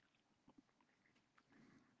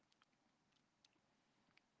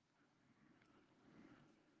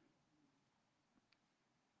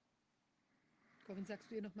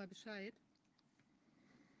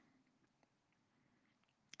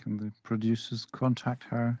 Can the producers contact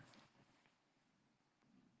her?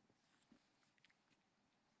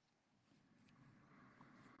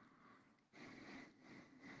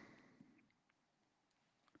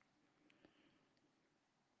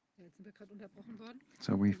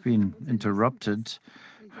 So we've been interrupted.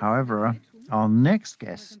 However, our next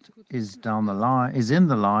guest is down the line, is in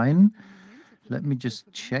the line. Let me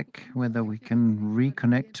just check whether we can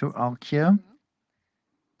reconnect to Alkje.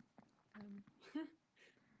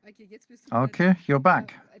 Alkje, you're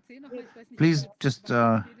back. Please just,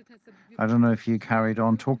 I don't know if you carried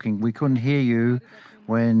on talking. We couldn't hear you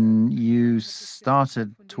when you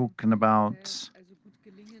started talking about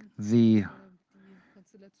the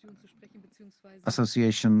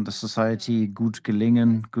association, the society, Gut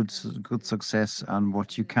Gelingen, good success, and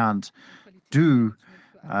what you can't do.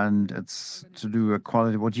 And it's to do a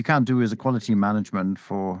quality, what you can't do is a quality management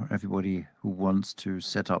for everybody who wants to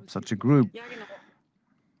set up such a group.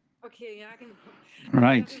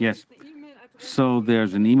 Right, yes. So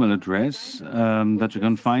there's an email address that you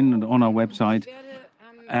can find on our website.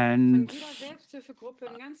 And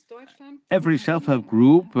every self-help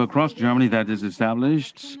group across Germany that is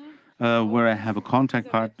established, where I have a contact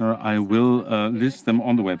partner, I will list them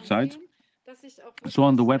on the website. So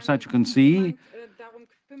on the website, you can see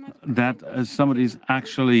that somebody's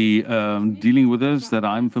actually dealing with us that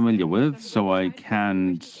I'm familiar with, so I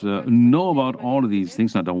can't know about all of these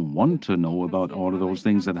things. I don't want to know about all of those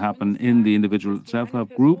things that happen in the individual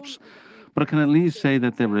self-help groups, but I can at least say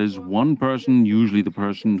that there is one person, usually the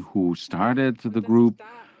person who started the group,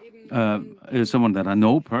 is someone that I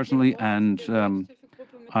know personally, and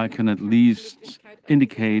I can at least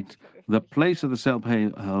indicate the place of the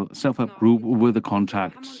self-help group with the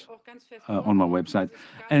contacts on my website.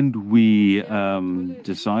 And we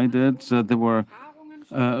decided that there were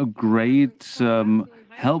great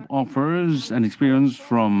help offers and experience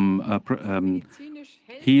from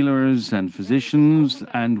healers and physicians,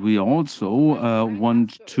 and we also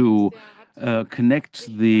want to connect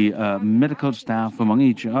the medical staff among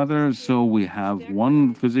each other. So we have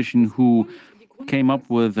one physician who came up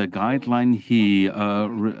with a guideline. He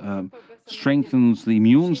strengthens the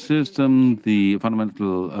immune system, the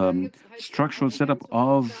fundamental structural setup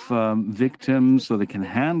of victims so they can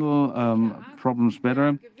handle problems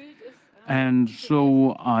better. And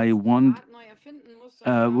so we want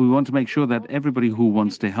to make sure that everybody who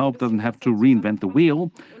wants to help doesn't have to reinvent the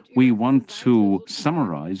wheel. We want to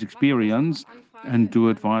summarize experience and do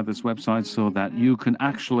it via this website so that you can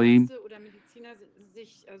actually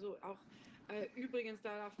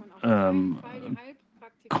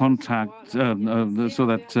contact, so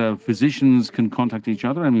that physicians can contact each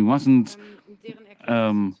other. And we mustn't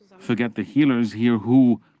forget the healers here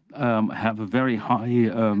who have a very high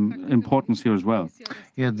importance here as well.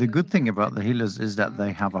 Yeah, the good thing about the healers is that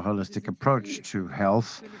they have a holistic approach to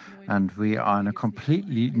health, and we are in a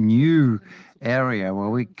completely new area where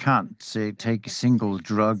we can't say take a single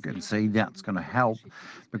drug and say that's going to help,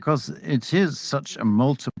 because it is such a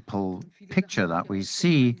multiple picture that we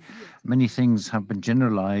see. Many things have been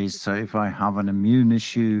generalized. So if I have an immune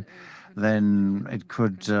issue, then it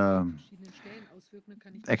could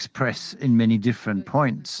express in many different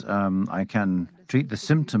points. I can treat the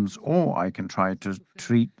symptoms, or I can try to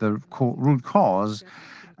treat the root cause.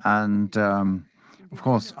 And of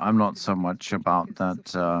course, I'm not so much about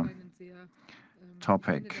that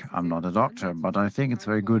topic. I'm not a doctor, but I think it's a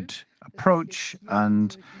very good approach.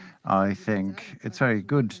 And I think it's very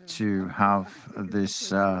good to have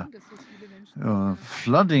this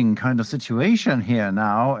flooding kind of situation here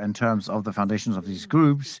now in terms of the foundations of these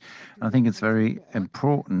groups. I think it's very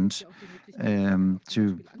important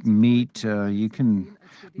to meet. You can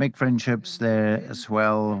make friendships there as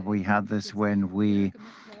well. We had this when we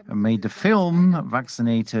made the film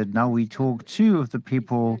Vaccinated. Now we talk to of the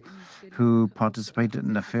people who participated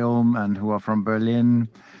in the film and who are from Berlin.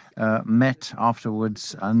 Met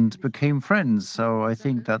afterwards and became friends. So I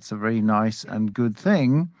think that's a very nice and good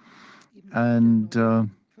thing. And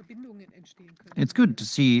it's good to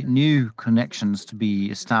see new connections to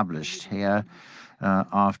be established here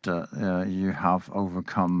after you have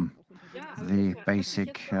overcome the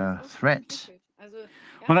basic threat.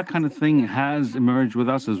 Well, that kind of thing has emerged with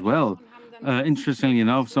us as well. Interestingly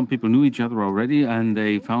enough, some people knew each other already and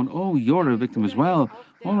they found, oh, you're a victim as well.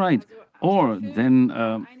 All right. Or then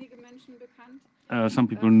some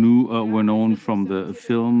people were known from the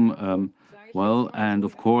film. Well, and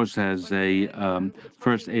of course, as a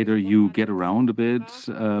first aider, you get around a bit.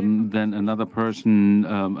 Then another person,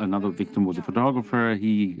 another victim was a photographer.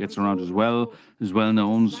 He gets around as well, is well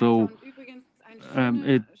known. So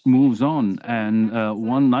it moves on. And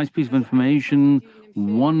one nice piece of information: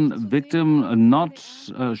 one victim, not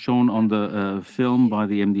shown on the film by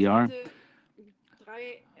the MDR.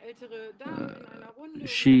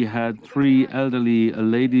 She had three elderly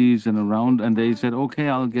ladies in a round, and they said, "Okay,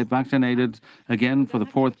 I'll get vaccinated again for the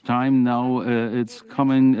fourth time. Now it's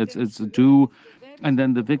coming. It's due." And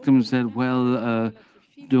then the victim said, "Well,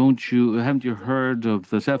 haven't you heard of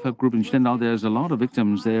the self-help group in Stendal? There's a lot of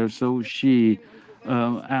victims there." So she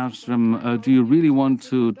asked them, "Do you really want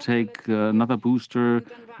to take another booster?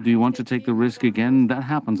 Do you want to take the risk again?" That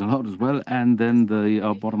happens a lot as well. And then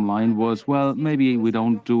the bottom line was, "Well, maybe we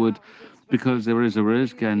don't do it because there is a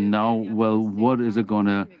risk." And now, well, what is it going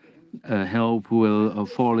to help? Who will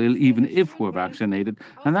fall ill even if we're vaccinated?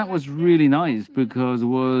 And that was really nice because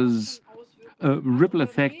it was a ripple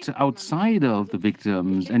effect outside of the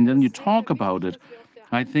victims, and then you talk about it.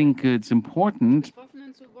 I think it's important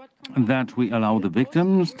that we allow the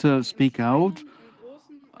victims to speak out,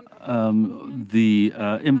 the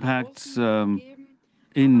impacts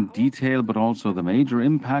in detail, but also the major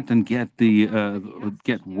impact, and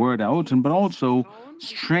get word out, and but also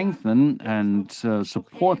strengthen and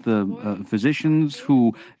support the physicians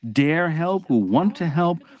who dare help, who want to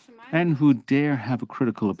help, and who dare have a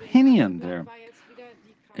critical opinion there.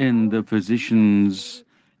 In the physicians'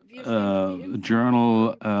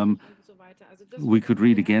 journal, we could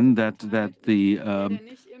read again that the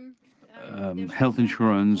health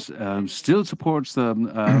insurance still supports the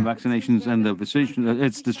vaccinations, and the physician,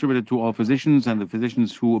 it's distributed to all physicians, and the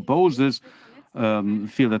physicians who oppose this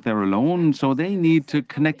feel that they're alone, so they need to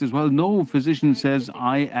connect as well. No physician says,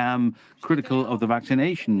 "I am critical of the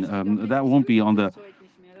vaccination." That won't be on the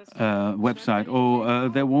website. Or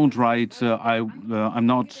they won't write, I'm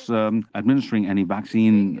not administering any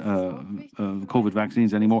vaccine, COVID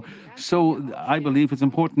vaccines anymore. So I believe it's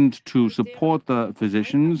important to support the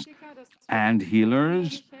physicians and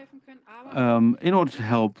healers in order to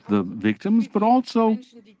help the victims, but also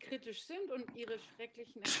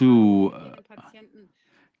to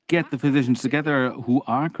get the physicians together who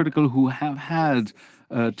are critical, who have had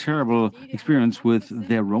a terrible experience with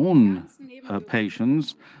their own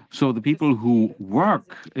patients. So the people who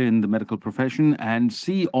work in the medical profession and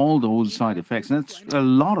see all those side effects, and that's a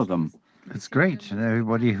lot of them. It's great. And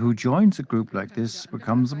everybody who joins a group like this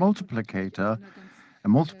becomes a multiplicator, a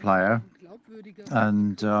multiplier,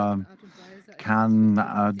 and can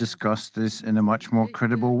discuss this in a much more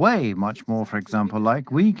credible way, much more, for example,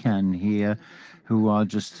 like we can here, who are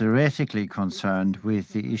just theoretically concerned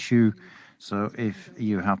with the issue. So if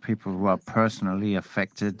you have people who are personally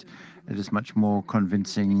affected, it is much more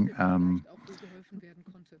convincing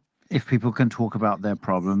if people can talk about their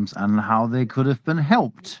problems and how they could have been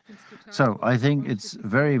helped. So I think it's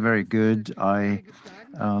very, very good. I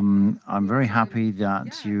I'm very happy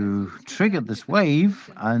that you triggered this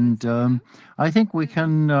wave, and I think we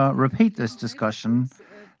can repeat this discussion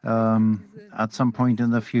at some point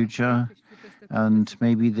in the future, and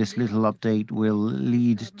maybe this little update will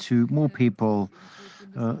lead to more people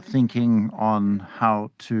thinking on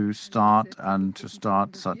how to start and to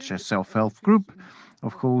start such a self-help group.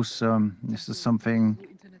 Of course, this is something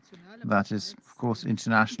that is, of course,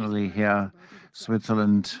 internationally here,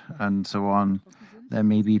 Switzerland and so on. There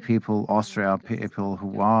may be people, Austria, people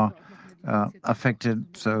who are affected.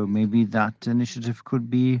 So maybe that initiative could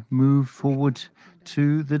be moved forward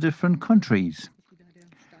to the different countries.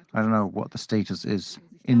 I don't know what the status is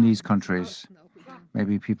in these countries.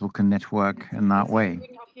 Maybe people can network in that way.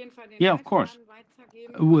 Yeah, of course.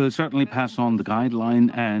 We'll certainly pass on the guideline.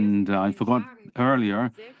 And I forgot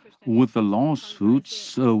earlier, with the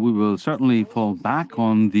lawsuits, we will certainly fall back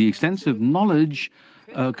on the extensive knowledge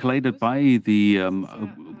collated by the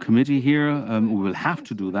committee here. We will have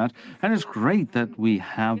to do that. And it's great that we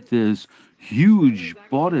have this huge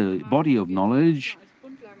body of knowledge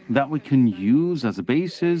that we can use as a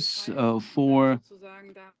basis for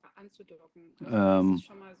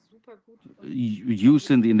use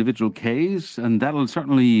in the individual case, and that'll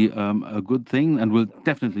certainly a good thing, and we'll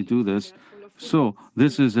definitely do this. So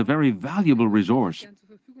this is a very valuable resource.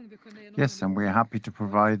 Yes, and we're happy to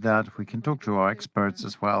provide that. We can talk to our experts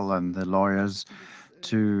as well and the lawyers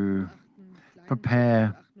to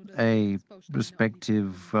prepare a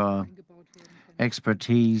respective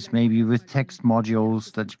expertise, maybe with text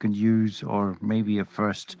modules that you can use, or maybe a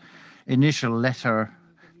first initial letter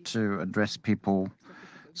to address people.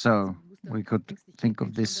 So we could think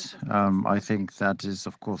of this. I think that is,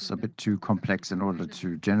 of course, a bit too complex in order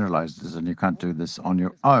to generalize this, and you can't do this on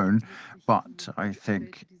your own. But I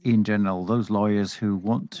think, in general, those lawyers who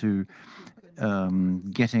want to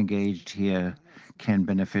get engaged here can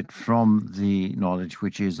benefit from the knowledge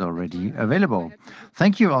which is already available.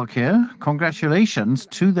 Thank you, Alkje. Congratulations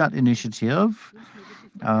to that initiative.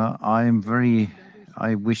 I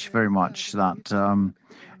wish very much that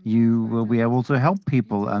you will be able to help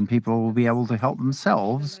people, and people will be able to help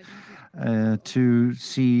themselves to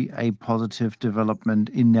see a positive development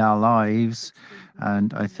in their lives.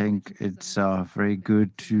 And I think it's very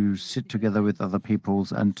good to sit together with other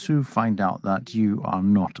peoples and to find out that you are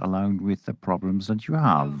not alone with the problems that you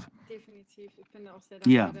have.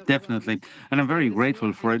 Yeah, definitely. And I'm very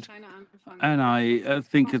grateful for it. And I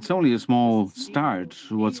think it's only a small start.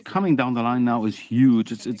 What's coming down the line now is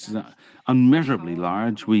huge. It's unmeasurably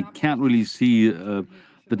large. We can't really see the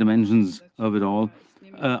dimensions of it all.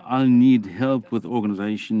 I'll need help with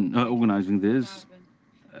organizing this.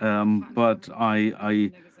 But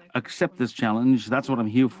I accept this challenge. That's what I'm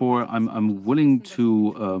here for. I'm willing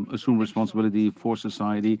to assume responsibility for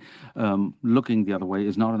society. Looking the other way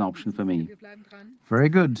is not an option for me. Very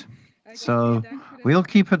good. So we'll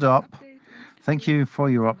keep it up. Thank you for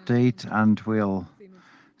your update, and we'll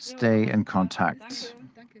stay in contact.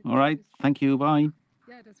 All right. Thank you. Bye.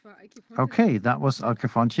 Okay, that was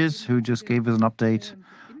Alkje who just gave us an update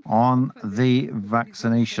on the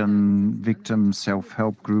vaccination victim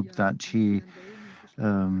self-help group that she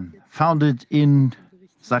founded in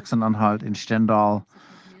Sachsen-Anhalt in Stendal,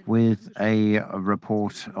 with a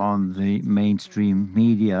report on the mainstream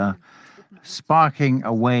media, sparking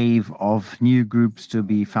a wave of new groups to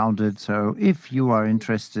be founded. So if you are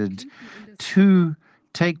interested to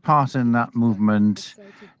take part in that movement,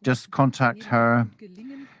 just contact her,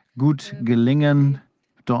 gutgelingen.de.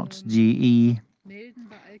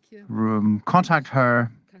 Contact her,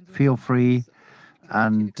 feel free,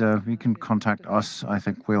 and you can contact us. I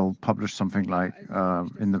think we'll publish something like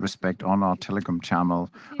in the respect on our Telegram channel.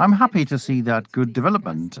 I'm happy to see that good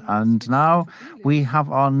development. And now we have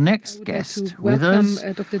our next guest with us.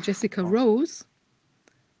 Welcome, Dr. Jessica Rose.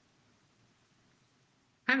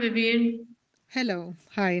 Hi, Vivian. Hello.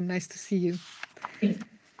 Hi, nice to see you.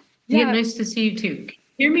 Yeah, nice to see you too. Can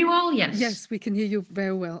you hear me well? Yes. Yes, we can hear you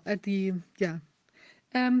very well.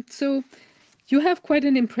 So you have quite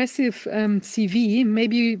an impressive CV.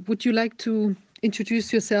 Maybe would you like to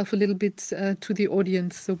introduce yourself a little bit to the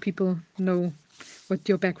audience so people know what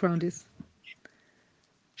your background is?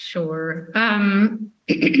 Sure.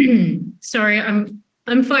 Sorry,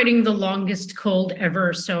 I'm fighting the longest cold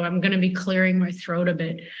ever, so I'm going to be clearing my throat a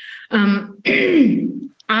bit.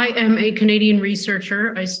 I am a Canadian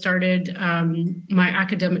researcher. I started my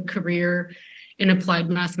academic career in applied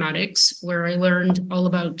mathematics, where I learned all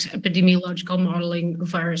about epidemiological modeling of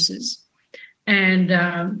viruses. And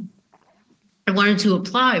I wanted to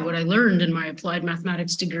apply what I learned in my applied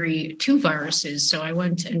mathematics degree to viruses. So I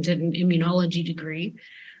went and did an immunology degree,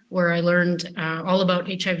 where I learned all about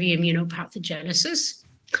HIV immunopathogenesis.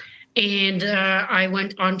 And I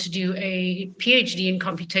went on to do a PhD in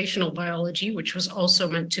computational biology, which was also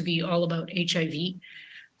meant to be all about HIV.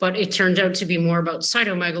 But it turned out to be more about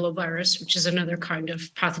cytomegalovirus, which is another kind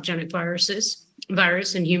of pathogenic virus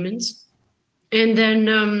in humans. And then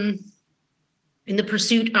in the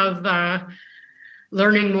pursuit of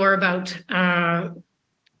learning more about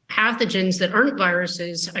pathogens that aren't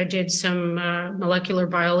viruses, I did some molecular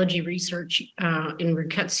biology research in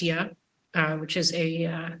rickettsia, which is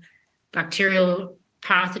a bacterial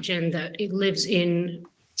pathogen that it lives in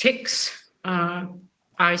ticks.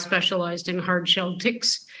 I specialized in hard-shelled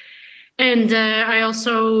ticks. And I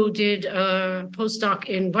also did a postdoc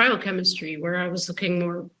in biochemistry, where I was looking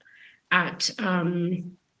more at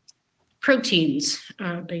proteins,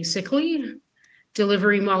 basically,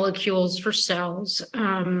 delivery molecules for cells,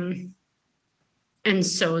 and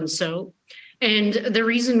so. And the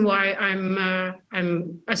reason why I'm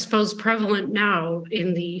I suppose prevalent now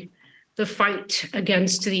in the fight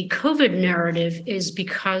against the COVID narrative is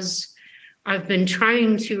because I've been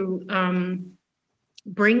trying to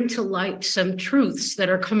bring to light some truths that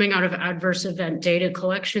are coming out of adverse event data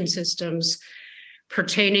collection systems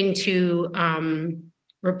pertaining to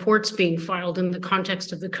reports being filed in the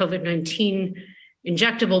context of the COVID-19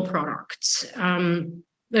 injectable products.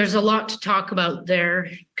 There's a lot to talk about there.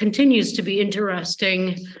 Continues to be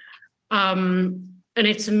interesting. And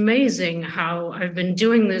it's amazing how I've been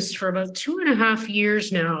doing this for about 2.5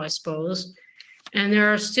 years now, I suppose. And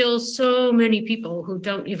there are still so many people who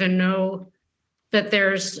don't even know that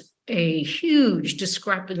there's a huge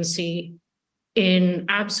discrepancy in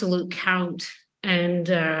absolute count and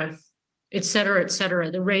et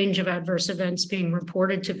cetera, the range of adverse events being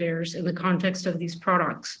reported to VAERS in the context of these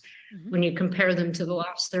products when you compare them to the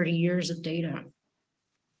last 30 years of data.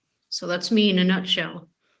 So that's me in a nutshell.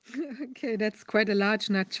 Okay, that's quite a large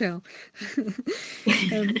nutshell.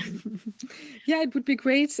 Yeah, it would be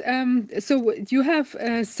great. So you have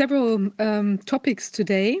several topics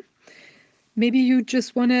today. Maybe you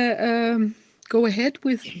just want to go ahead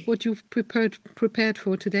with what you've prepared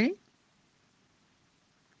for today.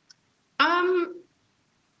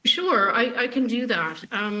 Sure, I can do that.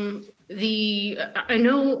 I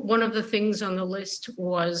know one of the things on the list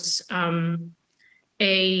was a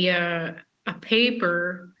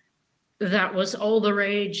paper that was all the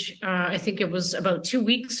rage. I think it was about 2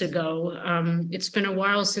 weeks ago. It's been a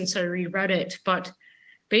while since I reread it, but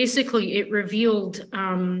basically it revealed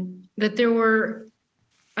that there were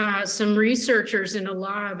some researchers in a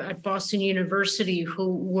lab at Boston University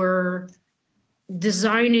who were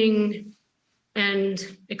designing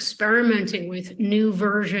and experimenting with new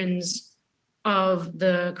versions of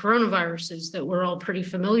the coronaviruses that we're all pretty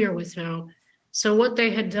familiar with now. So what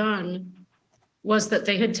they had done was that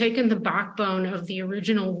they had taken the backbone of the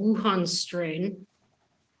original Wuhan strain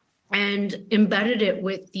and embedded it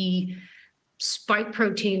with the spike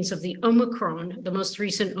proteins of the Omicron, the most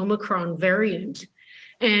recent Omicron variant.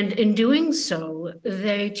 And in doing so,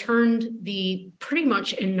 they turned the pretty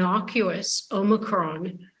much innocuous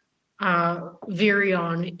Omicron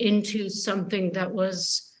virion into something that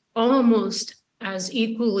was almost as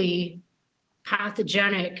equally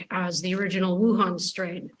pathogenic as the original Wuhan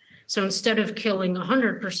strain. So instead of killing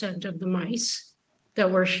 100% of the mice that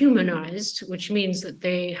were humanized, which means that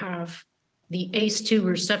they have the ACE2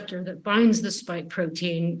 receptor that binds the spike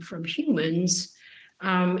protein from humans,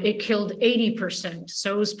 it killed 80%.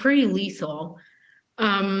 So it was pretty lethal.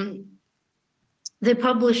 They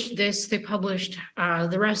published this, they published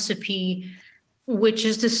the recipe, which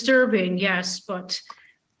is disturbing, yes, but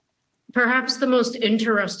perhaps the most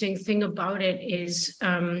interesting thing about it is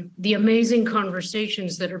the amazing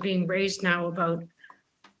conversations that are being raised now about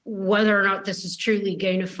whether or not this is truly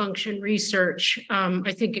gain-of-function research.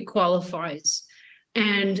 I think it qualifies.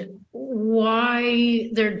 And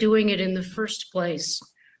why they're doing it in the first place.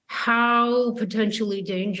 How potentially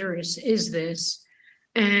dangerous is this?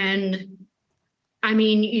 And I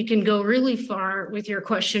mean, you can go really far with your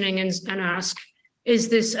questioning and ask, is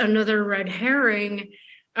this another red herring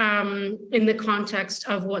in the context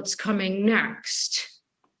of what's coming next?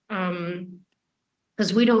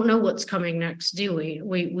 Because we don't know what's coming next, do we?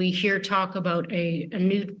 We hear talk about a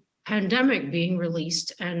new pandemic being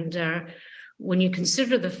released. And when you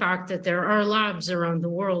consider the fact that there are labs around the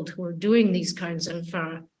world who are doing these kinds of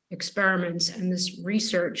experiments and this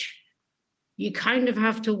research, you kind of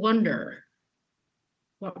have to wonder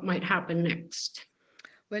what might happen next.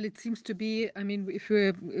 Well, it seems to be, I mean, if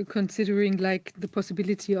we're considering like the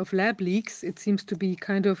possibility of lab leaks, it seems to be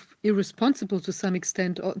kind of irresponsible to some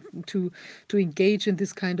extent to engage in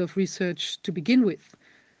this kind of research to begin with.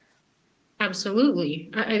 Absolutely.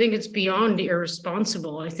 I think it's beyond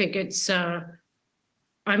irresponsible. I think it's, I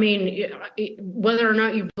mean, whether or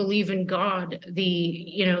not you believe in God,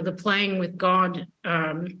 the playing with God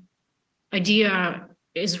idea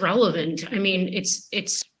is relevant. I mean,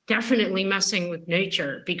 it's definitely messing with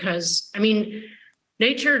nature because, I mean,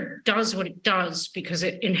 nature does what it does because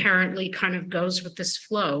it inherently kind of goes with this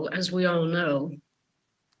flow, as we all know.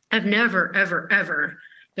 I've never, ever, ever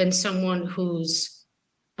been someone who's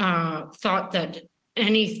thought that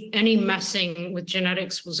any messing with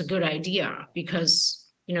genetics was a good idea because,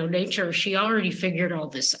 nature, she already figured all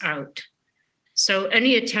this out. So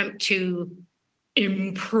any attempt to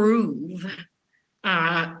improve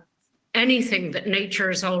anything that nature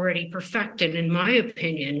has already perfected, in my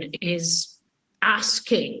opinion, is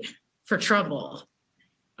asking for trouble.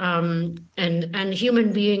 And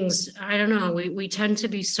human beings, I don't know, we tend to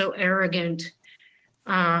be so arrogant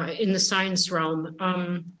in the science realm.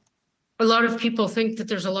 A lot of people think that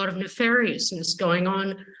there's a lot of nefariousness going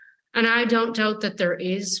on, and I don't doubt that there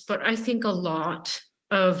is, but I think a lot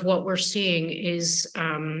of what we're seeing is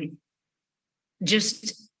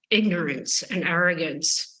just ignorance and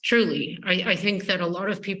arrogance. Truly, I think that a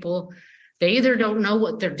lot of people, they either don't know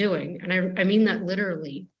what they're doing, and I mean that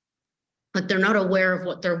literally, but they're not aware of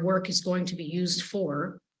what their work is going to be used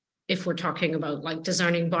for, if we're talking about like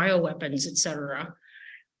designing bioweapons, etc.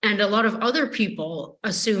 And a lot of other people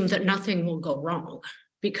assume that nothing will go wrong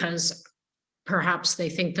because perhaps they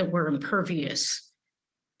think that we're impervious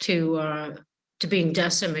to being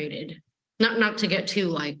decimated. Not to get too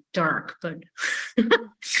like dark, but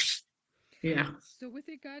yeah. So with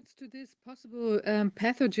regards to this possible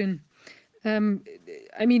pathogen,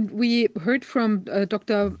 I mean, we heard from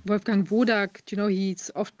Dr. Wolfgang Wodak, he's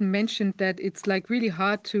often mentioned that it's like really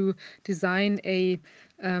hard to design a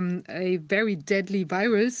very deadly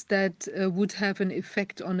virus that would have an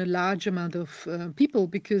effect on a large amount of people,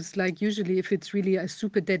 because like usually if it's really a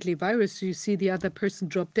super deadly virus, you see the other person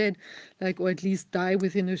drop dead, or at least die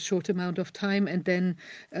within a short amount of time, and then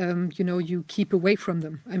you keep away from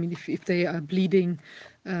them. I mean, if they are bleeding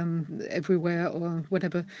everywhere or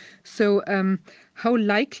whatever. So how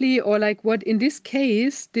likely, or like what in this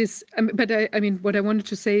case, but I mean, what I wanted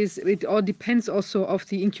to say is it all depends also of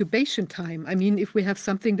the incubation time. I mean, if we have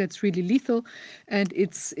something that's really lethal and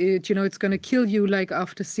it's going to kill you like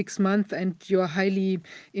after 6 months and you're highly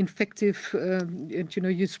infective,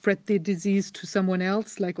 you spread the disease to someone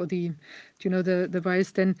else, or the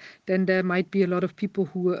virus, then there might be a lot of people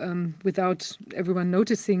who, without everyone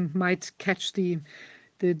noticing, might catch the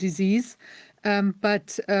disease. So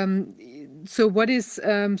what is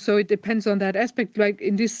so it depends on that aspect. Like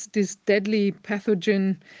in this deadly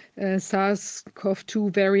pathogen,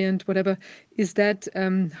 SARS-CoV-2 variant, whatever, is that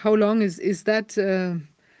how long is that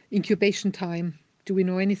incubation time? Do we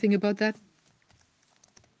know anything about that?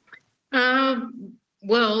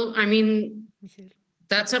 Well, I mean,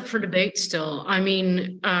 that's up for debate still. I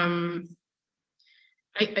mean,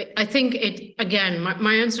 I think it, again,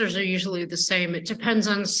 my answers are usually the same. It depends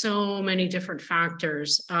on so many different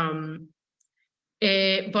factors.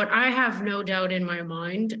 But I have no doubt in my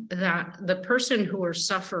mind that the person who are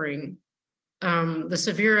suffering the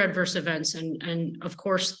severe adverse events and of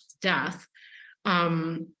course death,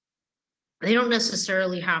 they don't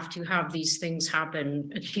necessarily have to have these things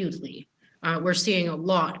happen acutely. We're seeing a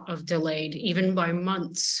lot of delayed, even by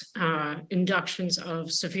months, inductions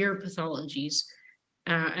of severe pathologies.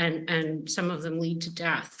 And some of them lead to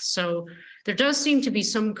death. So there does seem to be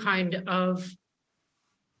some kind of,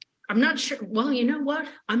 I'm not sure, well, you know what?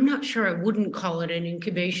 I'm not sure I wouldn't call it an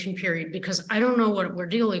incubation period because I don't know what we're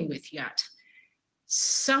dealing with yet.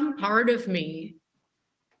 Some part of me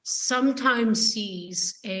sometimes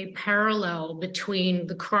sees a parallel between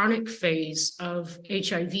the chronic phase of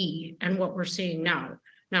HIV and what we're seeing now.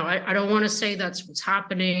 Now, I don't want to say that's what's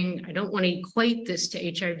happening. I don't want to equate this to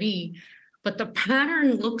HIV, but the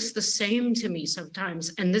pattern looks the same to me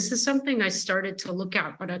sometimes. And this is something I started to look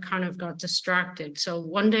at, but I kind of got distracted. So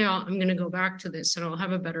one day I'm going to go back to this and I'll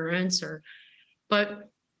have a better answer. But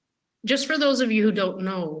just for those of you who don't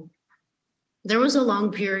know, there was a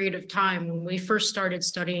long period of time when we first started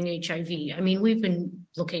studying HIV. I mean, we've been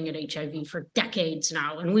looking at HIV for decades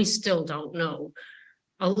now, and we still don't know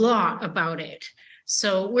a lot about it.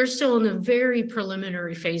 So we're still in the very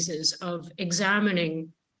preliminary phases of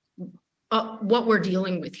examining what we're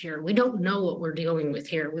dealing with here. We don't know what we're dealing with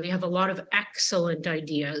here. We have a lot of excellent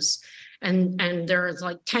ideas, and there's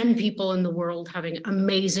like 10 people in the world having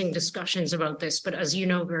amazing discussions about this. But as you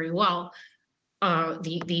know very well,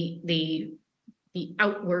 the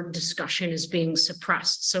outward discussion is being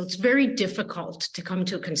suppressed. So it's very difficult to come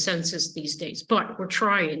to a consensus these days, but we're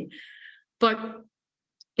trying. But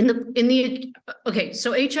okay,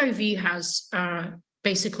 so HIV has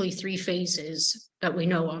basically 3 phases that we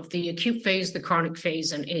know of: the acute phase, the chronic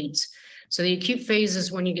phase, and AIDS. So the acute phase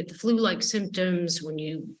is when you get the flu-like symptoms, when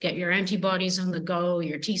you get your antibodies on the go,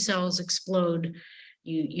 your T cells explode,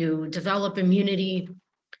 you develop immunity.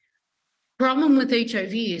 Problem with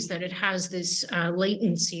HIV is that it has this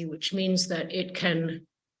latency, which means that it can,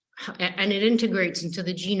 and it integrates into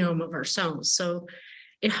the genome of our cells. So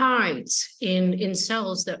it hides in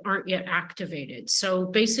cells that aren't yet activated. So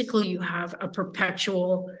basically you have a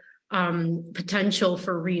perpetual potential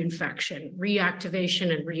for reinfection,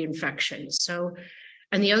 reactivation and reinfection. So,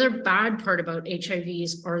 and the other bad part about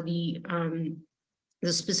HIVs are the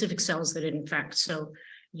specific cells that it infects. So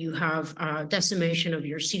you have decimation of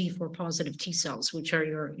your CD4 positive T cells, which are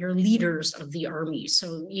your leaders of the army.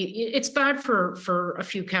 So it's bad for a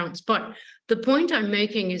few counts. But the point I'm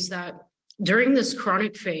making is that during this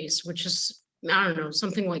chronic phase, which is, I don't know,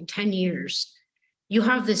 something like 10 years, you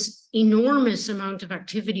have this enormous amount of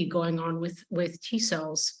activity going on with T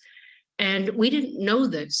cells. And we didn't know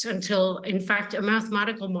this until, in fact, a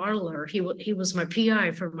mathematical modeler, he was my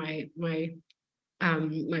PI for my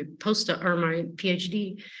postdoc or my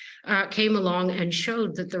PhD, came along and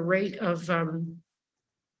showed that the rate of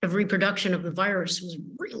reproduction of the virus was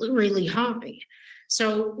really, really high.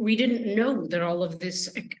 So we didn't know that all of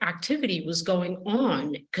this activity was going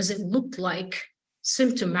on because it looked like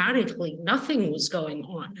symptomatically nothing was going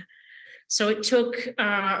on. So it took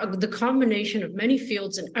the combination of many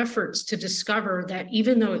fields and efforts to discover that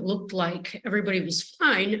even though it looked like everybody was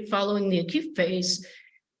fine following the acute phase,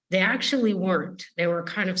 they actually weren't. They were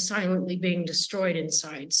kind of silently being destroyed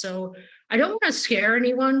inside. So I don't want to scare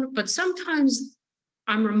anyone, but sometimes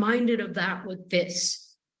I'm reminded of that with this.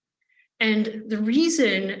 And the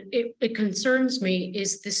reason it concerns me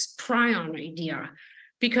is this prion idea,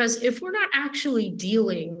 because if we're not actually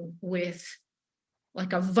dealing with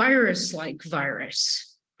like a virus-like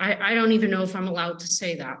virus, I don't even know if I'm allowed to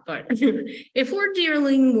say that, but if we're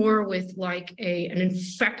dealing more with like an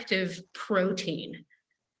infective protein,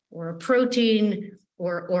 or a protein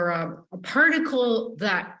or a particle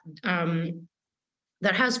that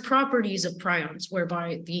that has properties of prions,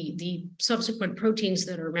 whereby the subsequent proteins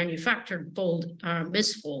that are manufactured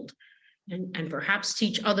misfold, and perhaps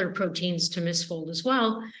teach other proteins to misfold as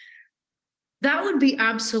well, that would be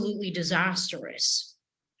absolutely disastrous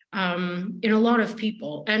in a lot of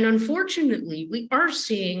people. And unfortunately, we are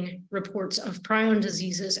seeing reports of prion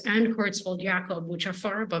diseases and Creutzfeldt-Jakob, which are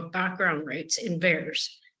far above background rates in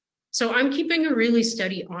bears. So I'm keeping a really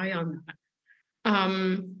steady eye on that.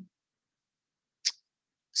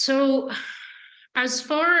 So as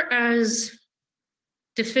far as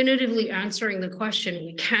definitively answering the question,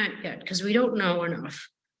 we can't yet because we don't know enough.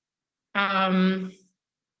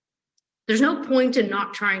 There's no point in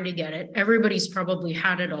not trying to get it. Everybody's probably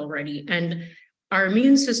had it already. And our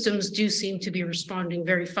immune systems do seem to be responding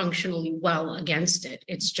very functionally well against it.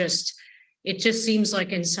 It just seems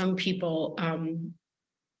like in some people,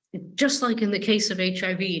 just like in the case of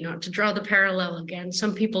HIV, not to draw the parallel again,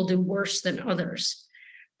 some people do worse than others.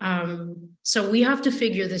 So we have to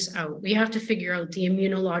figure this out. We have to figure out the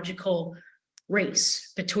immunological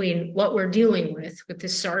race between what we're dealing with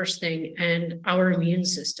this SARS thing and our immune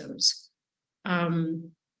systems. But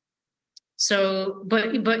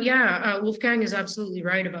yeah, Wolfgang is absolutely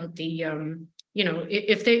right about the, you know,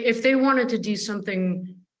 if they wanted to do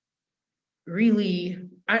something really,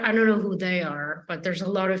 I don't know who they are, but there's a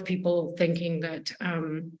lot of people thinking that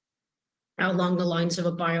along the lines of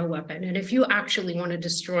a bioweapon. And if you actually want to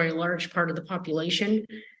destroy a large part of the population,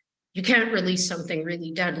 you can't release something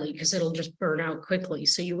really deadly because it'll just burn out quickly.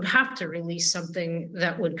 So you would have to release something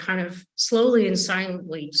that would kind of slowly and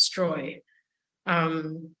silently destroy.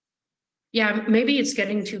 Yeah, maybe it's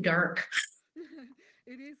getting too dark.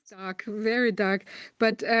 It is dark, very dark.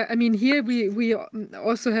 But I mean, here we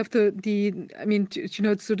also have the I mean, you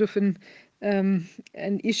know, it's sort of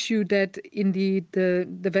an issue that in the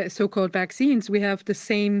so-called vaccines we have the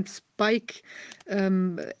same spike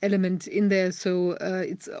element in there. So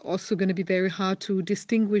it's also going to be very hard to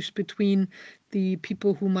distinguish between the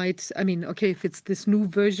people who might, I mean, okay, if it's this new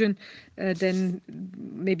version, then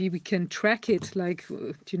maybe we can track it, like,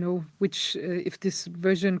 you know, which, if this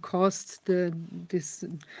version caused this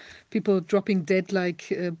people dropping dead,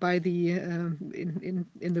 like by the, in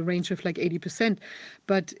the range of like 80%.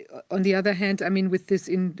 But on the other hand, I mean, with this,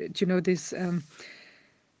 you know, this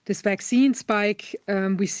vaccine spike,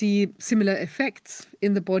 we see similar effects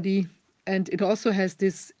in the body And it also has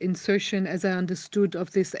this insertion, as I understood,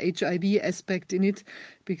 of this HIV aspect in it,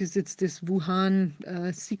 because it's this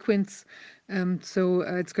Wuhan sequence. So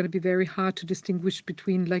it's going to be very hard to distinguish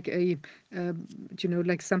between like a,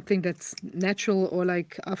 like something that's natural or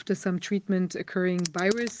like after some treatment occurring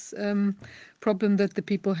virus problem that the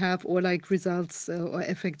people have, or like results or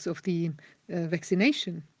effects of the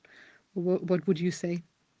vaccination. What would you say?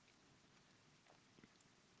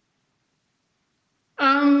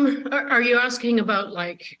 Are you asking about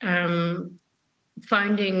like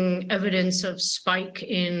finding evidence of spike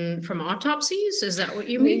from autopsies? Is that what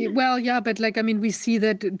you mean? Well, yeah, but like, I mean, we see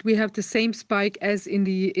that we have the same spike as in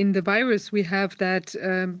the virus. We have that,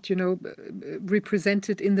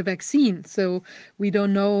 represented in the vaccine. So we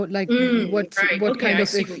don't know like what Okay, kind I of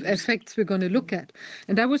see what you're saying. effects we're going to look at.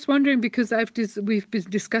 And I was wondering, because we've been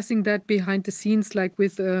discussing that behind the scenes, like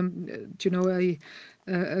with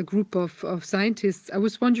a group of scientists. I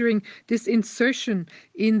was wondering, this insertion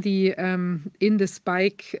in the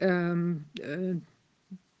spike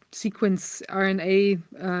sequence,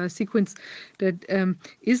 RNA sequence, that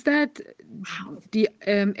is that the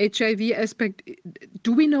HIV aspect.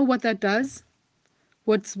 Do we know what that does?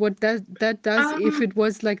 What that does if it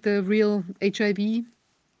was like the real HIV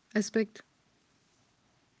aspect?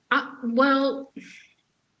 Well,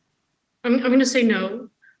 I'm going to say no.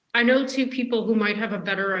 I know two people who might have a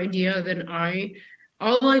better idea than I.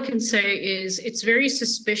 All I can say is it's very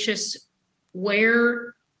suspicious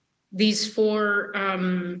where these four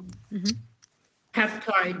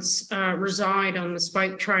peptides reside on the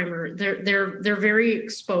spike trimer. They're very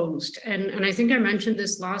exposed, and I think I mentioned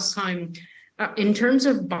this last time. In terms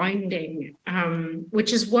of binding,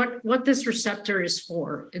 which is what this receptor is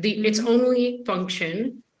for. Its only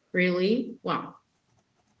function, really, well,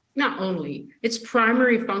 not only, its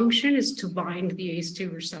primary function is to bind the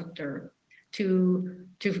ACE2 receptor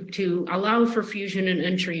to allow for fusion and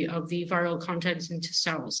entry of the viral contents into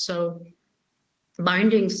cells. So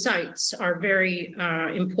binding sites are very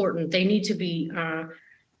important. They need to be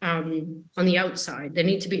on the outside. They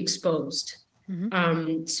need to be exposed.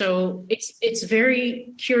 So it's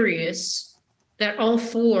very curious that all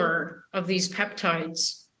four of these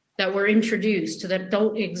peptides that were introduced that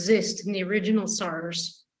don't exist in the original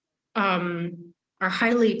SARS are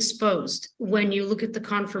highly exposed when you look at the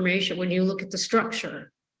conformation, when you look at the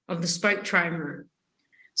structure of the spike trimer.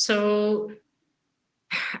 So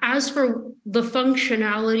as for the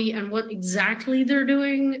functionality and what exactly they're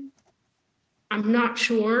doing, I'm not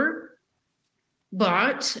sure.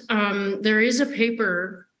 But there is a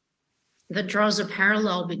paper that draws a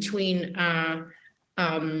parallel between an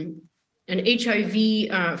HIV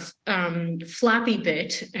flappy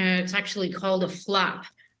bit, and it's actually called a flap,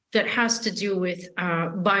 that has to do with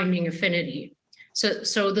binding affinity.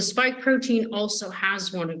 So the spike protein also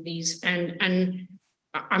has one of these, and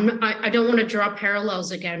I don't want to draw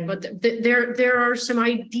parallels again, but there are some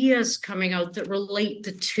ideas coming out that relate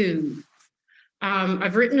the two.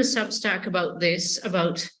 I've written a Substack about this,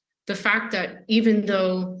 about the fact that even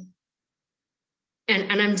though,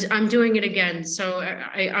 and I'm doing it again, so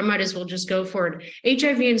I might as well just go for it.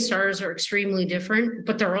 HIV and SARS are extremely different,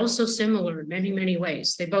 but they're also similar in many, many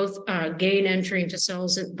ways. They both gain entry into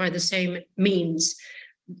cells by the same means.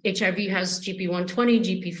 HIV has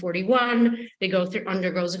GP120, GP41. They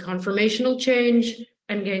undergoes a conformational change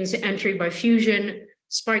and gains entry by fusion.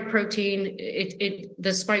 Spike protein,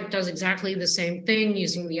 the spike does exactly the same thing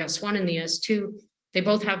using the S1 and the S2. They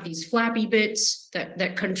both have these flappy bits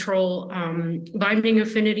that control binding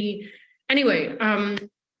affinity. Anyway,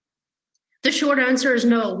 the short answer is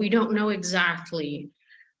no, we don't know exactly.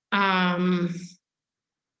 But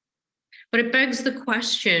it begs the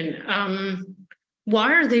question,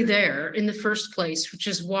 why are they there in the first place? Which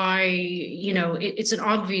is why, it's an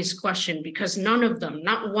obvious question, because none of them,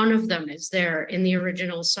 not one of them is there in the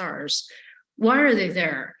original SARS. Why are they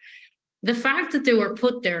there? The fact that they were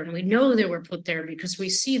put there, and we know they were put there because we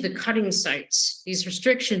see the cutting sites, these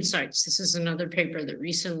restriction sites. This is another paper that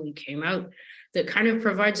recently came out that kind of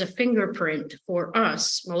provides a fingerprint for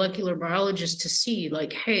us molecular biologists to see,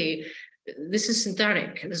 like, hey, this is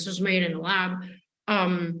synthetic. This was made in a lab.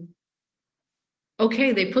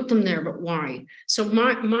 Okay, they put them there, but why? So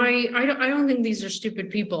I don't think these are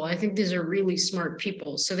stupid people. I think these are really smart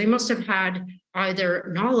people. So they must have had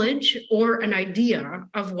either knowledge or an idea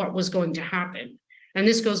of what was going to happen. And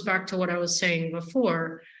this goes back to what I was saying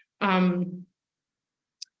before. I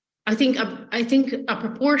think a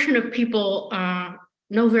proportion of people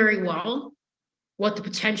know very well what the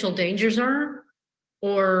potential dangers are,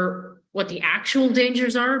 or what the actual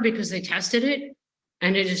dangers are, because they tested it.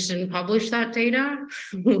 And it just didn't publish that data,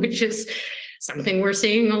 which is something we're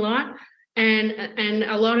seeing a lot. And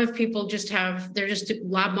a lot of people they're just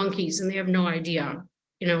lab monkeys, and they have no idea,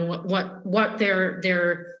 what their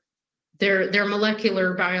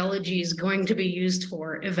molecular biology is going to be used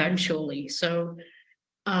for eventually. So,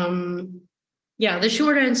 yeah, the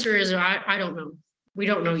short answer is I don't know. We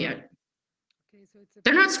don't know yet. Okay, so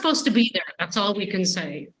They're not supposed to be there. That's all we can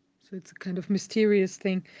say. So it's a kind of mysterious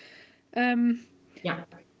thing. Yeah.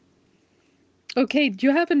 Okay, do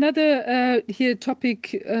you have another here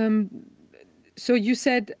topic? So you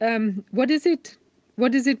said, what is it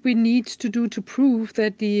we need to do to prove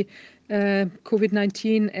that the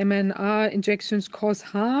COVID-19 mRNA injections cause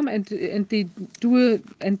harm, and the dual,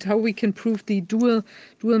 and how we can prove the dual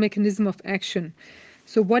mechanism of action?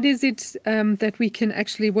 So what is it that we can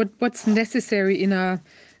actually, what's necessary in our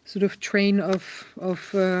sort of train of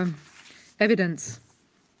evidence?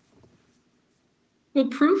 Well,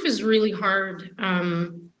 proof is really hard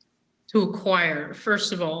to acquire,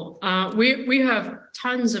 first of all. We have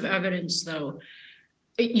tons of evidence, though.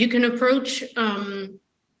 You can approach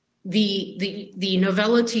the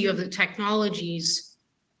novelty of the technologies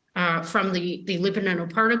from the lipid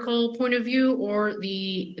nanoparticle point of view, or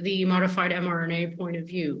the modified mRNA point of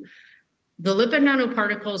view. The lipid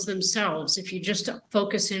nanoparticles themselves, if you just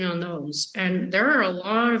focus in on those, and there are a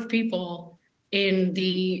lot of people in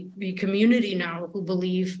the community now who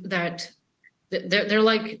believe that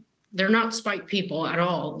they're not spike people at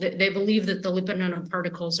all. They believe that the lipid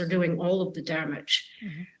nanoparticles are doing all of the damage.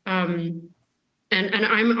 And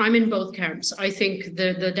I'm in both camps. I think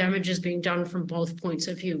the damage is being done from both points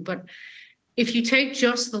of view. But if you take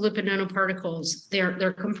just the lipid nanoparticles,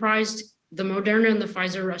 they're comprised, the Moderna and the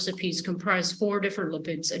Pfizer recipes comprise 4 different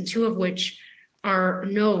lipids, and 2 of which are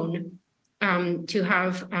known to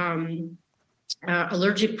have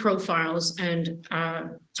allergic profiles and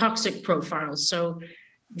toxic profiles. So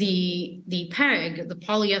the PEG, the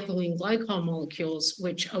polyethylene glycol molecules,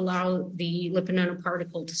 which allow the lipid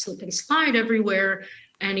nanoparticle to slip and slide everywhere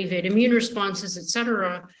and evade immune responses, et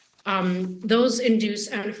cetera, those induce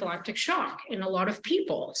anaphylactic shock in a lot of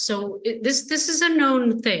people. So this is a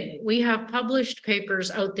known thing. We have published papers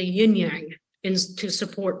out the yin yang to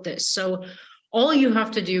support this. So all you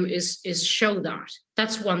have to do is show that.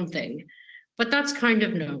 That's one thing. But that's kind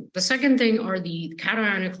of known. The second thing are the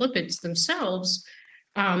cationic lipids themselves.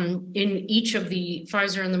 In each of the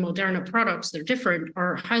Pfizer and the Moderna products, they're different,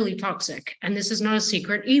 are highly toxic. And this is not a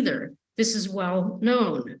secret either. This is well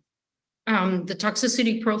known. The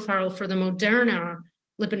toxicity profile for the Moderna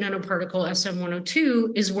lipid nanoparticle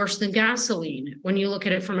SM102 is worse than gasoline when you look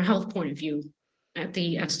at it from a health point of view at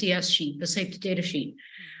the SDS sheet, the safety data sheet.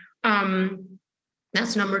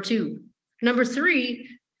 That's number 2. Number 3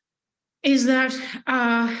 is that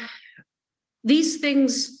these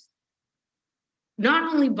things not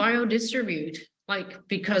only biodistribute, like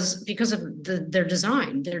because of their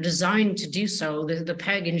design, they're designed to do so. The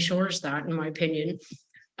PEG ensures that, in my opinion.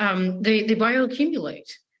 They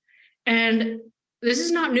bioaccumulate. And this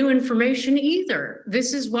is not new information either.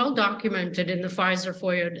 This is well documented in the Pfizer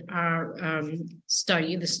FOIA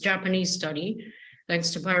study, this Japanese study,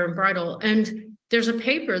 thanks to Byron Bridle. And there's a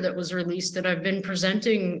paper that was released that I've been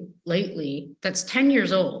presenting lately that's 10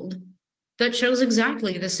 years old that shows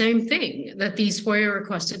exactly the same thing that these FOIA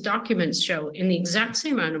requested documents show in the exact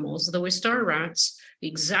same animals, the Wistar rats, the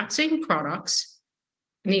exact same products,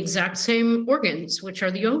 and the exact same organs, which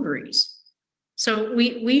are the ovaries. So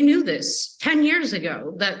we knew this 10 years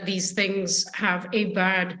ago, that these things have a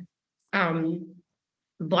bad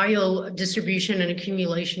biodistribution and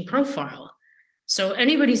accumulation profile. So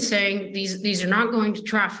anybody saying these are not going to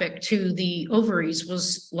traffic to the ovaries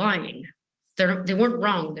was lying. They weren't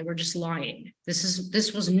wrong, they were just lying.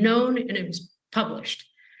 This was known and it was published.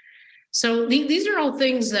 So these are all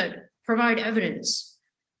things that provide evidence.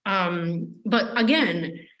 But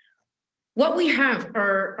again, what we have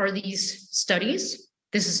are these studies.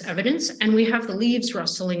 This is evidence, and we have the leaves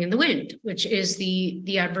rustling in the wind, which is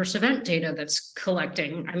the adverse event data that's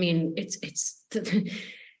collecting. I mean, it's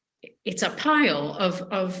a pile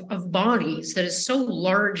of bodies that is so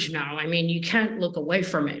large now. I mean, you can't look away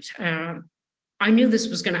from it. I knew this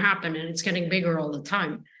was going to happen, and it's getting bigger all the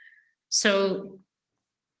time. So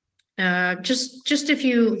just if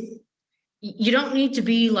you don't need to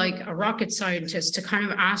be like a rocket scientist to kind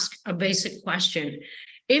of ask a basic question.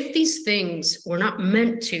 If these things were not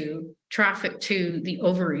meant to traffic to the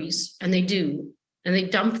ovaries, and they do, and they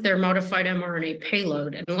dump their modified mRNA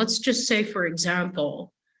payload, and let's just say, for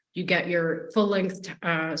example, you get your full-length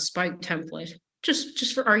spike template,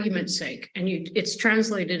 just for argument's sake, and it's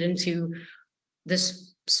translated into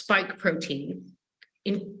this spike protein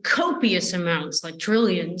in copious amounts, like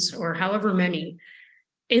trillions or however many.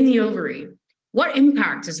 in the ovary, what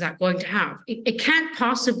impact is that going to have? It can't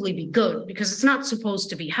possibly be good because it's not supposed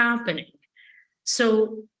to be happening.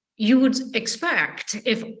 So you would expect,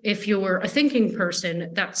 if you were a thinking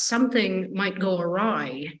person, that something might go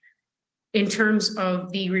awry in terms of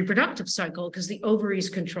the reproductive cycle, because the ovaries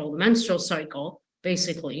control the menstrual cycle,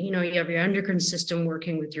 basically. You know, you have your endocrine system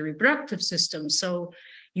working with your reproductive system. So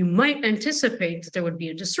you might anticipate that there would be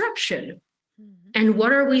a disruption. And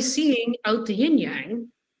what are we seeing out the yin yang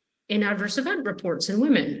in adverse event reports in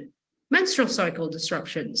women? Menstrual cycle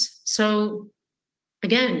disruptions. So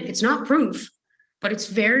again, it's not proof, but it's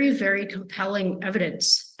very, very compelling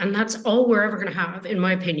evidence. And that's all we're ever going to have, in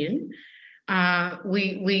my opinion.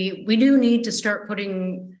 We do need to start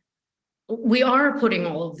we are putting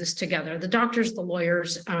all of this together, the doctors, the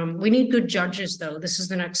lawyers. We need good judges, though. This is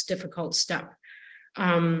the next difficult step.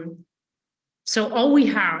 So all we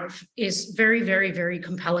have is very, very, very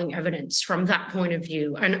compelling evidence from that point of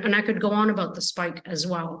view. And I could go on about the spike as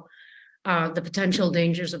well, the potential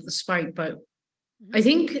dangers of the spike. But I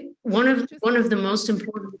think one of the most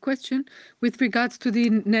important question with regards to the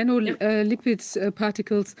nanolipids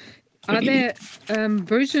particles, are there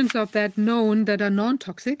versions of that known that are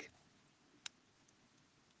non-toxic?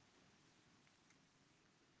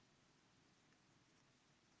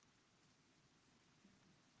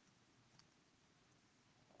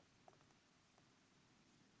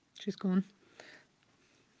 She's gone.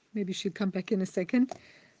 Maybe she'll come back in a second.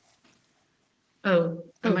 Oh,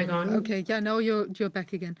 am I gone? Okay, yeah, now you're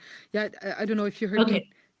back again. Yeah, I don't know if you heard Okay.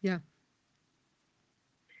 me. Yeah.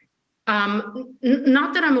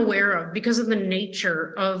 Not that I'm aware of, because of the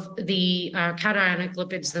nature of the cationic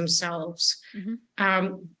lipids themselves.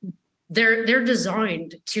 They're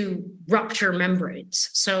designed to rupture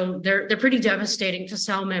membranes, so they're pretty devastating to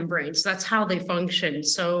cell membranes. That's how they function.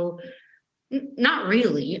 So not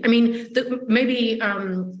really. I mean, maybe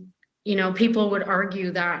you know, people would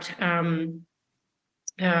argue that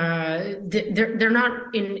they're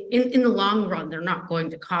not in the long run, they're not going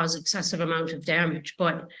to cause excessive amount of damage.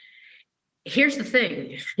 But here's the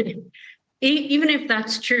thing. Even if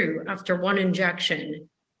that's true, after one injection,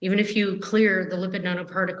 even if you clear the lipid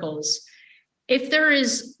nanoparticles, if there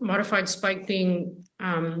is modified spike being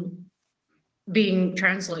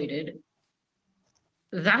translated,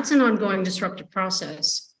 that's an ongoing disruptive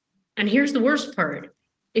process. And here's the worst part.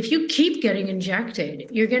 If you keep getting injected,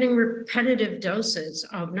 you're getting repetitive doses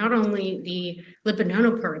of not only the lipid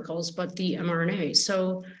nanoparticles, but the mRNA.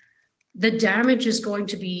 So the damage is going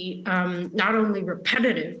to be not only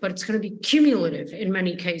repetitive, but it's going to be cumulative in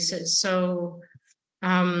many cases. So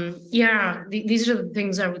yeah, these are the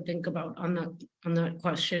things I would think about on that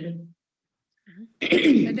question.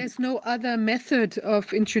 And there's no other method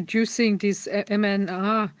of introducing this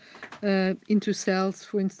mRNA into cells,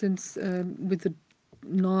 for instance, with a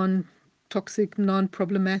non-toxic,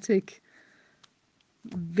 non-problematic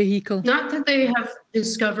vehicle? Not that they have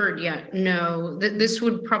discovered yet, no. This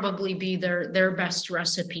would probably be their best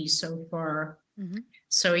recipe so far.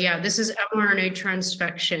 So yeah, this is mRNA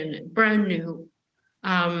transfection, brand new.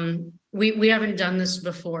 We haven't done this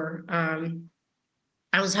before.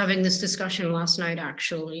 I was having this discussion last night,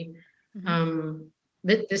 actually.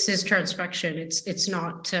 This is transfection. It's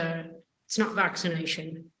not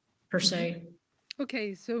vaccination per se.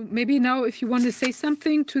 Okay, so maybe now if you want to say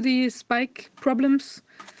something to the spike problems,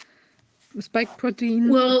 spike protein.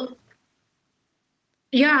 Well,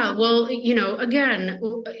 yeah, well, you know, again,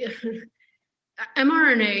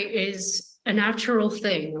 mRNA is a natural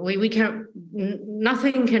thing. We can't,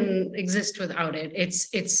 nothing can exist without it.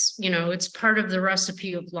 It's, you know, it's part of the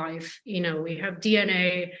recipe of life. You know, we have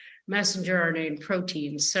DNA, messenger RNA, and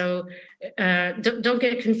proteins. So don't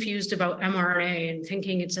get confused about mRNA and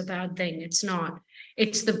thinking it's a bad thing. It's not.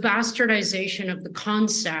 It's the bastardization of the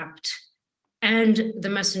concept and the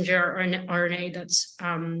messenger RNA that's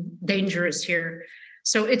dangerous here.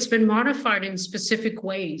 So it's been modified in specific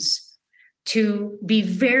ways to be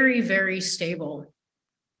very, very stable.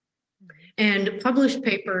 And published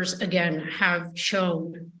papers, again, have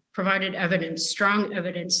shown, provided evidence, strong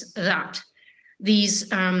evidence that these,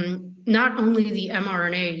 not only the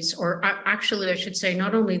mRNAs, or actually I should say,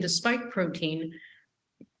 not only the spike protein,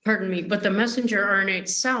 pardon me, but the messenger RNA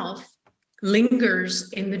itself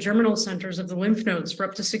lingers in the germinal centers of the lymph nodes for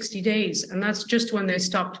up to 60 days. And that's just when they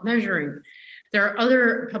stopped measuring. There are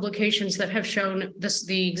other publications that have shown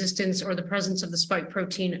the existence or the presence of the spike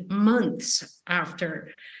protein months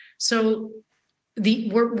after. So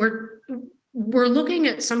we're looking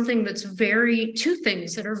at something that's two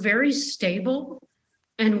things that are very stable.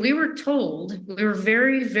 And we were told, they were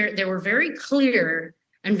very clear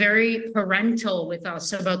and very parental with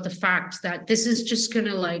us about the fact that this is just going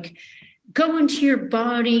to like go into your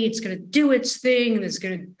body, it's going to do its thing, and it's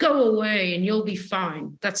going to go away, and you'll be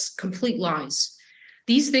fine. That's complete lies.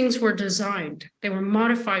 These things were designed, they were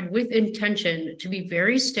modified with intention to be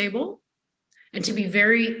very stable and to be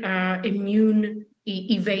very immune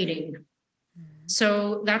evading.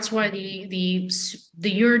 So that's why the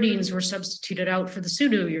uridines were substituted out for the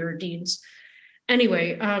pseudo-uridines.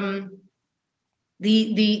 Anyway,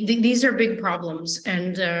 these are big problems.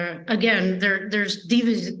 And again, there's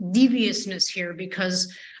deviousness here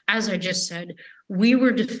because, as I just said, we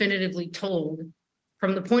were definitively told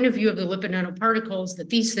from the point of view of the lipid nanoparticles that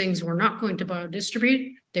these things were not going to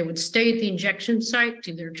biodistribute. They would stay at the injection site,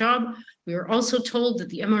 do their job. We were also told that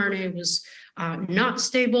the mRNA was not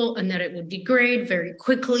stable and that it would degrade very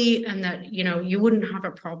quickly and that, you know, you wouldn't have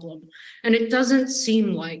a problem. And it doesn't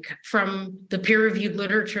seem like, from the peer-reviewed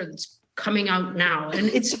literature that's coming out now, and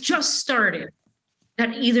it's just started,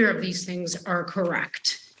 that either of these things are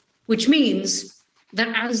correct, which means that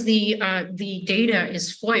as the data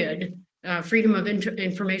is FOIA'd, freedom of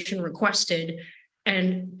information requested,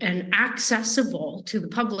 and accessible to the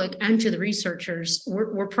public and to the researchers,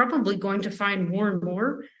 we're probably going to find more and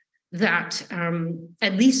more that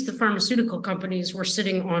at least the pharmaceutical companies were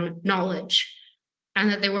sitting on knowledge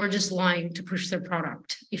and that they were just lying to push their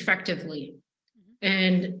product effectively.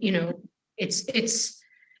 And, you know, it's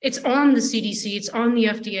on the CDC, it's on the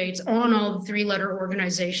FDA, it's on all the three-letter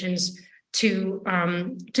organizations to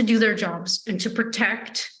do their jobs and to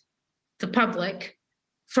protect the public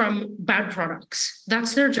from bad products.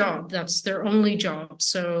 That's their job. That's their only job.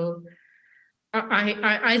 So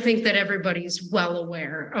I think that everybody's well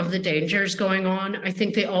aware of the dangers going on. I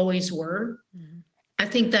think they always were. I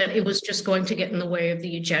think that it was just going to get in the way of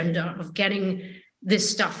the agenda of getting this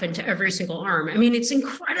stuff into every single arm. I mean, it's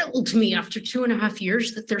incredible to me after 2.5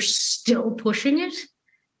 years that they're still pushing it.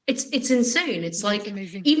 It's insane. It's like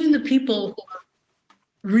even the people who are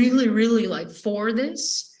really, really like for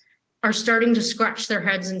this are starting to scratch their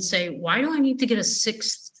heads and say, why do I need to get a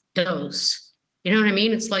 6th dose? You know what I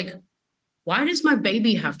mean? It's like, why does my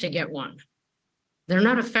baby have to get one? They're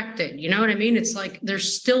not affected. You know what I mean? It's like they're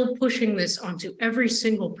still pushing this onto every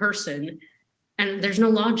single person, and there's no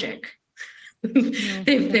logic.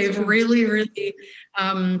 They've really, really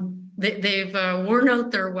they've worn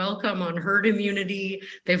out their welcome on herd immunity.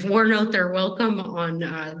 They've worn out their welcome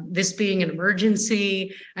on this being an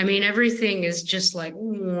emergency. I mean, everything is just like,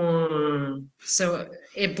 so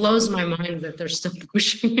it blows my mind that they're still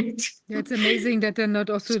pushing it. Yeah, it's amazing that they're not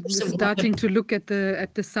also starting to look at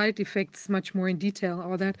the side effects much more in detail.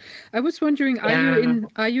 All that. I was wondering,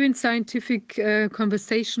 are you in scientific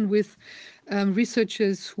conversation with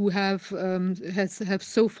researchers who have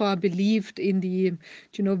so far believed in the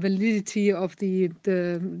validity of the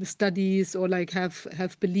studies, or like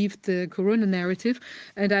have believed the corona narrative,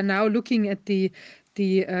 and are now looking at the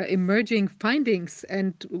emerging findings?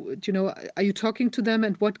 And are you talking to them,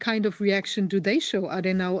 and what kind of reaction do they show? Are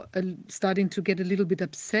they now starting to get a little bit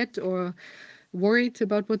upset or worried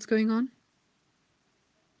about what's going on?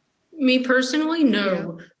 Me personally,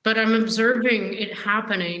 no, but I'm observing it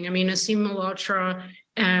happening. I mean, Asim Malhotra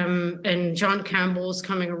and John Campbell is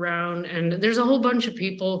coming around, and there's a whole bunch of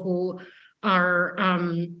people who are,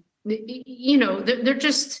 they're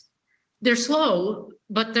slow,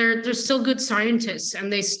 but they're still good scientists,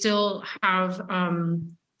 and they still have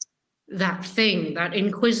that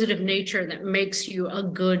inquisitive nature that makes you a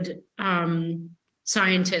good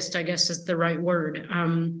scientist, I guess is the right word.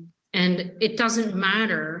 And it doesn't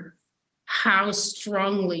matter how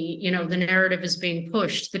strongly, the narrative is being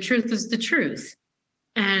pushed. The truth is the truth.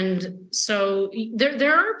 And so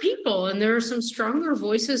there are people, and there are some stronger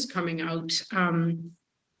voices coming out.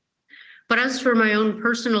 But as for my own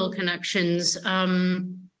personal connections,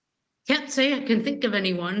 can't say I can think of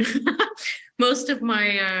anyone. Most of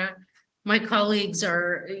my colleagues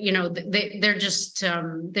are, they're just,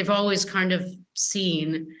 they've always kind of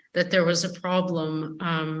seen that there was a problem.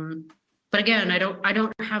 But again, I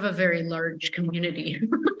don't have a very large community.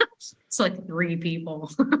 It's like 3 people.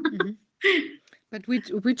 But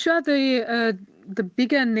which are the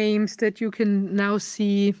bigger names that you can now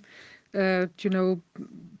see,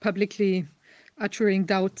 publicly uttering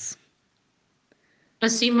doubts?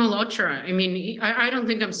 Asim Malhotra. I mean, I don't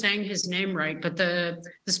think I'm saying his name right, but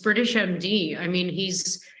this British MD. I mean,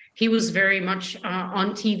 he was very much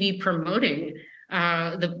on TV promoting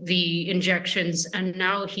the injections, and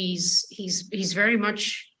now he's very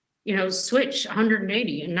much switched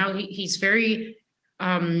 180, and now he's very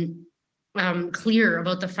clear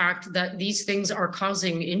about the fact that these things are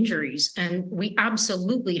causing injuries, and we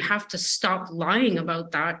absolutely have to stop lying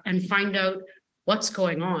about that and find out what's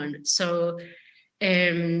going on. So,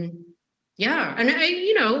 yeah,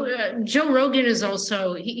 and Joe Rogan is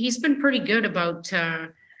also he's been pretty good about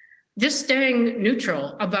just staying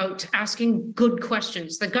neutral about asking good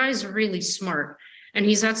questions. The guy's really smart, and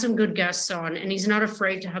he's had some good guests on, and he's not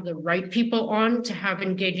afraid to have the right people on to have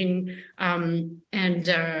engaging and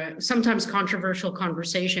sometimes controversial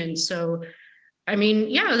conversations. So, I mean,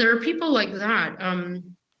 yeah, there are people like that.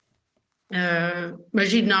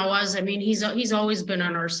 Majid Nawaz, I mean, he's always been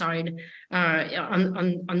on our side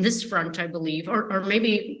on this front, I believe, or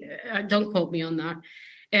maybe don't quote me on that.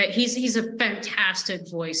 He's a fantastic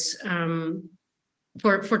voice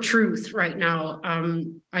for truth right now.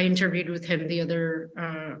 I interviewed with him the other,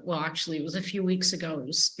 well, actually, it was a few weeks ago.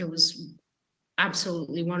 It was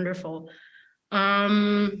absolutely wonderful.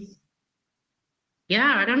 Yeah,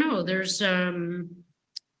 I don't know. There's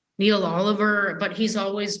Neil Oliver, but he's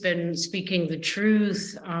always been speaking the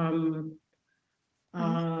truth. Yeah,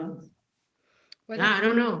 I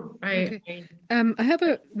don't know. Okay. I have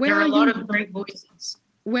a. There are a lot of great voices.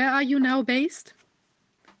 Where are you now based?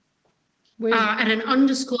 At an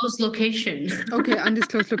undisclosed location. Okay,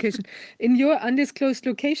 undisclosed location. In your undisclosed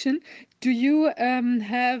location, do you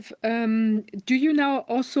do you now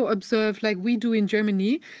also observe, like we do in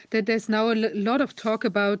Germany, that there's now a lot of talk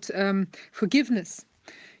about forgiveness?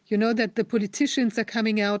 You know, that the politicians are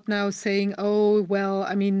coming out now saying, oh, well,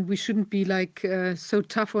 I mean, we shouldn't be like so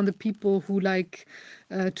tough on the people who like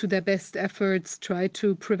to their best efforts try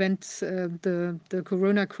to prevent the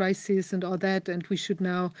corona crisis and all that. And we should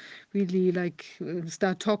now really like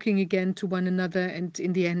start talking again to one another and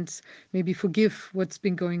in the end, maybe forgive what's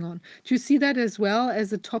been going on. Do you see that as well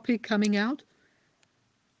as a topic coming out?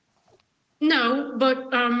 No, but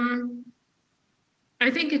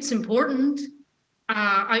I think it's important.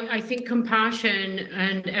 I think compassion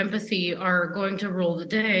and empathy are going to rule the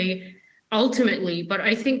day ultimately, but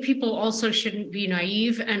I think people also shouldn't be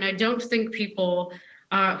naive. And I don't think people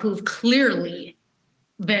who've clearly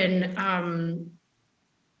been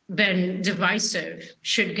divisive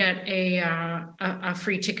should get a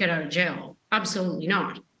free ticket out of jail. Absolutely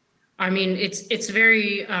not. I mean, it's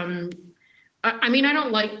very, I mean, I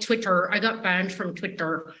don't like Twitter. I got banned from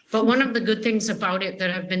Twitter, but one of the good things about it that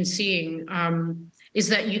I've been seeing is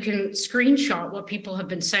that you can screenshot what people have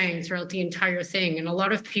been saying throughout the entire thing. And a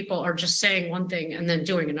lot of people are just saying one thing and then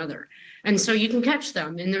doing another. And so you can catch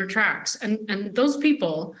them in their tracks. And those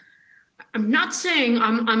people, I'm not saying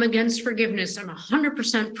I'm against forgiveness. I'm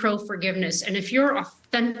 100% pro forgiveness. And if you're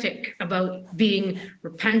authentic about being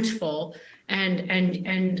repentful and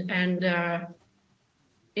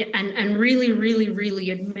really, really,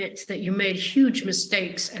 really admit that you made huge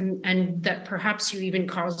mistakes and that perhaps you even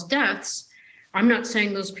caused deaths, I'm not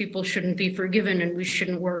saying those people shouldn't be forgiven and we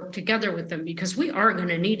shouldn't work together with them, because we are going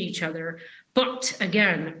to need each other. But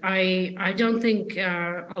again, I don't think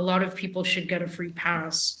a lot of people should get a free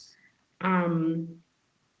pass.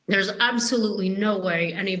 There's absolutely no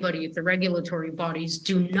way anybody at the regulatory bodies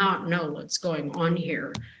do not know what's going on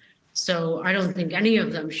here. So I don't think any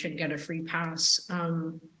of them should get a free pass.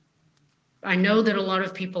 I know that a lot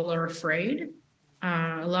of people are afraid.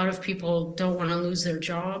 A lot of people don't want to lose their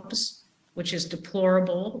jobs, which is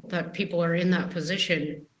deplorable that people are in that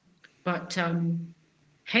position. But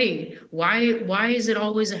hey, why is it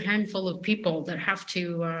always a handful of people that have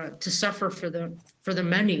to suffer for the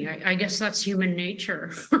many? I guess that's human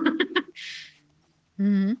nature.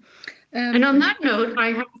 Mm-hmm. And on that note,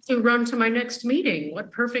 I have to run to my next meeting.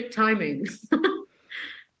 What perfect timing.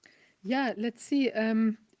 Yeah, let's see.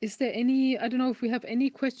 Is there any, I don't know if we have any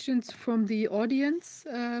questions from the audience,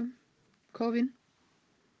 Corwin?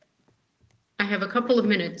 I have a couple of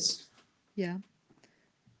minutes. Yeah,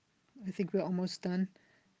 I think we're almost done.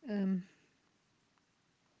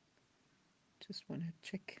 Just want to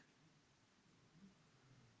check.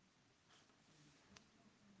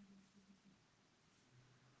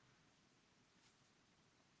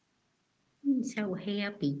 I'm so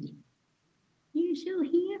happy. You're so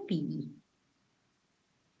happy.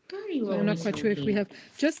 I'm not quite sure if we have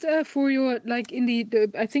just for your, like in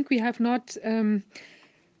the I think we have not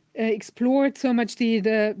explored so much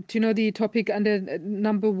the topic under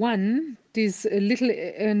number 1, these little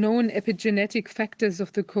known epigenetic factors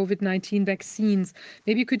of the COVID-19 vaccines.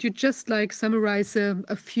 Maybe could you just like summarize a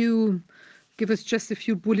few, give us just a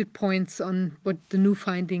few bullet points on what the new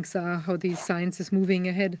findings are, how the science is moving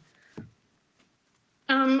ahead?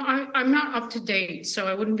 I'm not up to date, so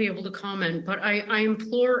I wouldn't be able to comment, but I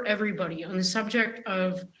implore everybody on the subject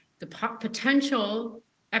of the potential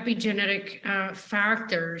epigenetic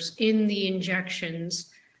factors in the injections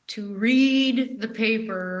to read the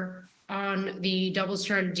paper on the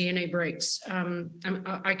double-stranded DNA breaks.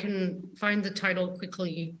 I can find the title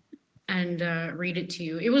quickly and read it to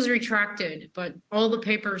you. It was retracted, but all the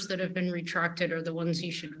papers that have been retracted are the ones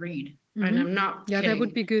you should read. And I'm not Yeah, kidding. that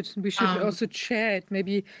would be good. We should also share it.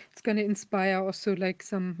 Maybe it's going to inspire also like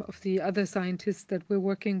some of the other scientists that we're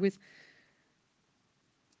working with.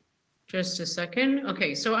 Just a second.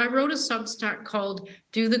 Okay, so I wrote a Substack called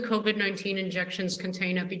 "Do the COVID-19 Injections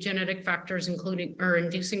Contain Epigenetic Factors Including or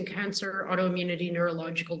Inducing Cancer, Autoimmunity,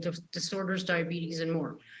 Neurological Disorders, Diabetes, and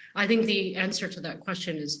More?" I think the answer to that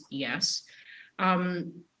question is yes.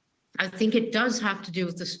 I think it does have to do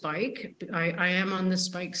with the spike. I am on the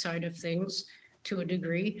spike side of things to a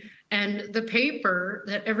degree. And the paper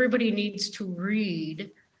that everybody needs to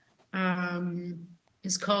read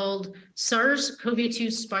is called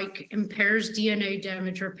SARS-CoV-2 Spike Impairs DNA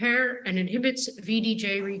Damage Repair and Inhibits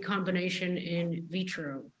VDJ Recombination in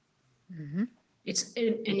Vitro. It's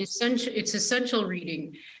essential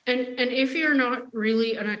reading. And if you're not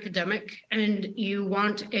really an academic and you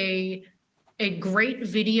want a great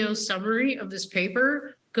video summary of this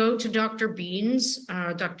paper, go to Dr. Bean's,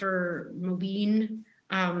 Dr. Mobeen.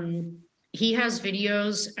 He has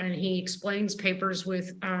videos and he explains papers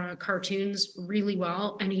with cartoons really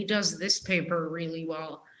well, and he does this paper really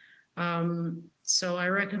well. So I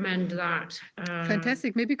recommend that.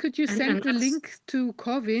 Fantastic. Maybe could you send the link to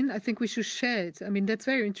Corvin? I think we should share it. I mean, that's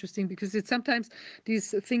very interesting because it's sometimes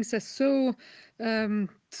these things are so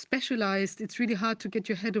specialized. It's really hard to get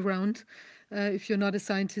your head around if you're not a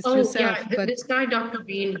scientist yourself. Yeah, but this guy, Dr.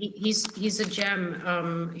 Bean, he's a gem.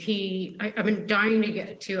 I've been dying to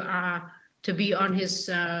get to be on his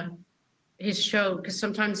show because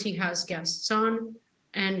sometimes he has guests on,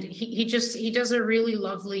 and he does a really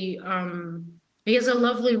lovely. He has a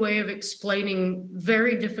lovely way of explaining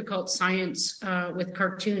very difficult science with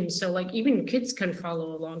cartoons, so like even kids can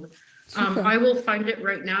follow along. I will find it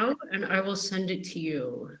right now and I will send it to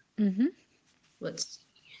you. Let's see.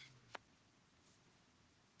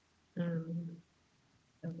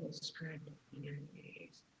 Double stranded DNA.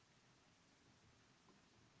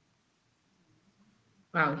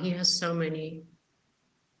 Wow, he has so many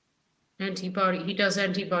antibody. He does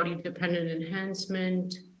antibody dependent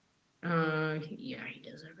enhancement. Yeah, he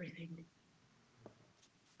does everything.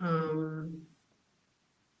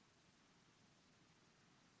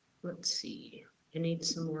 Let's see. I need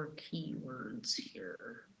some more keywords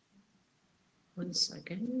here. 1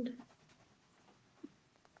 second.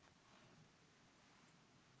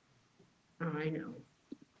 Oh, I know.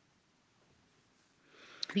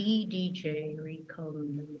 VDJ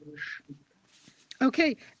recombination.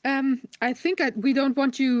 Okay, I think we don't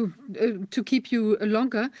want you to keep you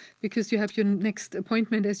longer because you have your next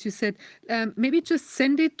appointment, as you said. Maybe just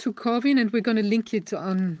send it to Corvin, and we're going to link it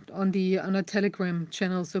on our Telegram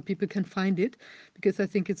channel so people can find it, because I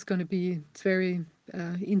think it's very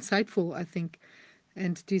insightful, I think.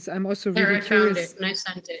 And I'm also really curious. There, I found it and I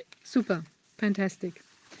sent it. Super, fantastic.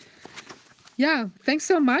 Yeah, thanks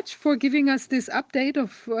so much for giving us this update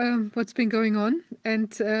of what's been going on.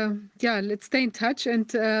 And yeah, let's stay in touch,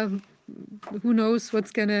 and who knows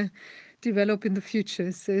what's going to develop in the future.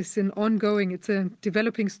 It's a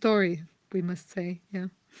developing story, we must say. Yeah.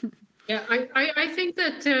 Yeah, I think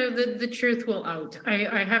that the truth will out.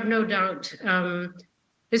 I have no doubt.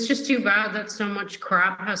 It's just too bad that so much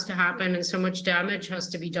crap has to happen and so much damage has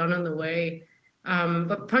to be done on the way.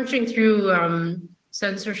 But punching through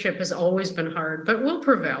censorship has always been hard, but we'll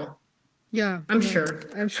prevail. Yeah, I'm sure.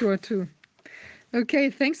 I'm sure too. Okay,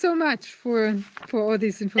 thanks so much for all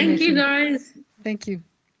this information. Thank you, guys. Thank you.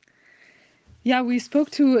 Yeah, we spoke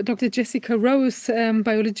to Dr. Jessica Rose,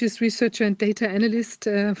 biologist, researcher, and data analyst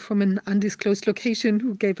from an undisclosed location,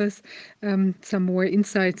 who gave us some more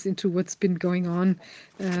insights into what's been going on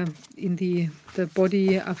in the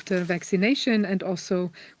body after vaccination, and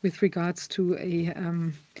also with regards to a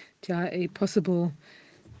possible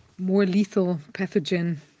more lethal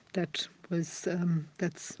pathogen that's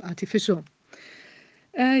artificial.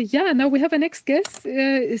 Now we have a next guest,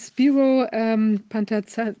 Spiro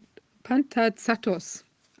Pantazatos.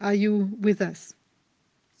 Are you with us?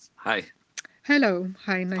 Hi. Hello.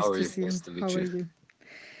 Hi, nice to see you. Nice to meet How you. are you?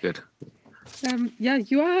 Good.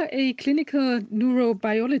 You are a clinical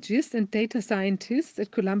neurobiologist and data scientist at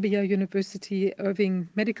Columbia University Irving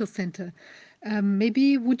Medical Center.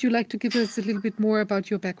 Maybe would you like to give us a little bit more about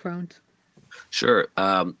your background? Sure.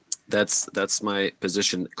 That's my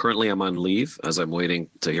position. Currently, I'm on leave as I'm waiting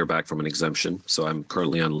to hear back from an exemption. So I'm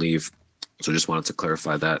currently on leave. So just wanted to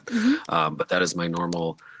clarify that. But that is my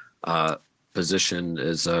normal position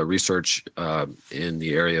is research in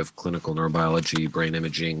the area of clinical neurobiology, brain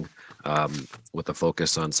imaging, with a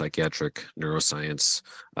focus on psychiatric neuroscience.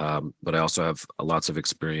 But I also have lots of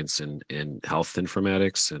experience in health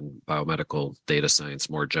informatics and biomedical data science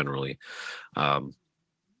more generally. So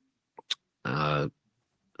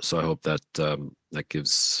I hope that that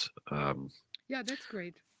gives. Yeah, that's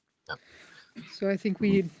great. Yeah. So I think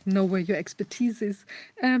we know where your expertise is.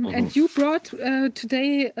 And you brought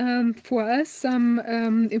today for us some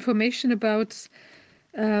information about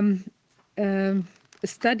a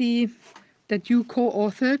study that you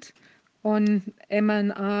co-authored on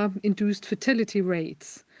mRNA-induced fertility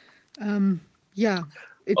rates. Yeah,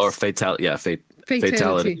 Or it's fatality. Yeah,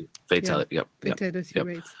 fatality. Fatality. Yeah, Yep. fatality Yep.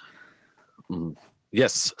 rates.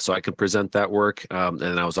 Yes, so I can present that work,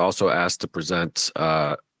 and I was also asked to present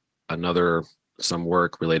some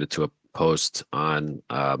work related to a post on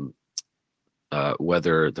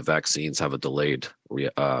whether the vaccines have a delayed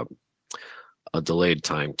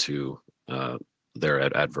time to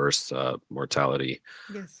their adverse mortality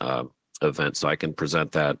Yes. event. So I can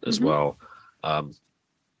present that as well.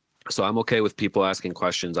 So I'm okay with people asking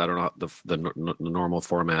questions. I don't know the normal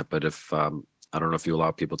format, but if I don't know if you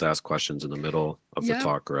allow people to ask questions in the middle of the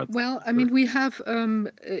talk or at well, I mean, we have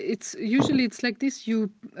it's usually it's like this. You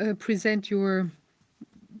present your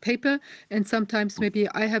paper, and sometimes maybe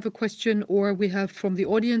I have a question, or we have from the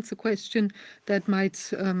audience a question that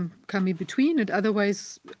might come in between, and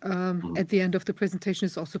otherwise at the end of the presentation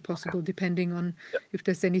is also possible, depending on if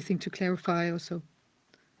there's anything to clarify or so.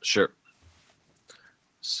 Sure.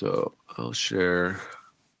 So I'll share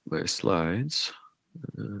my slides.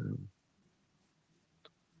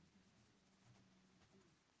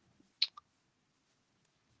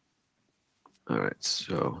 All right,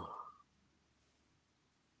 so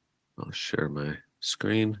I'll share my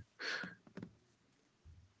screen.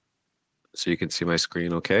 So you can see my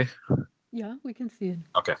screen, okay? Yeah, we can see it.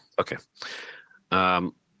 Okay.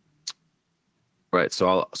 Right,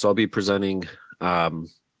 so I'll be presenting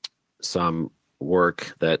some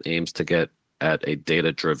work that aims to get at a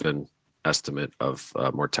data-driven estimate of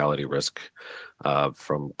mortality risk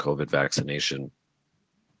from COVID vaccination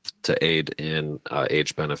to aid in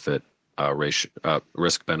age benefit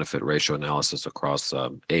risk benefit ratio analysis across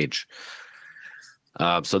age.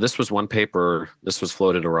 So this was one paper. This was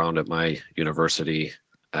floated around at my university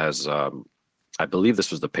as I believe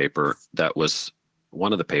this was the paper that was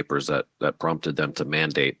one of the papers that prompted them to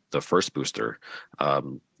mandate the first booster,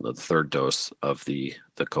 the third dose of the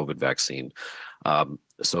COVID vaccine.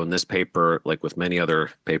 So in this paper, like with many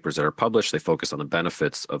other papers that are published, they focus on the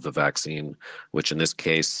benefits of the vaccine, which in this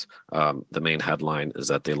case, the main headline is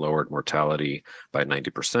that they lowered mortality by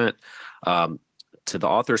 90%. To the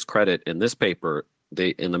author's credit, in this paper,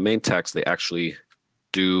 in the main text, they actually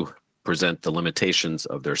do present the limitations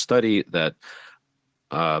of their study that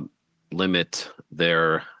limit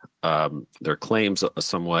their claims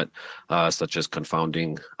somewhat, such as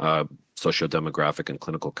confounding sociodemographic and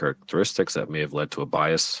clinical characteristics that may have led to a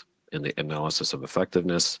bias in the analysis of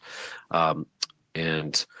effectiveness.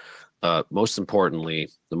 And most importantly,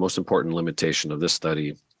 the most important limitation of this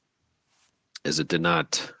study is it did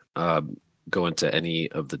not go into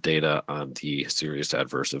any of the data on the serious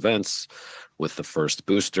adverse events with the first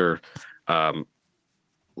booster,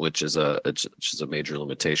 which is a major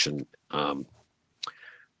limitation.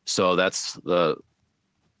 So that's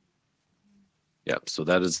so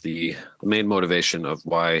that is the main motivation of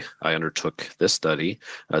why I undertook this study,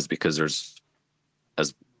 is because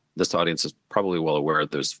as this audience is probably well aware,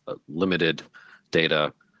 there's limited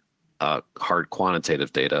data, hard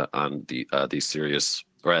quantitative data on these serious,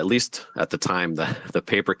 or at least at the time the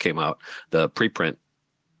paper came out, the preprint,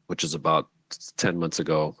 which is about 10 months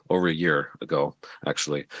ago, over a year ago,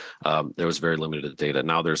 actually, there was very limited data.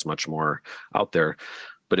 Now there's much more out there.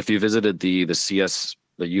 But if you visited the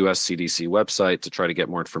US CDC website to try to get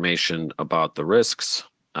more information about the risks,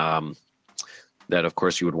 that of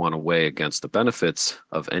course you would want to weigh against the benefits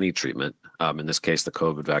of any treatment, in this case, the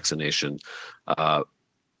COVID vaccination,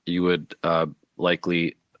 you would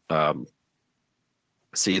likely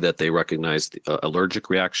see that they recognized allergic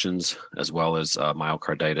reactions as well as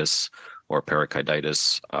myocarditis or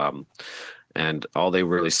pericarditis. And all they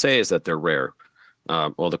really say is that they're rare.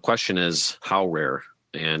 Well, the question is how rare?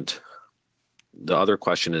 And the other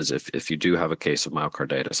question is, if you do have a case of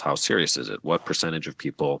myocarditis, how serious is it? What percentage of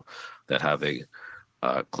people that have a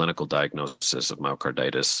clinical diagnosis of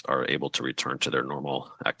myocarditis are able to return to their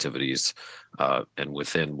normal activities, and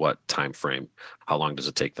within what time frame? How long does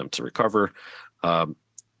it take them to recover?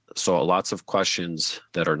 So lots of questions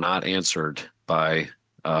that are not answered by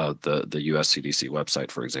the US CDC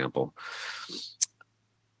website, for example.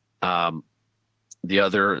 The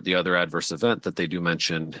other adverse event that they do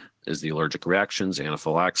mention is the allergic reactions,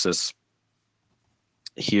 anaphylaxis.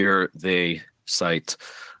 Here they cite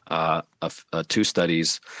two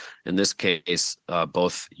studies. In this case,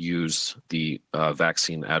 both use the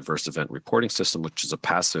vaccine adverse event reporting system, which is a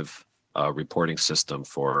passive reporting system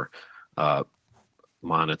for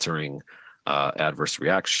monitoring adverse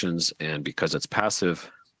reactions. And because it's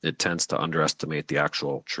passive, it tends to underestimate the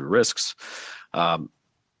actual true risks.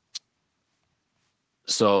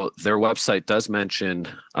 So their website does mention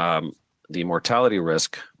the mortality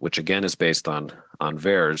risk, which again is based on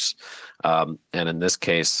VAERS. And in this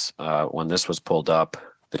case, when this was pulled up,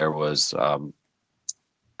 there was,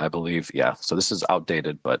 I believe, yeah. So this is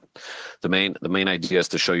outdated, but the main idea is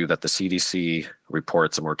to show you that the CDC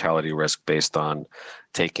reports a mortality risk based on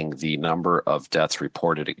taking the number of deaths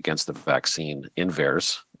reported against the vaccine in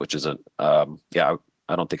VAERS, which is yeah.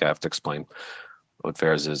 I don't think I have to explain what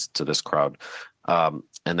VAERS is to this crowd.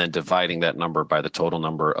 And then dividing that number by the total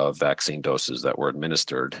number of vaccine doses that were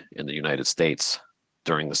administered in the United States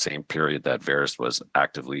during the same period that VAERS was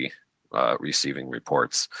actively receiving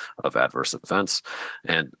reports of adverse events.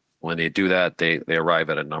 And when they do that, they arrive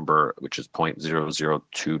at a number which is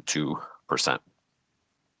 0.0022%,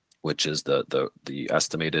 which is the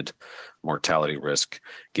estimated mortality risk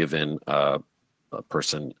given a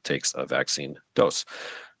person takes a vaccine dose.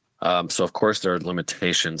 So of course there are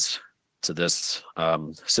limitations to this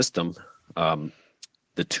system.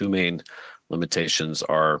 The two main limitations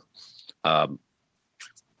are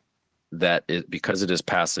that because it is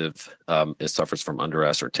passive, it suffers from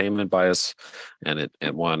underascertainment bias, and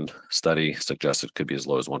one study suggests it could be as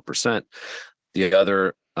low as 1%. The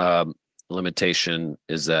other limitation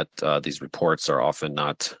is that these reports are often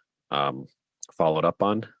not followed up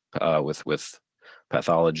on with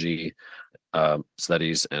pathology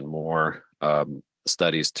studies and more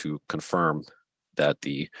studies to confirm that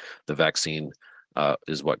the vaccine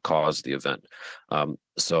is what caused the event.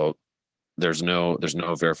 So there's no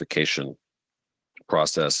verification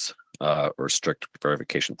process or strict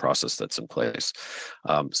verification process that's in place.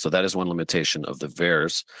 So that is one limitation of the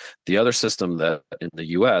VAERS. The other system that in the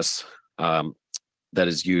US that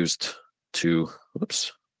is used to,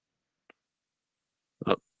 oops.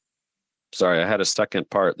 Oh, sorry, I had a second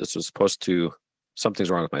part. This was supposed to, something's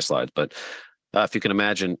wrong with my slides, but if you can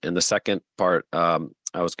imagine, in the second part, I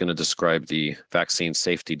was going to describe the vaccine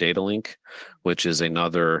safety data link, which is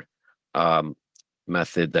another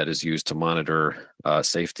method that is used to monitor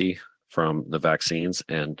safety from the vaccines.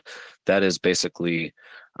 And that is basically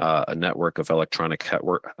a network of electronic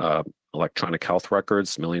health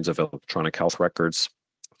records, millions of electronic health records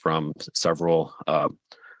from several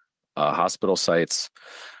hospital sites,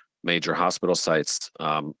 major hospital sites,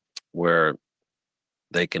 where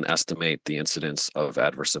they can estimate the incidence of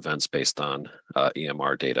adverse events based on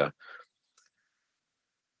EMR data.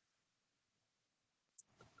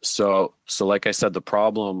 So like I said, the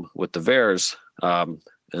problem with the VAERS,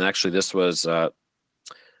 and actually this was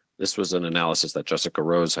an analysis that Jessica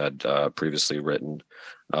Rose had previously written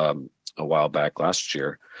a while back last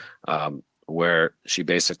year, where she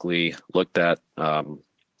basically looked at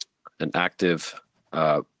an active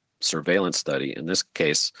surveillance study, in this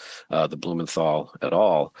case, the Blumenthal et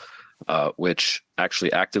al., which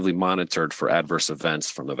actually actively monitored for adverse events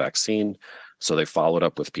from the vaccine. So they followed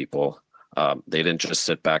up with people. They didn't just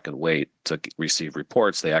sit back and wait to receive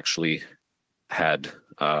reports. They actually had,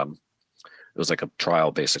 it was like a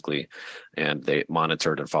trial basically, and they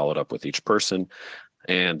monitored and followed up with each person.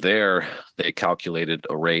 And there they calculated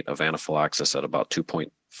a rate of anaphylaxis at about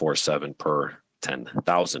 2.47 per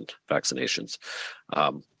 10,000 vaccinations,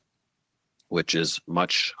 which is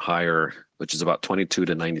much higher, which is about 22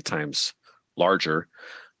 to 90 times larger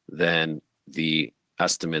than the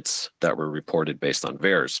estimates that were reported based on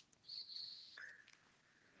VAERS.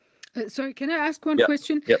 Sorry, can I ask one Yep.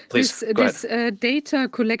 question? Yep, please. This data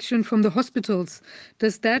collection from the hospitals,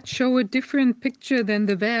 does that show a different picture than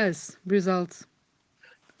the VAERS results?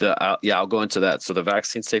 Yeah, I'll go into that. So the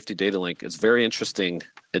vaccine safety data link is very interesting.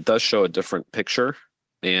 It does show a different picture,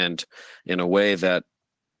 and in a way that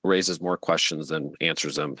raises more questions than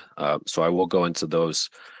answers them. So I will go into those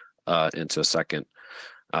into a second.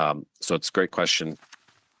 So it's a great question.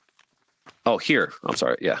 Oh, here, I'm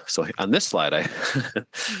sorry. Yeah. So on this slide,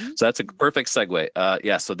 so that's a perfect segue.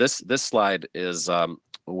 Yeah. So this slide is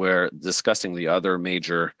we're discussing the other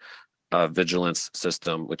major vigilance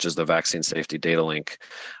system, which is the vaccine safety data link.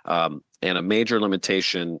 And a major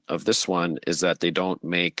limitation of this one is that they don't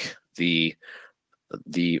make the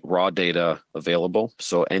raw data available.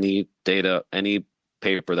 So any data, any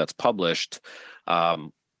paper that's published,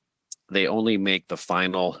 they only make the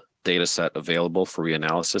final data set available for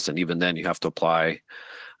reanalysis, and even then you have to apply,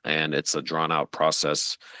 and it's a drawn out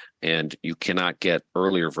process, and you cannot get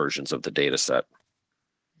earlier versions of the data set.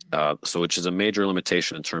 So which is a major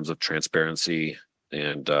limitation in terms of transparency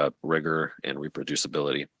and rigor and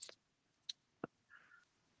reproducibility.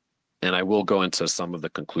 And I will go into some of the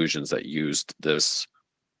conclusions that used this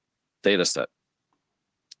data set.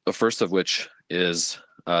 The first of which is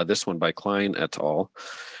this one by Klein et al.,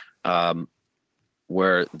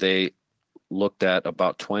 where they looked at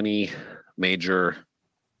about 20 major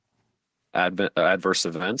adverse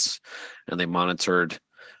events, and they monitored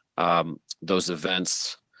those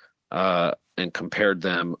events and compared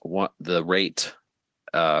them, the rate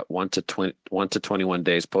 1 to 21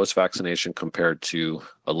 days post-vaccination compared to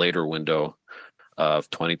a later window of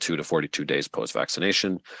 22 to 42 days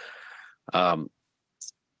post-vaccination.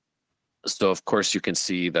 So of course you can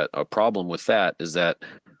see that a problem with that is that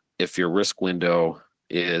if your risk window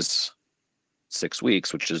is 6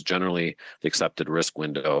 weeks, which is generally the accepted risk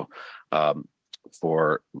window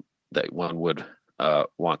for that one would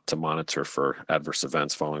want to monitor for adverse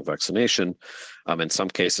events following vaccination. In some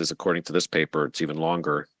cases, according to this paper, it's even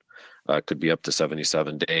longer, could be up to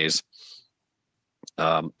 77 days.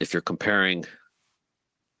 If you're comparing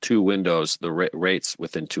two windows, the rates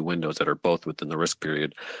within two windows that are both within the risk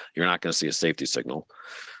period, you're not going to see a safety signal.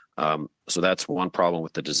 So that's one problem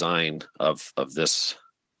with the design of this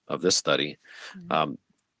study.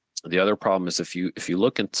 The other problem is if you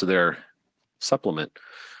look into their supplement,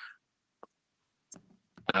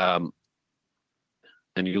 and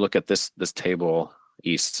you look at this table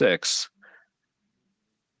E6,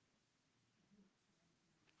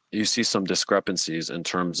 you see some discrepancies in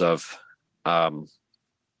terms of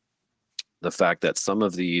the fact that some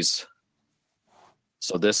of these,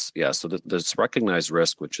 this recognized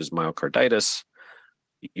risk, which is myocarditis,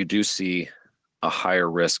 you do see a higher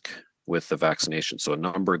risk with the vaccination. So a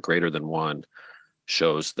number greater than 1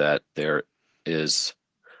 shows that there is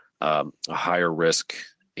a higher risk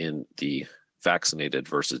in the vaccinated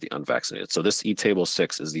versus the unvaccinated. So this E-table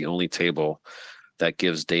 6 is the only table that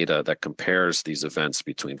gives data that compares these events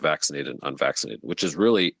between vaccinated and unvaccinated, which is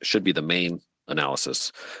really should be the main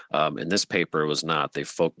analysis. In this paper, it was not.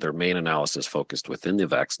 Their main analysis focused within the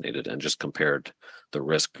vaccinated and just compared the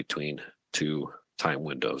risk between two time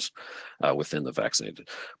windows within the vaccinated.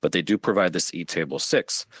 But they do provide this E-table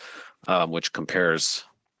 6, which compares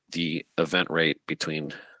the event rate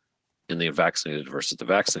between in the vaccinated versus the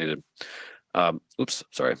vaccinated. Oops,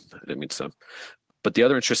 sorry, I didn't mean to. But the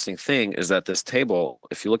other interesting thing is that this table,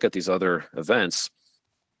 if you look at these other events,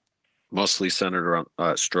 mostly centered around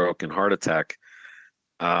stroke and heart attack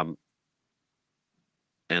and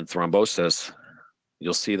thrombosis,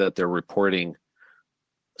 you'll see that they're reporting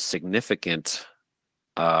significant,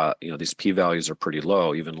 these p-values are pretty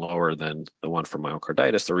low, even lower than the one for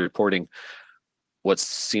myocarditis. They're reporting what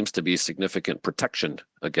seems to be significant protection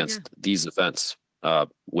against these events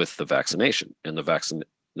with the vaccination,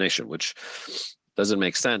 which doesn't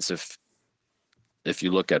make sense if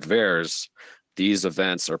you look at VAERS. These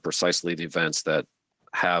events are precisely the events that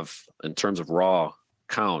have, in terms of raw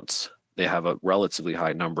counts, they have a relatively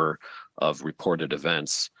high number of reported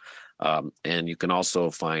events. And you can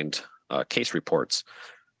also find case reports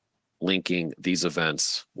linking these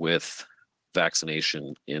events with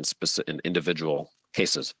vaccination in individual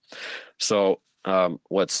cases. So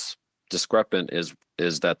what's discrepant is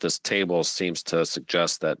that this table seems to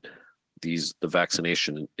suggest that the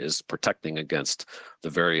vaccination is protecting against the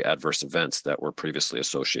very adverse events that were previously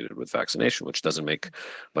associated with vaccination, which doesn't make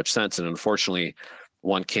much sense. And unfortunately,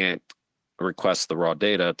 one can't request the raw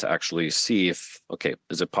data to actually see if, okay,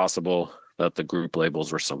 is it possible that the group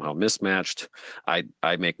labels were somehow mismatched? I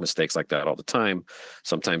make mistakes like that all the time.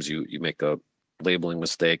 Sometimes you make a labeling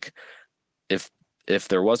mistake. If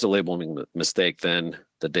there was a labeling mistake, then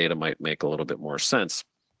the data might make a little bit more sense.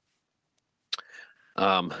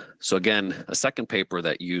 So again, a second paper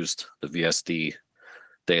that used the VSD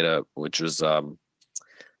data, which was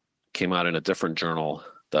came out in a different journal,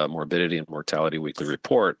 the Morbidity and Mortality Weekly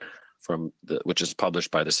Report, which is published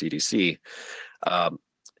by the CDC.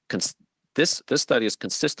 This study is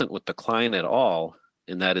consistent with the Klein et al.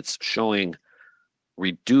 In that it's showing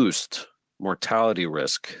reduced mortality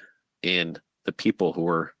risk in the people who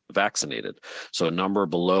were vaccinated. So a number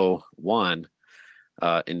below 1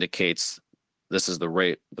 indicates this is the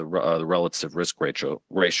rate, the relative risk ratio,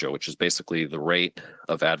 which is basically the rate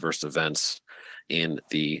of adverse events in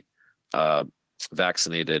the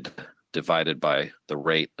vaccinated divided by the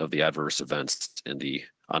rate of the adverse events in the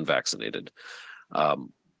unvaccinated.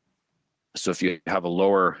 So if you have a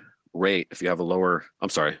lower rate, I'm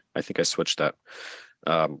sorry, I think I switched that.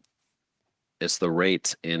 It's the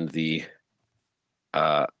rate in the,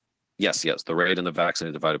 yes, the rate in the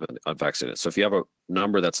vaccinated divided by the unvaccinated. So if you have a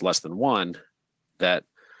number that's less than 1, that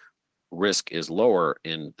risk is lower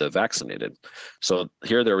in the vaccinated. So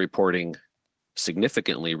here they're reporting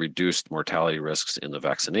significantly reduced mortality risks in the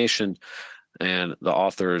vaccination, and the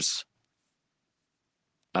authors,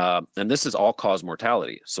 and this is all-cause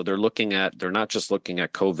mortality. So they're not just looking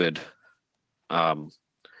at COVID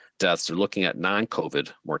deaths, they're looking at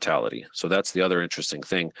non-COVID mortality. So that's the other interesting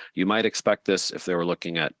thing. You might expect this if they were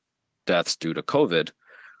looking at deaths due to COVID,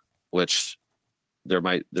 which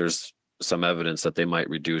there's some evidence that they might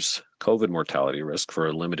reduce COVID mortality risk for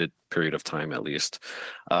a limited period of time at least.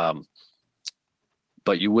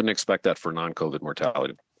 But you wouldn't expect that for non-COVID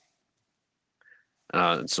mortality.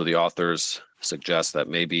 And so the authors suggest that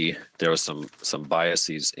maybe there was some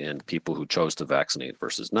biases in people who chose to vaccinate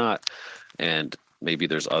versus not, and maybe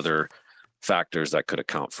there's other factors that could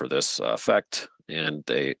account for this effect, and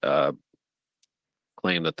they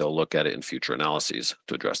claim that they'll look at it in future analyses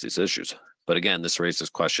to address these issues. But again, this raises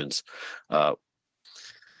questions.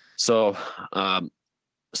 So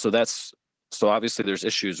obviously there's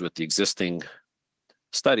issues with the existing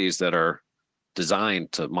studies that are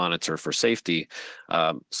designed to monitor for safety,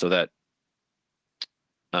 so that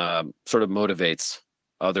sort of motivates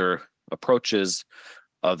other approaches,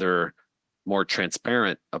 other more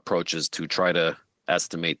transparent approaches to try to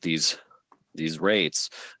estimate these rates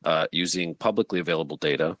using publicly available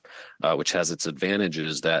data, which has its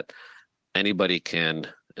advantages that anybody can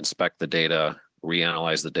inspect the data,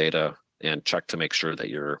 reanalyze the data, and check to make sure that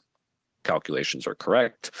your calculations are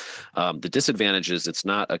correct. The disadvantage is it's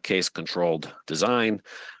not a case-controlled design.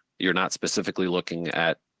 You're not specifically looking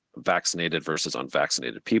at vaccinated versus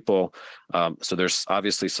unvaccinated people. So there's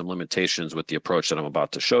obviously some limitations with the approach that I'm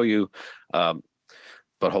about to show you,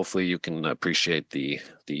 but hopefully you can appreciate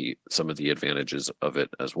some of the advantages of it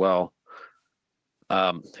as well.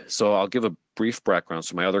 So I'll give a brief background.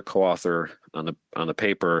 So my other co-author on the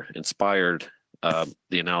paper inspired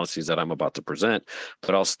the analyses that I'm about to present,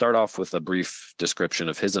 but I'll start off with a brief description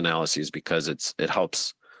of his analyses because it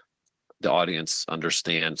helps the audience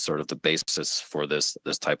understand sort of the basis for this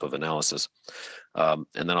type of analysis. And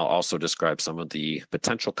then I'll also describe some of the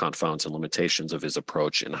potential confounds and limitations of his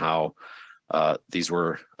approach and how these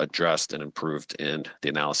were addressed and improved in the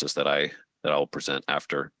analysis that I'll present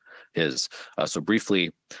after his. So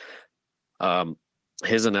briefly,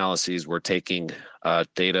 his analyses were taking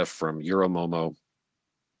data from Euromomo,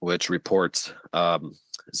 which reports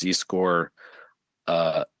Z-score,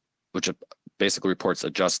 which basically reports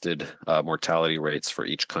adjusted mortality rates for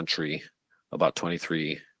each country, about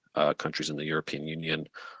 23 countries in the European Union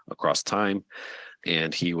across time.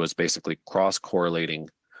 And he was basically cross-correlating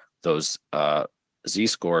those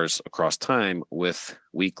Z-scores across time with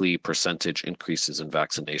weekly percentage increases in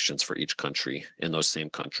vaccinations for each country in those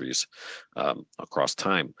same countries across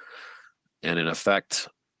time. And in effect,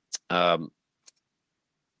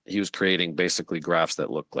 he was creating basically graphs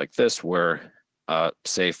that look like this, where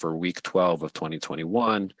say for week 12 of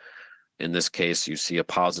 2021, in this case, you see a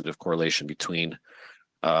positive correlation between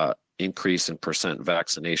increase in percent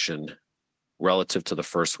vaccination relative to the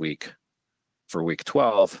first week for week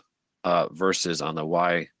 12 versus on the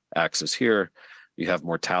y-axis here, you have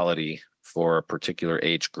mortality for a particular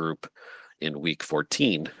age group in week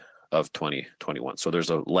 14 of 2021. So there's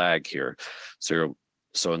a lag here. So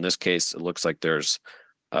in this case, it looks like there's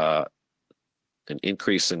an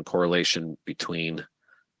increase in correlation between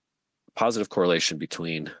positive correlation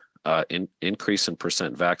between increase in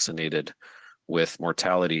percent vaccinated with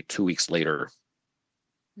mortality 2 weeks later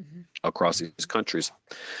across these countries.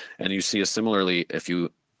 And you see similarly,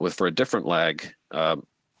 for a different lag,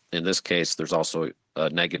 in this case, there's also a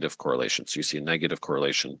negative correlation. So you see a negative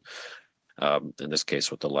correlation in this case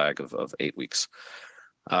with the lag of 8 weeks.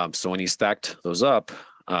 So when he stacked those up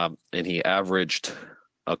and he averaged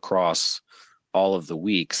across all of the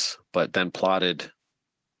weeks, but then plotted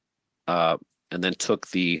and then took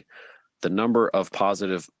the number of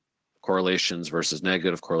positive correlations versus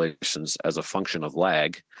negative correlations as a function of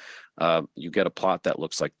lag, you get a plot that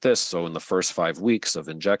looks like this. So in the first 5 weeks of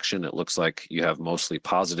injection, it looks like you have mostly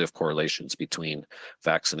positive correlations between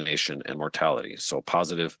vaccination and mortality. So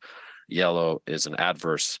positive yellow is an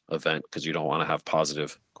adverse event because you don't want to have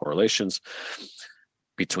positive correlations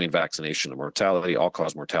between vaccination and mortality,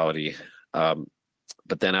 all-cause mortality.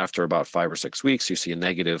 But then after about 5 or 6 weeks, you see a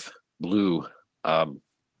negative blue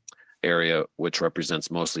area, which represents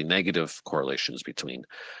mostly negative correlations between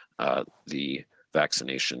the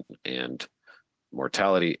vaccination and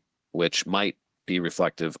mortality. which might be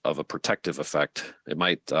reflective of a protective effect. It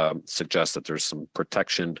might suggest that there's some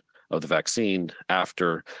protection of the vaccine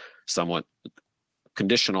after somewhat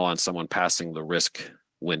conditional on someone passing the risk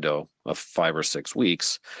window of 5 or 6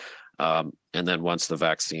 weeks. And then once the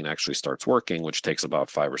vaccine actually starts working, which takes about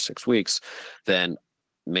 5 or 6 weeks, then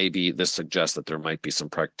maybe this suggests that there might be some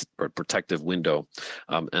protective window.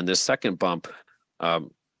 And this second bump,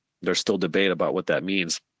 there's still debate about what that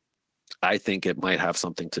means. I think it might have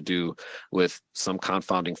something to do with some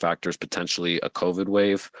confounding factors, potentially a COVID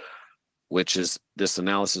wave, which is this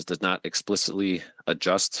analysis does not explicitly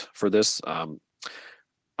adjust for this.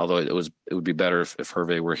 Although it would be better if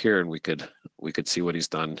Hervé were here and we could see what he's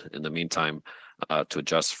done in the meantime to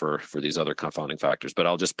adjust for these other confounding factors. But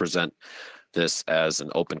I'll just present this as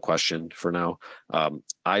an open question for now.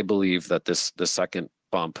 I believe that the second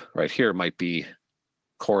bump right here might be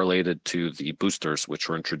correlated to the boosters, which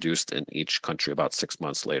were introduced in each country about 6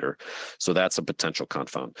 months later. So that's a potential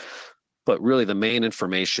confound. But really the main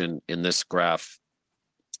information in this graph,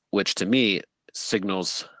 which to me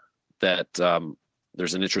signals that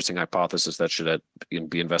there's an interesting hypothesis that should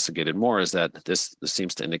be investigated more, is that this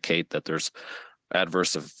seems to indicate that there's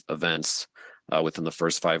adverse events within the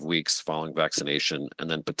first 5 weeks following vaccination, and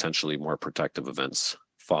then potentially more protective events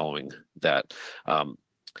following that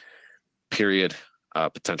period,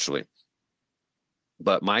 potentially.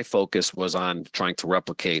 But my focus was on trying to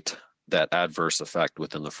replicate that adverse effect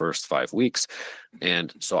within the first 5 weeks.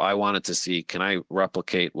 And so I wanted to see, can I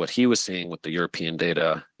replicate what he was seeing with the European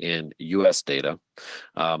data in US data?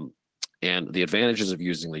 And the advantages of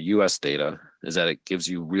using the US data is that it gives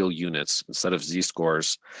you real units. Instead of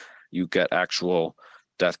z-scores, you get actual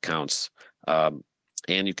death counts. And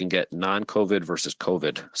you can get non-COVID versus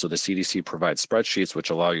COVID. So the CDC provides spreadsheets which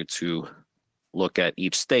allow you to look at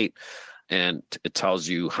each state, and it tells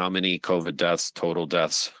you how many COVID deaths, total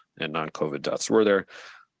deaths, and non-COVID deaths were there.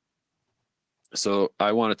 So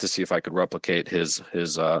I wanted to see if I could replicate his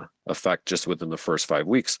effect just within the first 5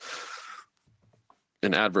 weeks,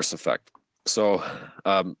 an adverse effect. So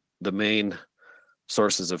the main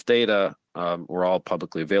sources of data were all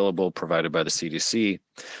publicly available, provided by the CDC.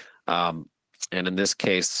 And in this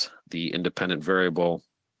case, the independent variable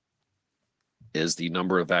is the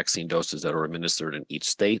number of vaccine doses that are administered in each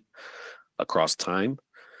state across time.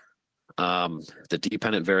 The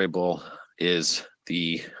dependent variable is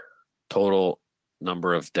the total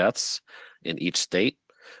number of deaths in each state.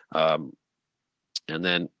 And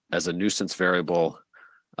then as a nuisance variable,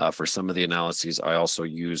 for some of the analyses, I also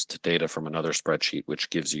used data from another spreadsheet, which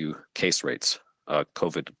gives you case rates,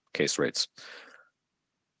 COVID case rates.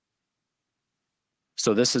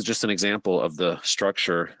 So this is just an example of the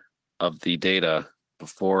structure of the data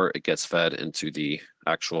before it gets fed into the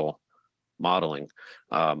actual modeling.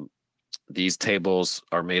 These tables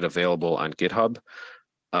are made available on GitHub.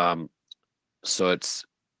 So it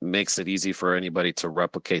makes it easy for anybody to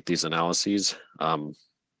replicate these analyses.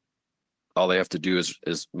 All they have to do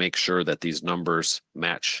is make sure that these numbers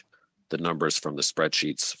match the numbers from the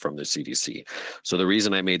spreadsheets from the CDC. So the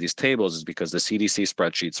reason I made these tables is because the CDC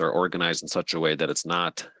spreadsheets are organized in such a way that it's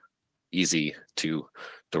not easy to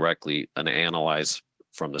directly analyze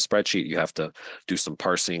from the spreadsheet. You have to do some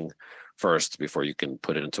parsing first before you can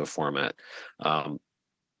put it into a format.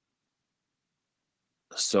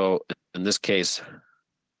 So in this case,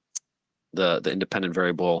 the independent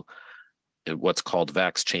variable in what's called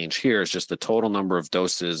vax change here is just the total number of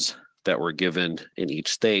doses that were given in each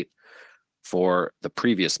state for the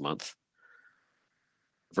previous month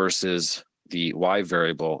versus the Y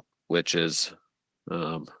variable, which is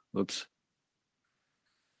which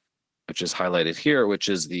is highlighted here, which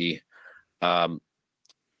is the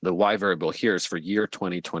Y variable here is for year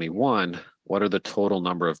 2021. What are the total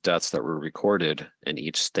number of deaths that were recorded in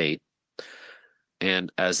each state?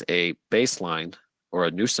 And as a baseline or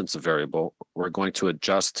a nuisance variable, we're going to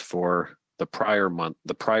adjust for the prior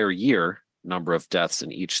year number of deaths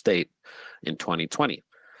in each state in 2020.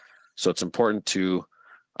 So it's important to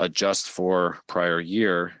adjust for prior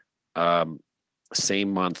year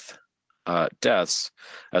same month deaths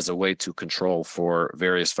as a way to control for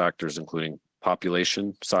various factors, including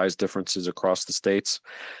population size differences across the states,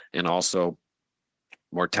 and also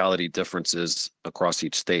mortality differences across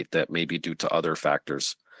each state that may be due to other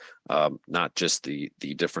factors, not just the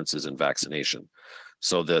differences in vaccination.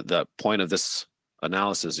 So the point of this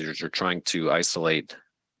analysis is you're trying to isolate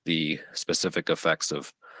the specific effects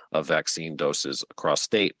of vaccine doses across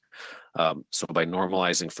state. So by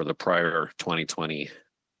normalizing for the prior 2020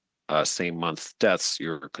 same month deaths,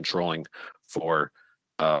 you're controlling for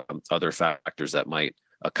other factors that might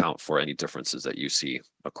account for any differences that you see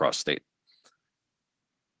across state.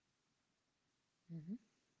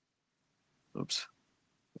 Oops,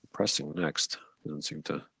 pressing next. Doesn't seem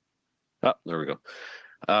to. Oh, there we go.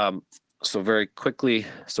 So very quickly,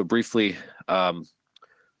 so briefly,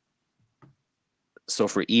 so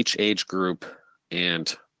for each age group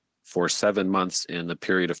and for 7 months in the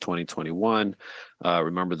period of 2021,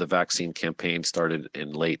 remember the vaccine campaign started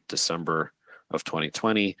in late December of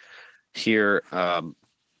 2020. Here,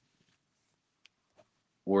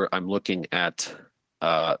 where I'm looking at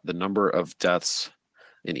the number of deaths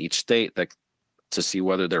in each state that to see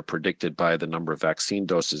whether they're predicted by the number of vaccine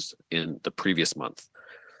doses in the previous month.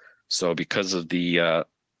 So because of the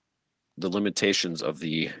limitations of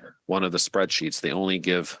one of the spreadsheets, they only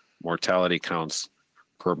give mortality counts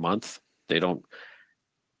per month. They don't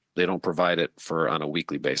provide it on a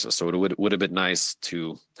weekly basis. So it would have been nice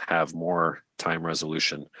to have more time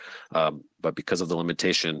resolution, but because of the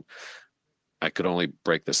limitation, I could only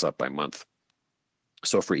break this up by month.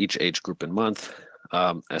 So for each age group and month,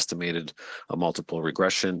 estimated a multiple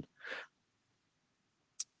regression.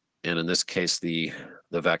 And in this case, the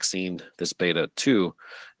vaccine, this beta 2,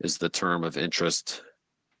 is the term of interest.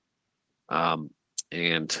 And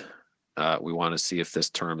we want to see if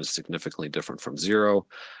this term is significantly different from 0.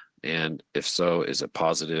 And if so, is it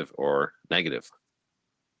positive or negative?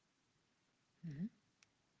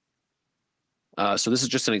 So this is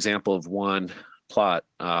just an example of one plot.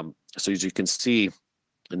 So as you can see,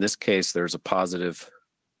 in this case, there's a positive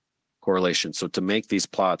correlation. So to make these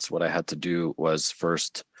plots, what I had to do was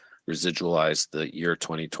first residualize the year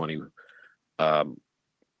 2020. So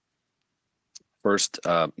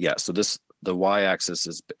the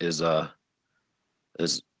y-axis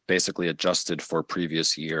is basically adjusted for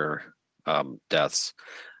previous year deaths,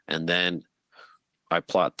 and then I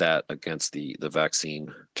plot that against the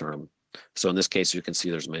vaccine term. So in this case, you can see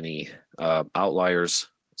there's many outliers.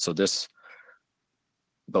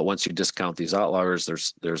 But once you discount these outliers,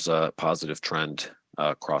 there's a positive trend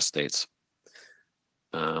across states.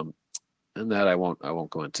 And that I won't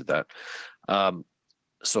go into that.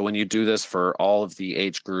 So when you do this for all of the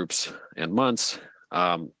age groups and months,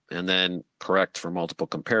 and then correct for multiple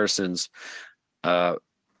comparisons on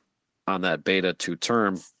that beta 2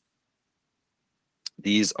 term,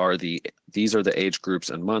 these are the age groups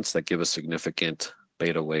and months that give a significant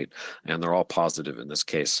beta weight, and they're all positive in this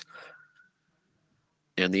case.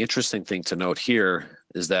 And the interesting thing to note here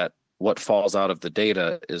is that what falls out of the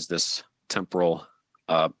data is this temporal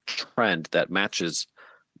trend that matches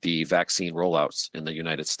the vaccine rollouts in the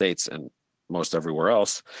United States and most everywhere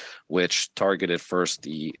else, which targeted first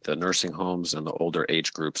the nursing homes and the older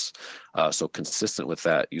age groups. So consistent with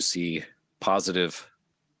that, you see positive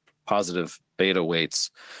beta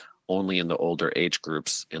weights only in the older age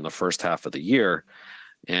groups in the first half of the year.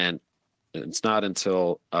 And it's not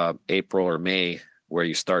until April or May where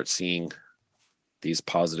you start seeing these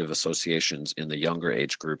positive associations in the younger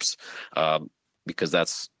age groups,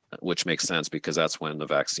 which makes sense because that's when the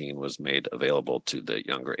vaccine was made available to the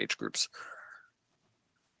younger age groups.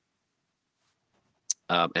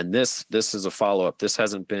 And this is a follow-up. This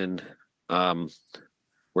hasn't been,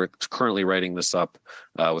 we're currently writing this up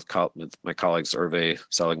with my colleagues Hervé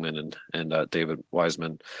Seligman and David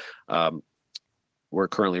Wiseman. We're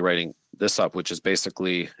currently writing this up, which is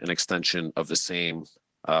basically an extension of the same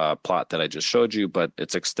plot that I just showed you, but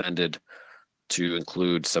it's extended to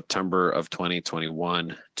include September of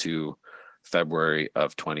 2021 to February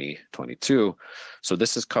of 2022. So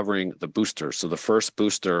this is covering the booster. So the first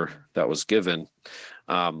booster that was given,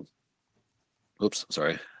 so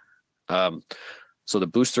the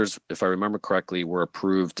boosters, if I remember correctly, were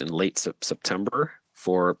approved in late September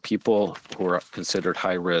for people who are considered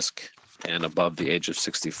high risk and above the age of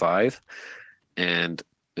 65. And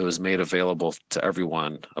it was made available to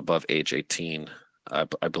everyone above age 18, I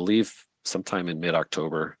believe sometime in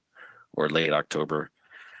mid-October or late October.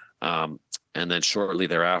 And then shortly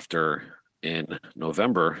thereafter, in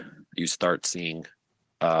November, you start seeing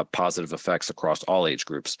positive effects across all age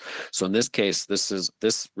groups. So in this case,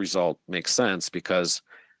 this result makes sense because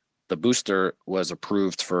the booster was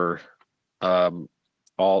approved for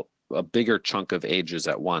a bigger chunk of ages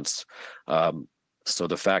at once. So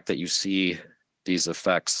the fact that you see these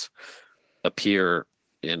effects appear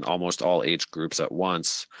in almost all age groups at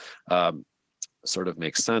once sort of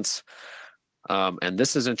makes sense. And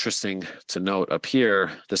this is interesting to note up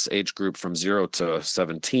here, this age group from 0 to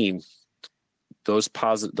 17, those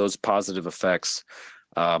positive effects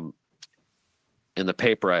in the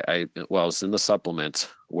paper, it's in the supplement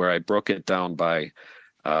where I broke it down by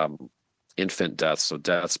infant deaths, so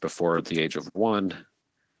deaths before the age of 1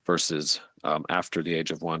 versus after the age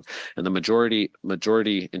of 1. And the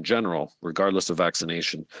majority in general, regardless of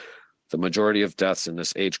vaccination, the majority of deaths in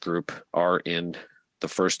this age group are in the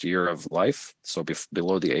first year of life. So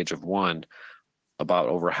below the age of 1, about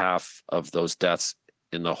over half of those deaths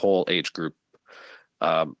in the whole age group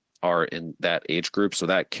are in that age group. So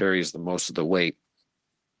that carries the most of the weight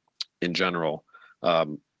in general.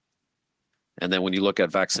 And then when you look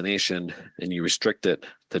at vaccination and you restrict it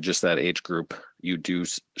to just that age group, you do,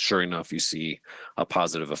 sure enough, you see a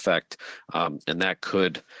positive effect. And that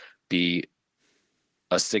could be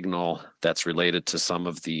a signal that's related to some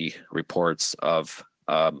of the reports of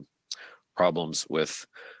problems with,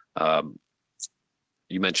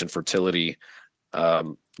 you mentioned fertility,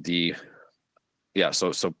 so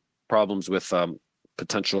problems with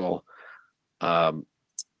potential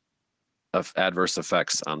of adverse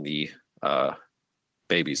effects on the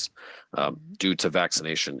babies due to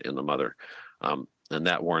vaccination in the mother. And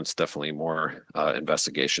that warrants definitely more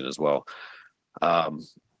investigation as well.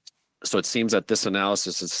 So it seems that this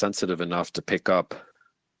analysis is sensitive enough to pick up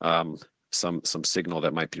some signal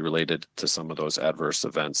that might be related to some of those adverse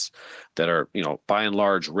events that are, by and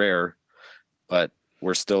large rare, but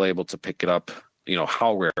we're still able to pick it up.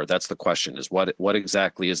 How rare? That's the question, is what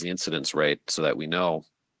exactly is the incidence rate, so that we know,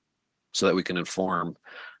 so that we can inform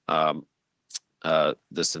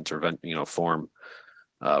this form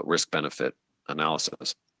risk benefit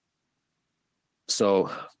analysis. So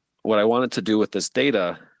what I wanted to do with this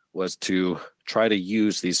data was to try to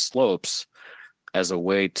use these slopes as a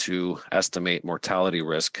way to estimate mortality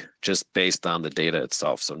risk just based on the data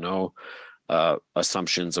itself. So no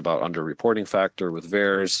assumptions about underreporting factor with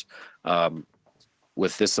VAERS.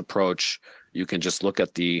 With this approach, you can just look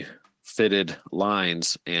at the fitted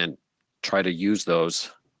lines and try to use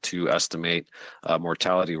those to estimate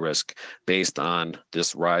mortality risk based on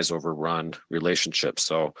this rise over run relationship.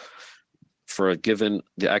 So for a given,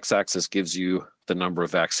 the x-axis gives you the number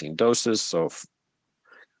of vaccine doses. So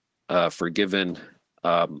for a given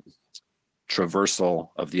traversal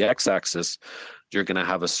of the x-axis, you're going to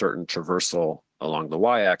have a certain traversal along the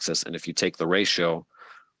y-axis. And if you take the ratio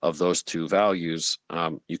of those two values,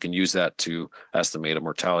 you can use that to estimate a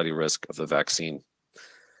mortality risk of the vaccine.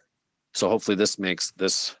 So hopefully this makes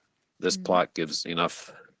this plot gives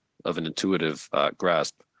enough of an intuitive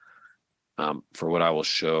grasp for what I will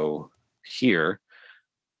show here,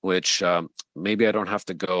 which maybe I don't have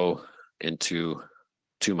to go into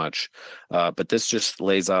too much, but this just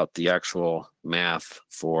lays out the actual math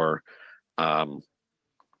for how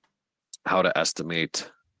to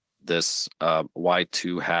estimate this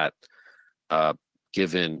Y2 hat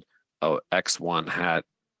given X1 hat,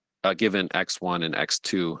 given X1 and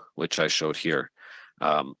X2, which I showed here.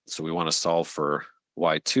 So we want to solve for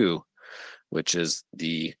Y2, which is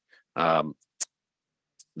the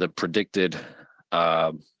predicted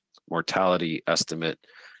mortality estimate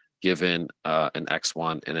given an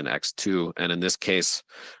X1 and an X2. And in this case,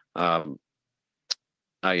 I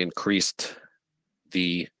increased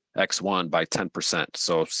the X1 by 10%.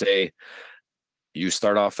 So say you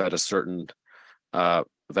start off at a certain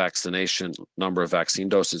vaccination number of vaccine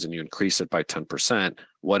doses and you increase it by 10%,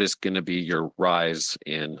 what is going to be your rise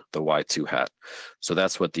in the Y2 hat? So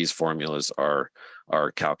that's what these formulas are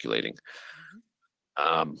calculating.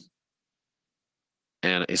 And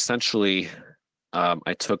essentially,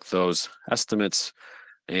 I took those estimates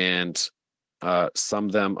and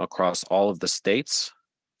summed them across all of the states.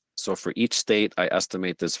 So for each state, I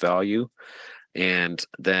estimate this value, and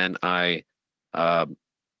then I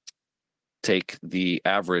take the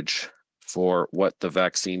average for what the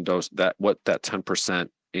vaccine dose, what that 10%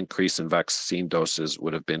 increase in vaccine doses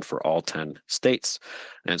would have been for all 10 states.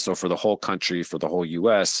 And so for the whole country, for the whole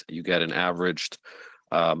US, you get an averaged,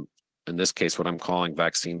 in this case, what I'm calling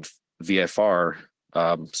vaccine VFR.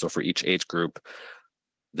 So for each age group,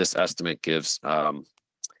 this estimate gives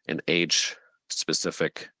an age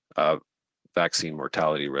specific vaccine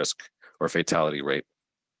mortality risk or fatality rate.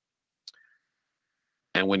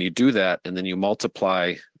 And when you do that, and then you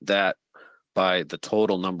multiply that by the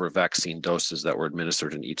total number of vaccine doses that were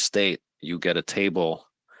administered in each state, you get a table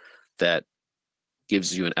that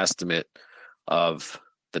gives you an estimate of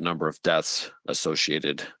the number of deaths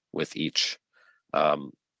associated with each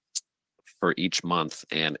for each month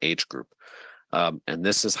and age group. And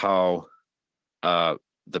this is how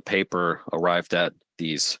the paper arrived at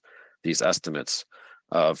these estimates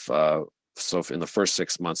of so in the first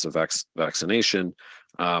 6 months of vaccination,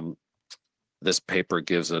 this paper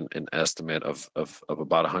gives an estimate of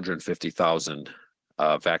about 150,000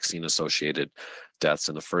 vaccine associated deaths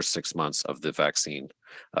in the first 6 months of the vaccine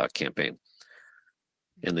campaign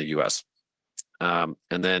in the US. And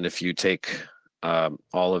then if you take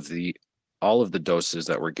all of the doses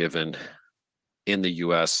that were given in the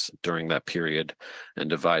US during that period and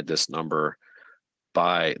divide this number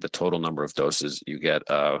by the total number of doses, you get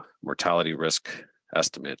a mortality risk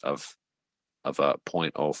estimate of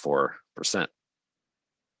 0.04%.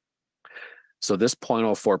 So this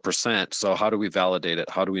 0.04%, so how do we validate it?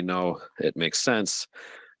 How do we know it makes sense?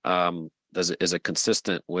 Is it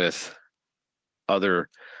consistent with other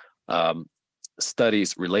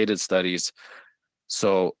studies, related studies?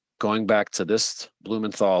 So going back to this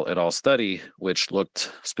Blumenthal et al. Study, which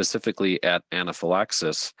looked specifically at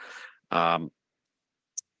anaphylaxis.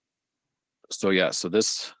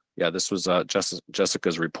 This was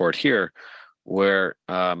Jessica's report here, where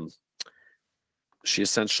she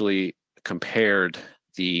essentially compared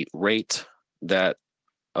the rate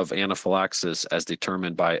of anaphylaxis as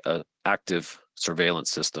determined by an active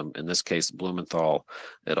surveillance system, in this case Blumenthal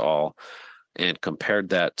et al., and compared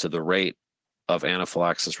that to the rate of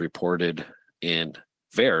anaphylaxis reported in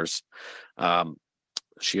VAERS.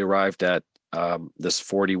 She arrived at this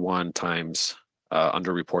 41 times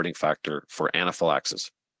underreporting factor for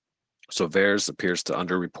anaphylaxis. So VAERS appears to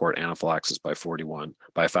underreport anaphylaxis by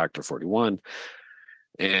a factor 41.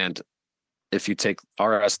 And if you take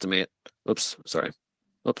our estimate, if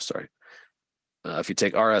you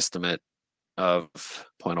take our estimate of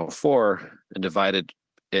 0.04 and divided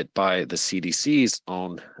it by the CDC's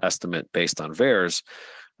own estimate based on VAERS,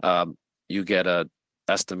 you get a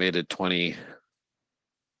estimated 20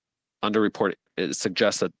 underreported. It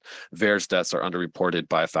suggests that VAERS deaths are underreported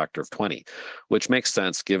by a factor of 20, which makes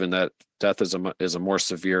sense given that death is a more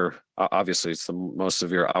severe, obviously it's the most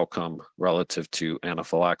severe outcome relative to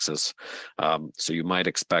anaphylaxis. So you might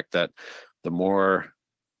expect that the more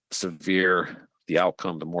severe the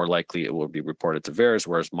outcome, the more likely it will be reported to VAERS,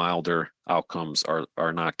 whereas milder outcomes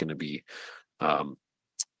are not going to be,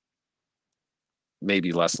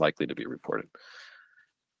 maybe less likely to be reported.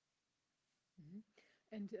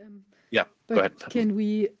 And yeah, go ahead. Can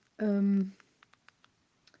we?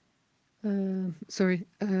 Sorry.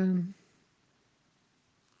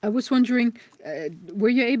 I was wondering, were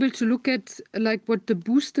you able to look at like what the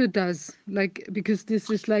booster does? Like, because this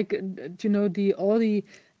is like, all the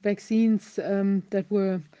vaccines that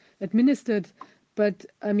were administered, but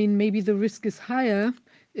I mean, maybe the risk is higher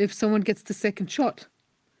if someone gets the second shot.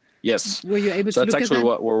 Yes. Were you able to So look that's at actually that?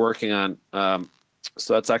 what we're working on.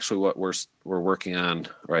 So that's actually what we're working on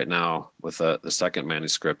right now with the second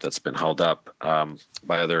manuscript that's been held up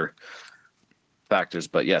by other factors.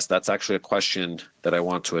 But yes, that's actually a question that I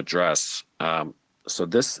want to address. So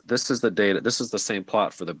this is the data. This is the same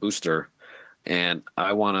plot for the booster, and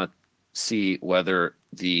I want to see whether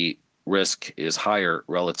the risk is higher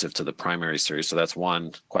relative to the primary series. So that's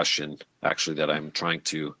one question actually that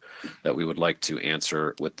we would like to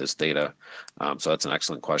answer with this data. So that's an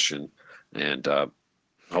excellent question, and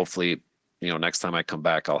hopefully, next time I come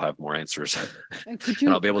back, I'll have more answers, and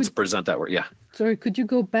I'll be able to present that. Yeah. Sorry, could you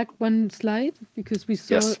go back one slide, because we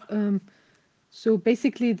saw. Yes. So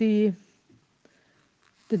basically, the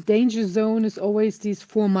danger zone is always these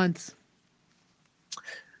 4 months.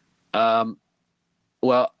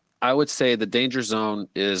 Well, I would say the danger zone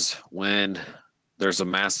is when there's a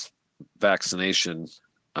mass vaccination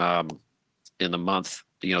in the month.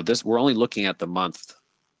 We're only looking at the month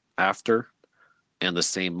after and the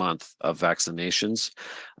same month of vaccinations.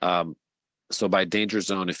 So by danger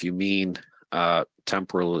zone, if you mean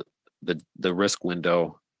temporal, the risk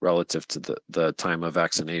window relative to the time of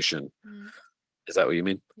vaccination, is that what you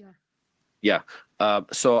mean? Yeah.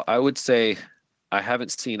 So I would say I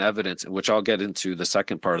haven't seen evidence, which I'll get into the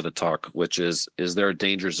second part of the talk, which is there a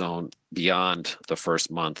danger zone beyond the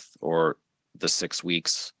first month or the 6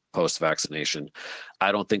 weeks post-vaccination?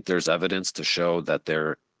 I don't think there's evidence to show that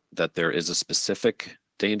there is a specific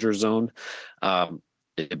danger zone.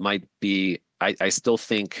 It might be, I still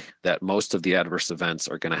think that most of the adverse events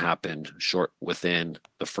are going to happen within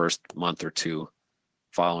the first month or two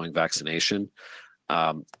following vaccination.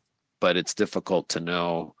 But it's difficult to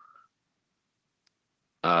know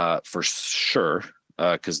for sure,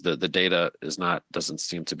 because the data doesn't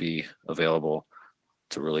seem to be available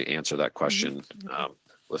to really answer that question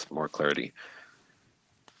with more clarity.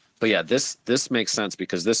 But yeah, this makes sense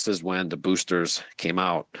because this is when the boosters came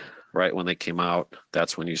out. Right when they came out,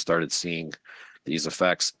 that's when you started seeing these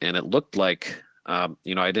effects, and it looked like I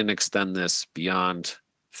didn't extend this beyond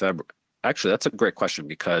February. Actually, that's a great question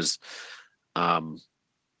because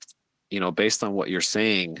based on what you're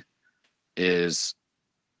saying is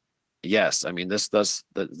yes. I mean, this does.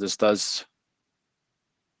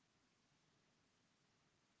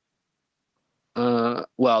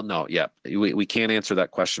 Well, no, yeah, we can't answer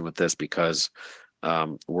that question with this because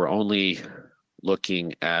we're only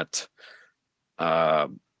looking at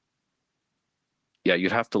yeah,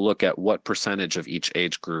 you'd have to look at what percentage of each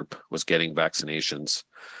age group was getting vaccinations,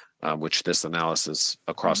 which this analysis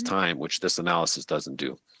across time, which this analysis doesn't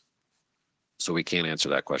do. So we can't answer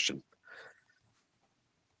that question.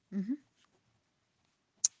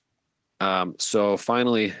 So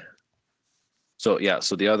finally, so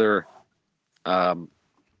the other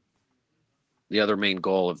main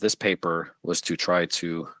goal of this paper was to try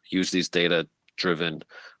to use these data-driven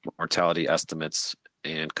mortality estimates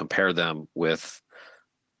and compare them with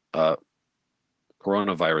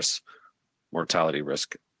coronavirus mortality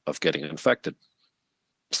risk of getting infected.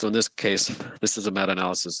 So in this case, this is a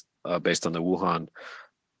meta-analysis based on the Wuhan,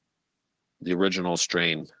 the original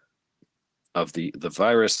strain of the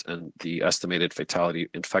virus and the estimated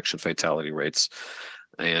infection fatality rates,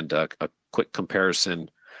 and a quick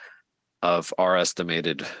comparison of our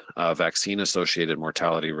estimated vaccine-associated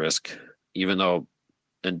mortality risk, even though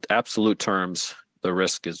in absolute terms, the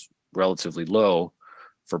risk is relatively low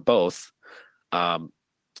for both.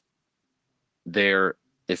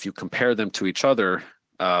 If you compare them to each other,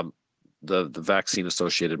 the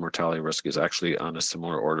vaccine-associated mortality risk is actually on a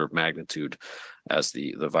similar order of magnitude as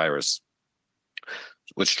the virus,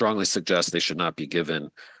 which strongly suggests they should not be given.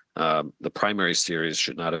 The primary series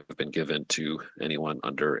should not have been given to anyone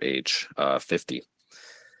under age 50.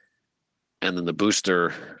 And then the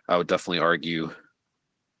booster, I would definitely argue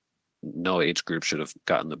no age group should have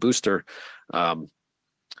gotten the booster. And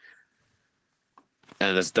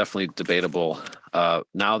it's definitely debatable.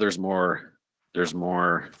 Now there's more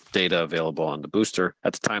data available on the booster.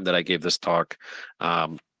 At the time that I gave this talk,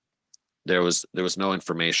 there was no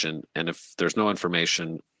information, and if there's no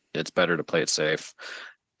information, it's better to play it safe.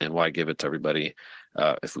 And why give it to everybody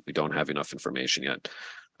if we don't have enough information yet?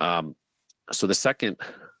 So the second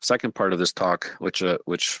part of this talk, which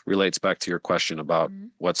relates back to your question about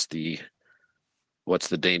what's the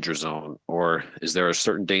danger zone, or is there a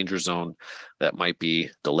certain danger zone that might be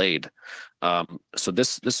delayed? So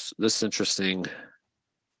this interesting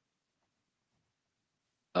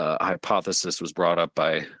hypothesis was brought up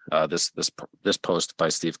by this post by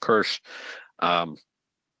Steve Kirsch,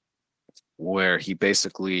 where he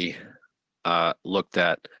basically looked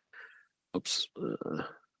at. Oops,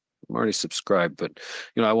 I'm already subscribed, but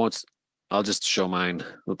I won't. I'll just show mine.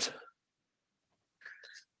 Oops.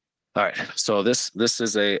 All right, so this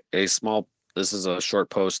is a short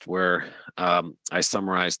post where I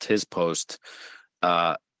summarized his post,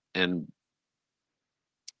 and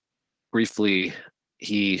briefly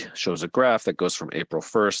he shows a graph that goes from April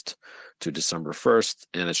 1st to December 1st,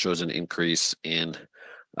 and it shows an increase in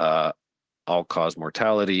all-cause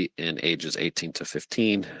mortality in ages 18 to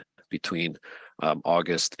 15 between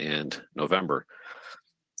August and November,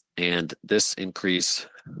 and this increase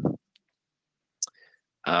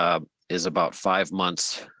is about 5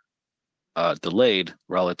 months delayed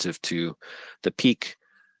relative to the peak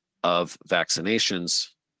of vaccinations,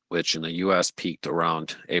 which in the US peaked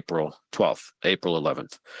around April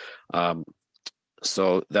 11th.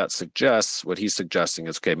 So that suggests, what he's suggesting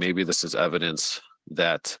is, okay, maybe this is evidence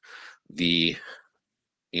that any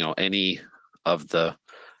of the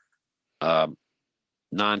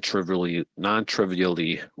non-trivially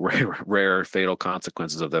rare fatal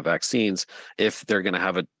consequences of the vaccines, if they're going to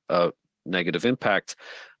have a negative impact,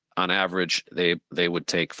 on average, they would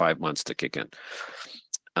take 5 months to kick in.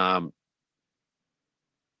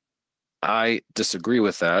 I disagree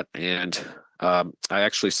with that, and I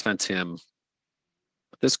actually sent him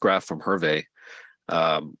this graph from Hervé,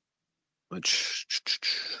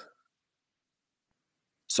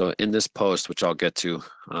 so in this post, which I'll get to,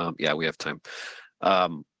 yeah, we have time.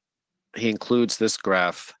 He includes this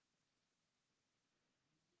graph.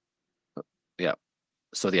 Yeah.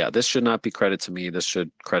 So yeah, this should not be credit to me. This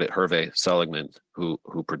should credit Hervé Seligman, who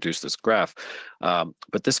produced this graph.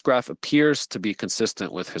 But this graph appears to be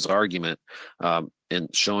consistent with his argument in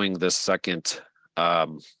showing this second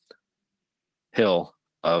hill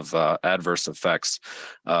of adverse effects,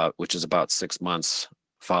 which is about 6 months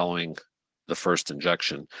following the first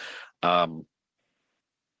injection.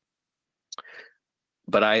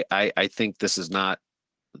 But I think this is not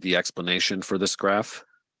the explanation for this graph,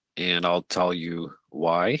 and I'll tell you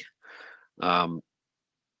why.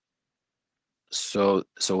 So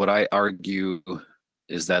what I argue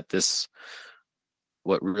is that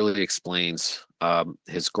what really explains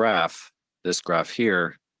his graph, this graph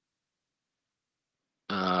here,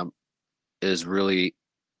 is really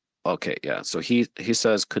okay. Yeah. So he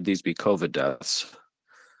says, could these be COVID deaths?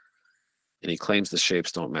 And he claims the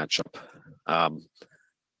shapes don't match up.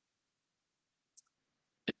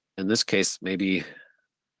 In this case, maybe,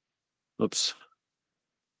 oops.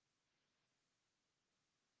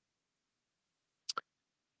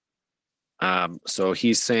 So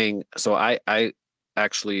he's saying, so I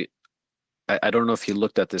actually, I don't know if he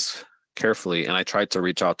looked at this carefully, and I tried to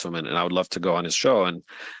reach out to him, and I would love to go on his show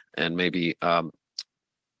and maybe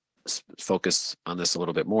focus on this a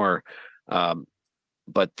little bit more.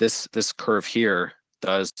 But this curve here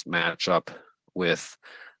does match up with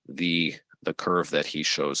the curve that he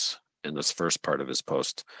shows in this first part of his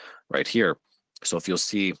post right here. So if you'll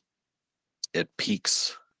see, it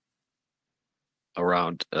peaks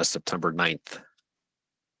around September 9th.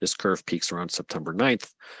 This curve peaks around September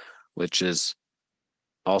 9th, which is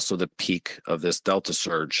also the peak of this delta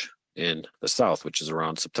surge in the south, which is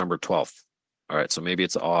around September 12th. All right, so maybe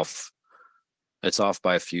it's off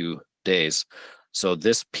by a few days. So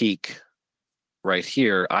this peak right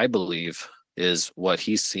here, I believe, is what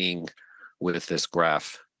he's seeing with this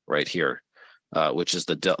graph right here, which is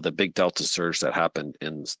the big delta surge that happened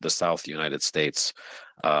in the South United States.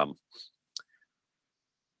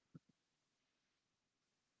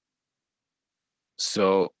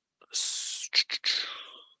 So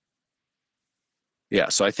yeah,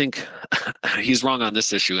 so I think he's wrong on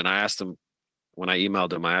this issue. And I asked him, when I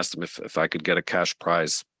emailed him, I asked him if I could get a cash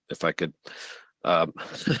prize, if I could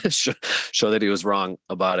show that he was wrong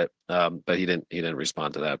about it. But he didn't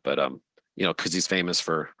respond to that. But you know, because he's famous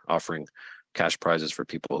for offering cash prizes for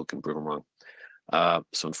people who can prove him wrong.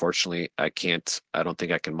 So unfortunately, I don't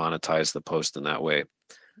think I can monetize the post in that way.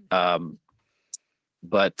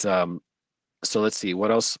 So let's see,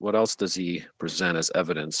 what else does he present as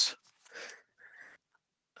evidence?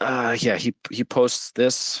 Yeah, he posts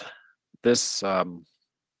this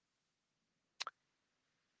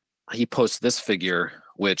he posts this figure,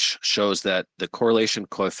 which shows that the correlation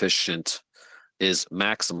coefficient is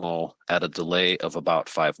maximal at a delay of about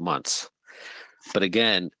 5 months. But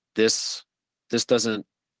again, this doesn't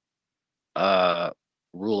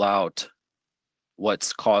rule out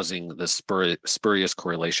what's causing the spurious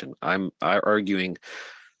correlation. I'm arguing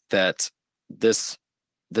that this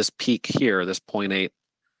peak here, this 0.8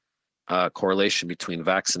 correlation between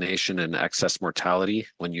vaccination and excess mortality,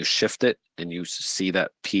 when you shift it and you see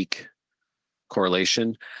that peak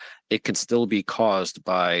correlation, it can still be caused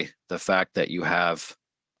by the fact that you have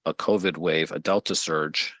a COVID wave, a Delta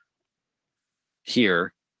surge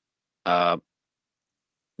here, that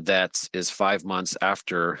is 5 months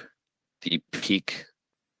after the peak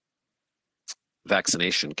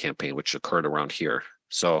vaccination campaign, which occurred around here.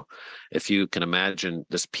 So if you can imagine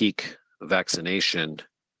this peak vaccination,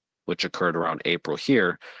 which occurred around April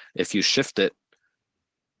here, if you shift it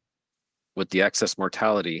with the excess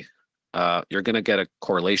mortality, you're going to get a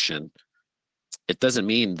correlation. It doesn't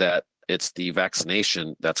mean that it's the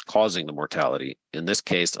vaccination that's causing the mortality. In this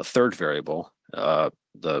case, a third variable,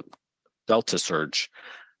 the Delta surge,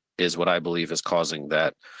 is what I believe is causing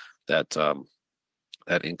that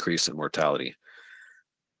increase in mortality.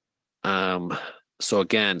 So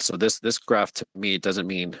again, this graph to me doesn't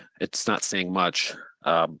mean, it's not saying much,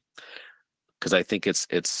 because I think it's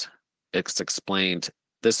explained.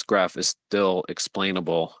 This graph is still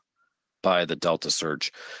explainable by the Delta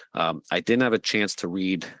surge. I didn't have a chance to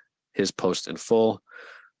read his post in full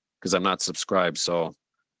because I'm not subscribed, so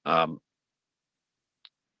you'll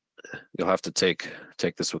have to take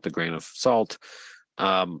this with a grain of salt.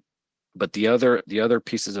 But the other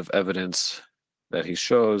pieces of evidence that he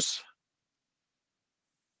shows,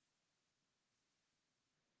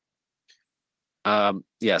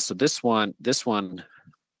 yeah, so this one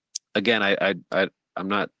again, I'm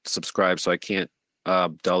not subscribed, so I can't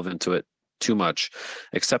delve into it too much,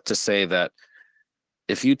 except to say that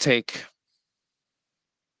if you take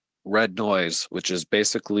red noise, which is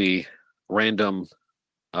basically random,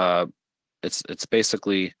 it's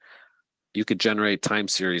basically, you could generate time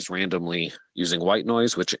series randomly using white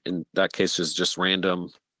noise, which in that case is just random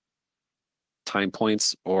time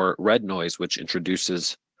points, or red noise, which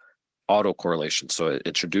introduces autocorrelation. So it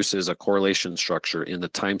introduces a correlation structure in the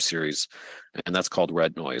time series, and that's called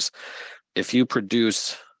red noise. If you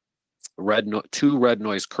produce two red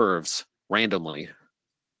noise curves randomly,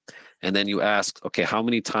 and then you ask, okay, how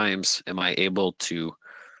many times am I able to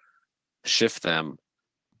shift them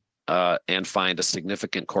and find a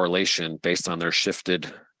significant correlation based on their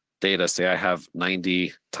shifted data? Say I have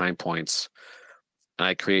 90 time points, and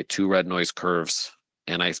I create two red noise curves,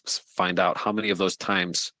 and I find out how many of those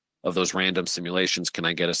times of those random simulations can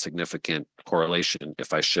I get a significant correlation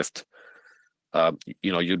if I shift.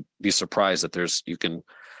 You'd be surprised that there's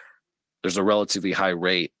a relatively high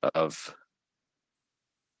rate of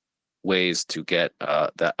ways to get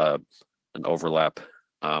an overlap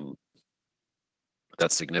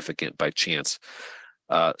that's significant by chance.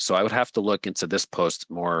 So I would have to look into this post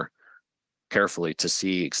more carefully to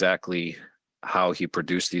see exactly how he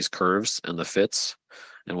produced these curves and the fits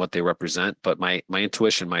and what they represent. But my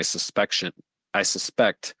intuition, I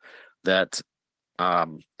suspect that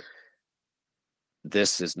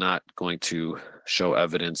this is not going to show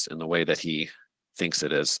evidence in the way that he thinks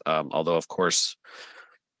it is. Although, of course,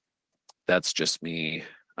 that's just me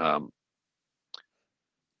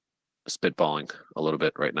spitballing a little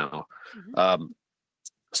bit right now.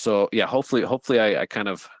 So yeah, hopefully I kind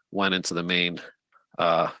of went into the main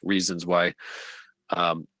reasons why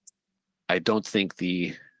I don't think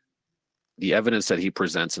the evidence that he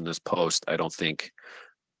presents in this post, I don't think,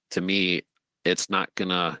 to me, it's not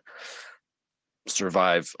gonna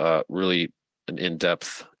survive really an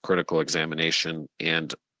in-depth critical examination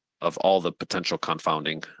and of all the potential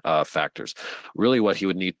confounding factors. Really what he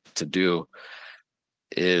would need to do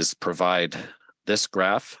is provide this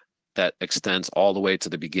graph that extends all the way to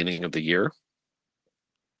the beginning of the year,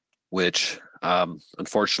 which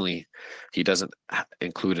unfortunately he doesn't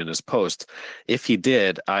include in his post. If he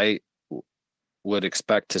did, I would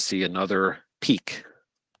expect to see another peak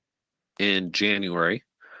in January,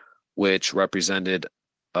 which represented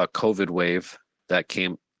a COVID wave that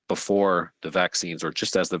came before the vaccines or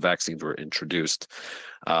just as the vaccines were introduced.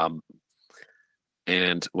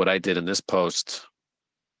 And what I did in this post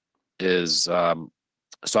is,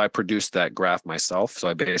 so I produced that graph myself. So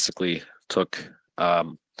I basically took a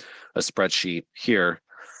spreadsheet here,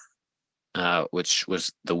 which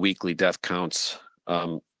was the weekly death counts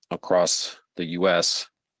across the US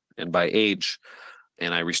and by age.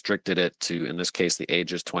 And I restricted it to, in this case, the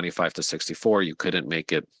age is 25 to 64. You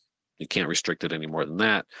can't restrict it any more than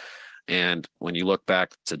that. And when you look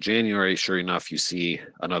back to January, sure enough, you see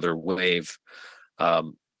another wave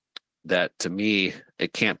that, to me,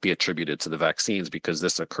 it can't be attributed to the vaccines because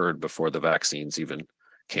this occurred before the vaccines even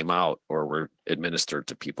came out or were administered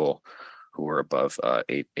to people who were above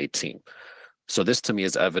 18. So this, to me,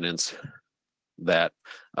 is evidence that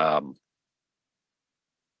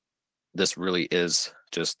this really is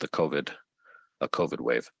just a COVID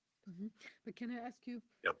wave. But can I ask you?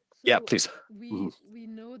 Yep. So Yeah, please. We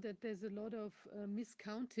know that there's a lot of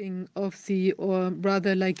miscounting of the, or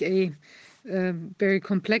rather like a very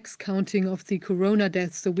complex counting of the corona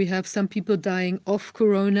deaths. So we have some people dying of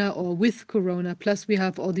corona or with corona. Plus we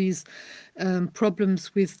have all these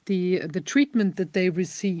problems with the treatment that they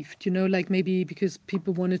received. Like maybe because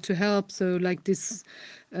people wanted to help. So like this,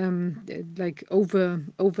 like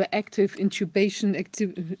overactive intubation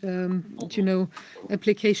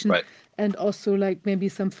application. Right. And also like maybe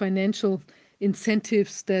some financial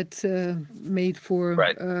incentives that made for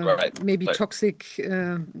maybe toxic,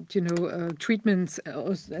 treatments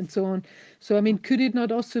and so on. So, I mean, could it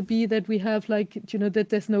not also be that we have like, that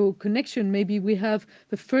there's no connection? Maybe we have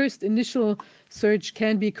the first initial surge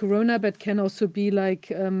can be corona, but can also be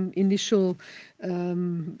like initial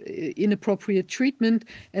inappropriate treatment.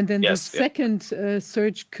 And then the second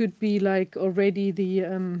surge could be like already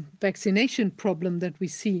the vaccination problem that we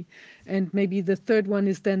see. And maybe the third one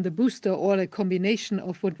is then the booster or a combination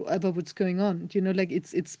of what's going on. Like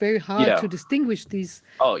it's very hard to distinguish these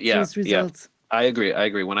results. Yeah. I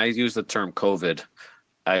agree. When I use the term COVID,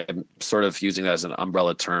 I'm sort of using that as an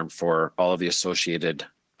umbrella term for all of the associated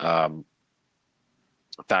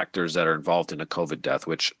factors that are involved in a COVID death,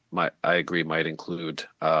 which I agree might include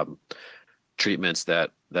treatments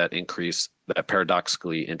that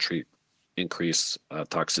paradoxically increase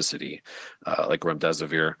toxicity, like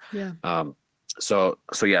remdesivir. So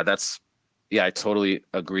yeah, I totally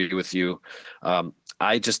agree with you.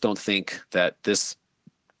 I just don't think that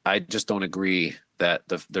I just don't agree that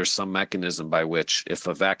there's some mechanism by which, if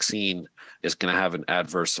a vaccine is going to have an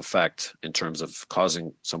adverse effect in terms of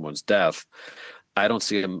causing someone's death, I don't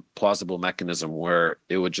see a plausible mechanism where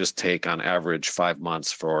it would just take on average 5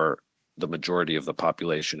 months for the majority of the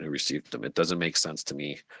population who received them. It doesn't make sense to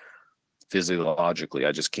me physiologically.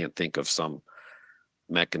 I just can't think of some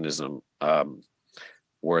mechanism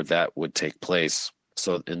where that would take place.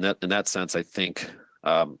 So in that sense, I think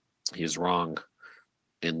he's wrong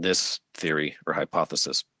in this theory or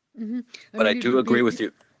hypothesis. But I do agree with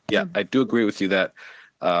you. Yeah, I do agree with you that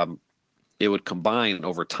it would combine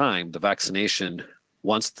over time the vaccination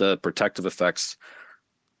once the protective effects,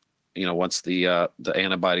 once the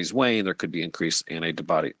antibodies wane, there could be increased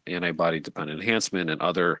antibody dependent enhancement and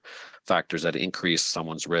other factors that increase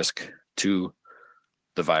someone's risk to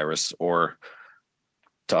the virus or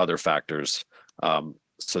to other factors.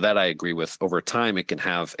 So that I agree with. Over time, it can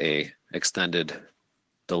have a extended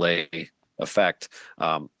delay effect,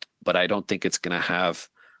 but I don't think it's going to have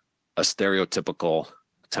a stereotypical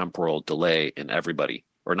temporal delay in everybody,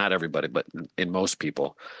 or not everybody, but in most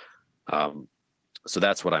people. So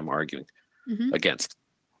that's what I'm arguing. against.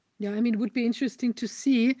 Yeah, I mean, it would be interesting to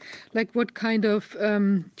see, like, what kind of,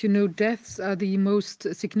 deaths are the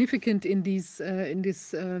most significant in these,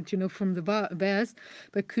 from the VAERS.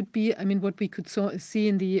 But could be, I mean, what we could see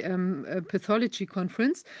in the pathology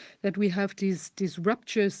conference, that we have these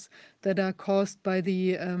ruptures that are caused by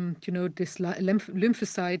the, this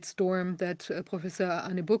lymphocyte storm that Professor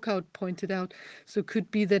Anne Burkhardt pointed out. So it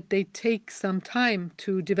could be that they take some time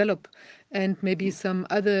to develop, and maybe some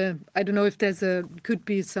other, I don't know if could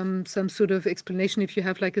be some sort of explanation if you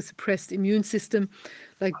have like a suppressed immune system,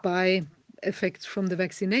 like by effects from the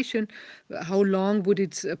vaccination. How long would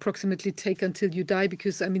it approximately take until you die?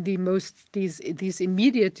 Because I mean, these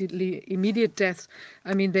immediate deaths,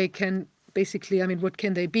 I mean, they can basically, I mean, what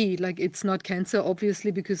can they be? Like, it's not cancer,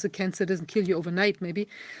 obviously, because the cancer doesn't kill you overnight, maybe,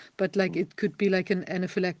 but like it could be like an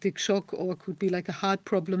anaphylactic shock, or it could be like a heart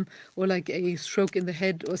problem, or like a stroke in the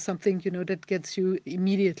head, or something, that gets you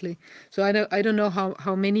immediately. So I don't know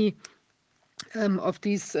how many of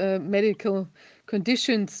these medical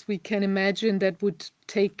conditions we can imagine that would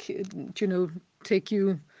take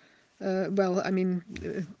you,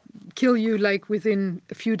 kill you like within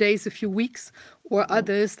a few days, a few weeks, or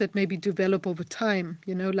others that maybe develop over time,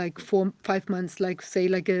 like 4-5 months, like say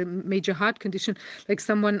like a major heart condition. Like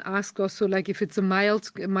someone asked also, like if it's a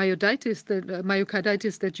mild myocarditis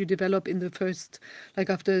that you develop in the first, like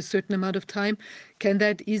after a certain amount of time, can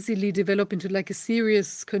that easily develop into like a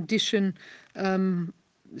serious condition,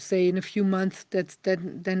 say in a few months,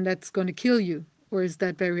 then that's going to kill you? Or is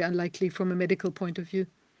that very unlikely from a medical point of view?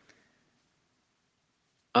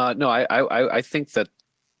 No, I think that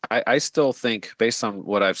I still think, based on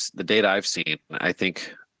the data I've seen, I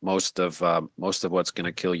think most of what's going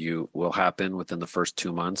to kill you will happen within the first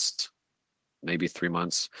 2 months, maybe 3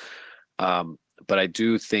 months. But I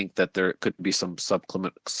do think that there could be some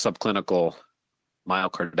subclinical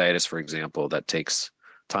myocarditis, for example, that takes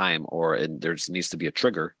time, and there needs to be a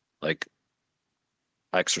trigger, like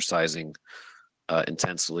exercising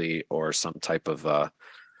intensely, or some type of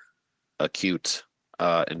acute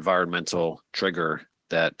environmental trigger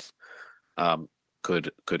that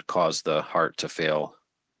could cause the heart to fail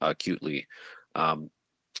acutely.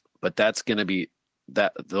 But that's going to be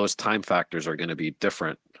those time factors are going to be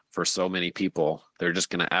different for so many people. They're just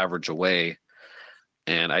going to average away,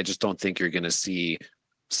 and I just don't think you're going to see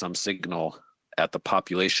some signal at the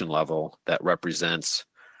population level that represents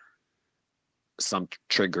some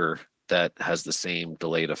trigger that has the same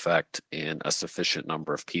delayed effect in a sufficient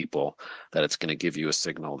number of people, that it's going to give you a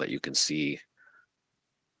signal that you can see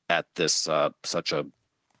at this such a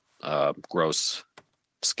gross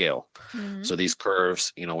scale. So these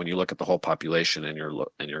curves, when you look at the whole population and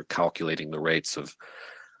you're calculating the rates of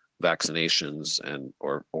vaccinations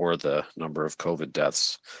or the number of COVID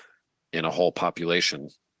deaths in a whole population,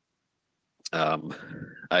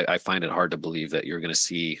 I find it hard to believe that you're going to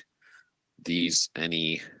see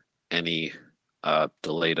any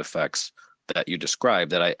delayed effects that you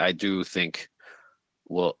described, that I do think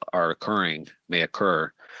may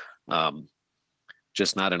occur,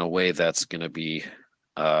 just not in a way that's going to be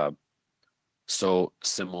so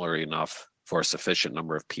similar enough for a sufficient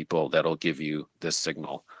number of people that'll give you this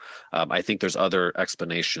signal. I think there's other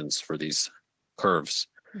explanations for these curves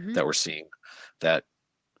that we're seeing that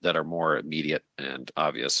are more immediate and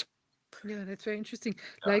obvious. Yeah, that's very interesting.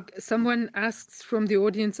 Like someone asks from the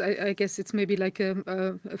audience, I guess it's maybe like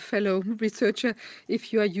a fellow researcher,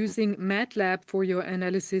 if you are using MATLAB for your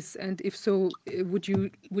analysis, and if so, would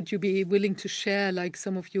you be willing to share like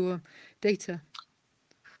some of your data?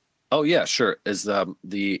 Oh yeah, sure. Is so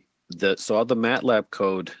all the MATLAB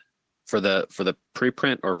code for the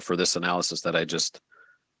preprint, or for this analysis that I just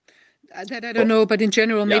that I don't know, but in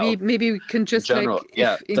general, maybe we can just general,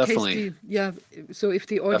 like, in definitely. case so if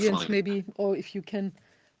the audience Definitely. maybe, or if you can,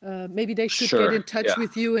 maybe they could Sure, get in touch yeah.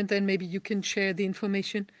 with you, and then maybe you can share the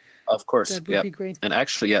information. Of course, That would be great. And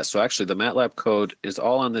actually, so actually the MATLAB code is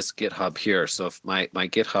all on this GitHub here. So if my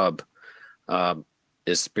GitHub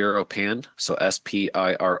is SpiroPan, so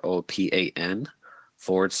SPIROPAN / and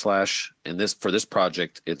for this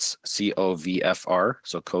project, it's COVFR,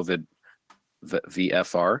 so COVID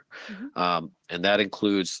VFR. And that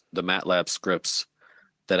includes the MATLAB scripts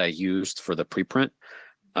that I used for the preprint.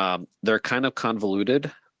 They're kind of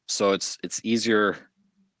convoluted, so it's easier.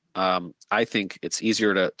 I think it's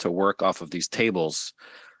easier to work off of these tables,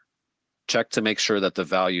 check to make sure that the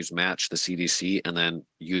values match the CDC, and then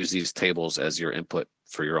use these tables as your input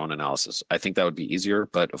for your own analysis. I think that would be easier,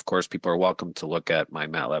 but of course people are welcome to look at my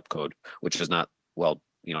MATLAB code, which is not,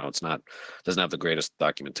 doesn't have the greatest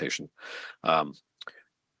documentation.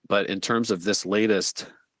 But in terms of this latest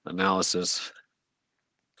analysis,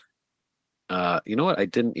 You know what? I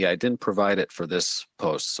didn't provide it for this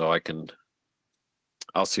post, so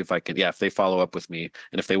I'll see if I can. Yeah, if they follow up with me,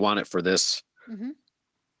 and if they want it for this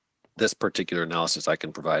this particular analysis, I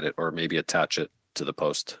can provide it, or maybe attach it to the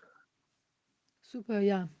post. Super,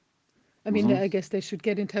 yeah. I mean, I guess they should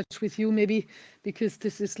get in touch with you maybe, because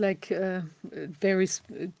this is like very,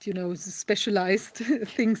 specialized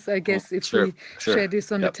things, I guess. If we share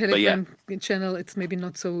this on the Telegram channel, it's maybe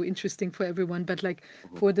not so interesting for everyone. But like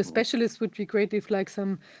for the specialists, would be great if like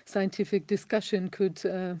some scientific discussion could,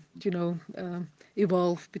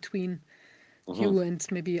 evolve between you and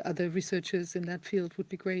maybe other researchers in that field would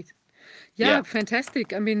be great. Yeah,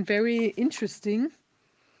 fantastic. I mean, very interesting.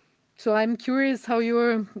 So I'm curious how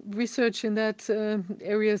your research in that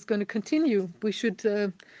area is going to continue. We should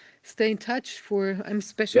stay in touch I'm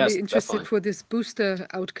especially interested for this booster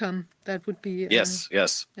outcome. That would be yes. Yeah,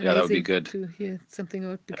 that would be good to hear something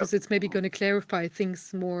out, because it's maybe going to clarify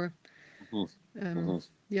things more.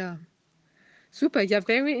 Yeah, super. Yeah,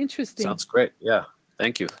 very interesting. Sounds great. Yeah,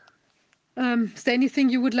 thank you. Is there anything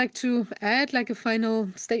you would like to add, like a final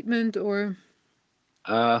statement or?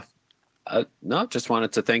 No, just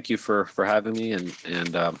wanted to thank you for having me, and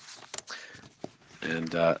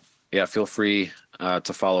yeah, feel free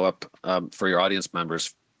to follow up for your audience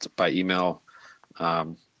members by email,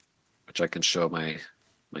 which I can show my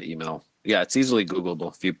email. Yeah, it's easily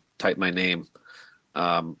Googleable if you type my name.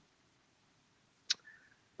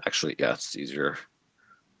 Actually, yeah, it's easier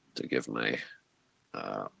to give my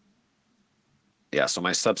so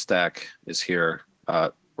my Substack is here.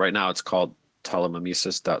 Right now it's called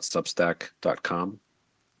telemimesis.substack.com.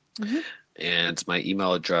 And my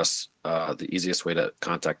email address, the easiest way to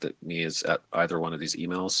contact me is at either one of these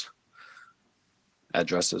emails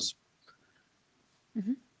addresses.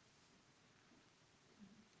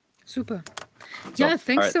 Super. So, Yeah,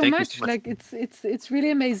 thanks so thank much. Like it's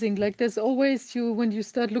really amazing. Like there's always when you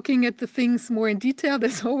start looking at the things more in detail,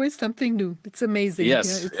 there's always something new. It's amazing.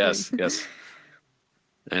 Yes, yeah, yes.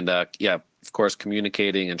 And of course,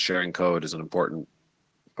 communicating and sharing code is an important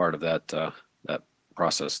part of that that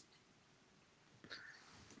process.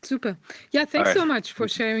 Super. Yeah, thanks so much for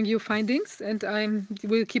sharing your findings, and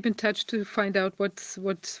we'll keep in touch to find out what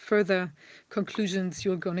further conclusions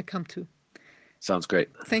you're going to come to. Sounds great.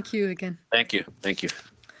 Thank you again. Thank you.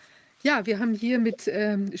 Ja, wir haben hier mit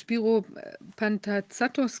Spiro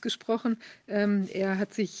Pantazatos gesprochen. Er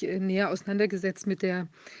hat sich näher auseinandergesetzt mit der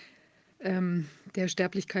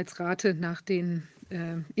Sterblichkeitsrate nach den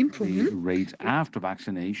Impfungen. The rate after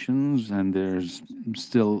vaccinations, and there's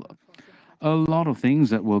still a lot of things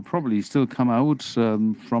that will probably still come out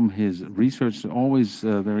from his research. Always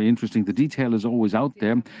very interesting. The detail is always out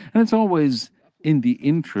there, and it's always in the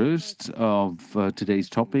interest of today's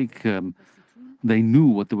topic. They knew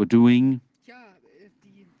what they were doing.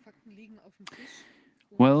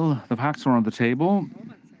 Well, the facts are on the table,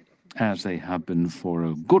 as they have been for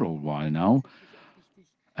a good old while now.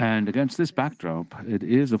 And against this backdrop, it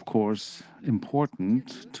is, of course,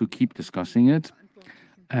 important to keep discussing it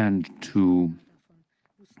and to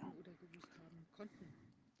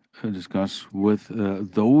discuss with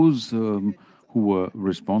those who were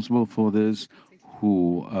responsible for this,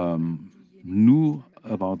 who knew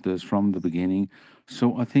about this from the beginning.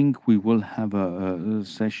 So I think we will have a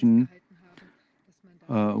session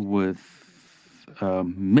with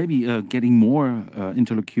maybe getting more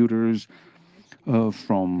interlocutors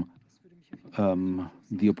from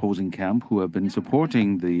the opposing camp who have been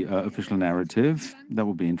supporting the official narrative. That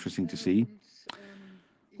will be interesting to see.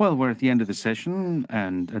 Well, we're at the end of the session,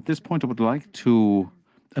 and at this point I would like to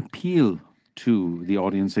appeal to the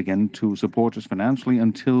audience again to support us financially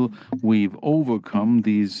until we've overcome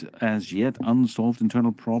these as yet unsolved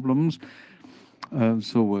internal problems.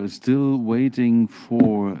 So we're still waiting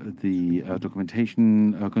for the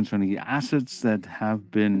documentation concerning the assets that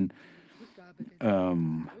have been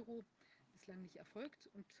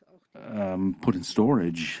put in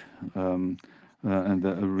storage, and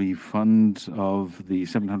the refund of the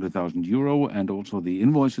 700,000 euro, and also the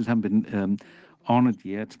invoices haven't been honored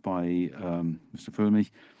yet by Mr. Völmich.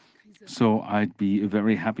 So I'd be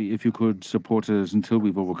very happy if you could support us until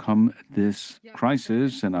we've overcome this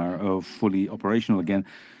crisis and are fully operational again.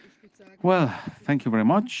 Well, thank you very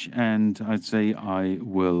much, and I'd say I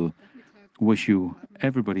will wish you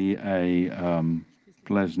everybody a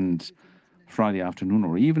pleasant Friday afternoon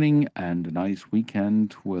or evening and a nice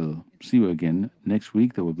weekend. We'll see you again next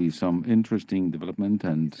week. There will be some interesting development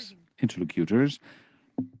and interlocutors.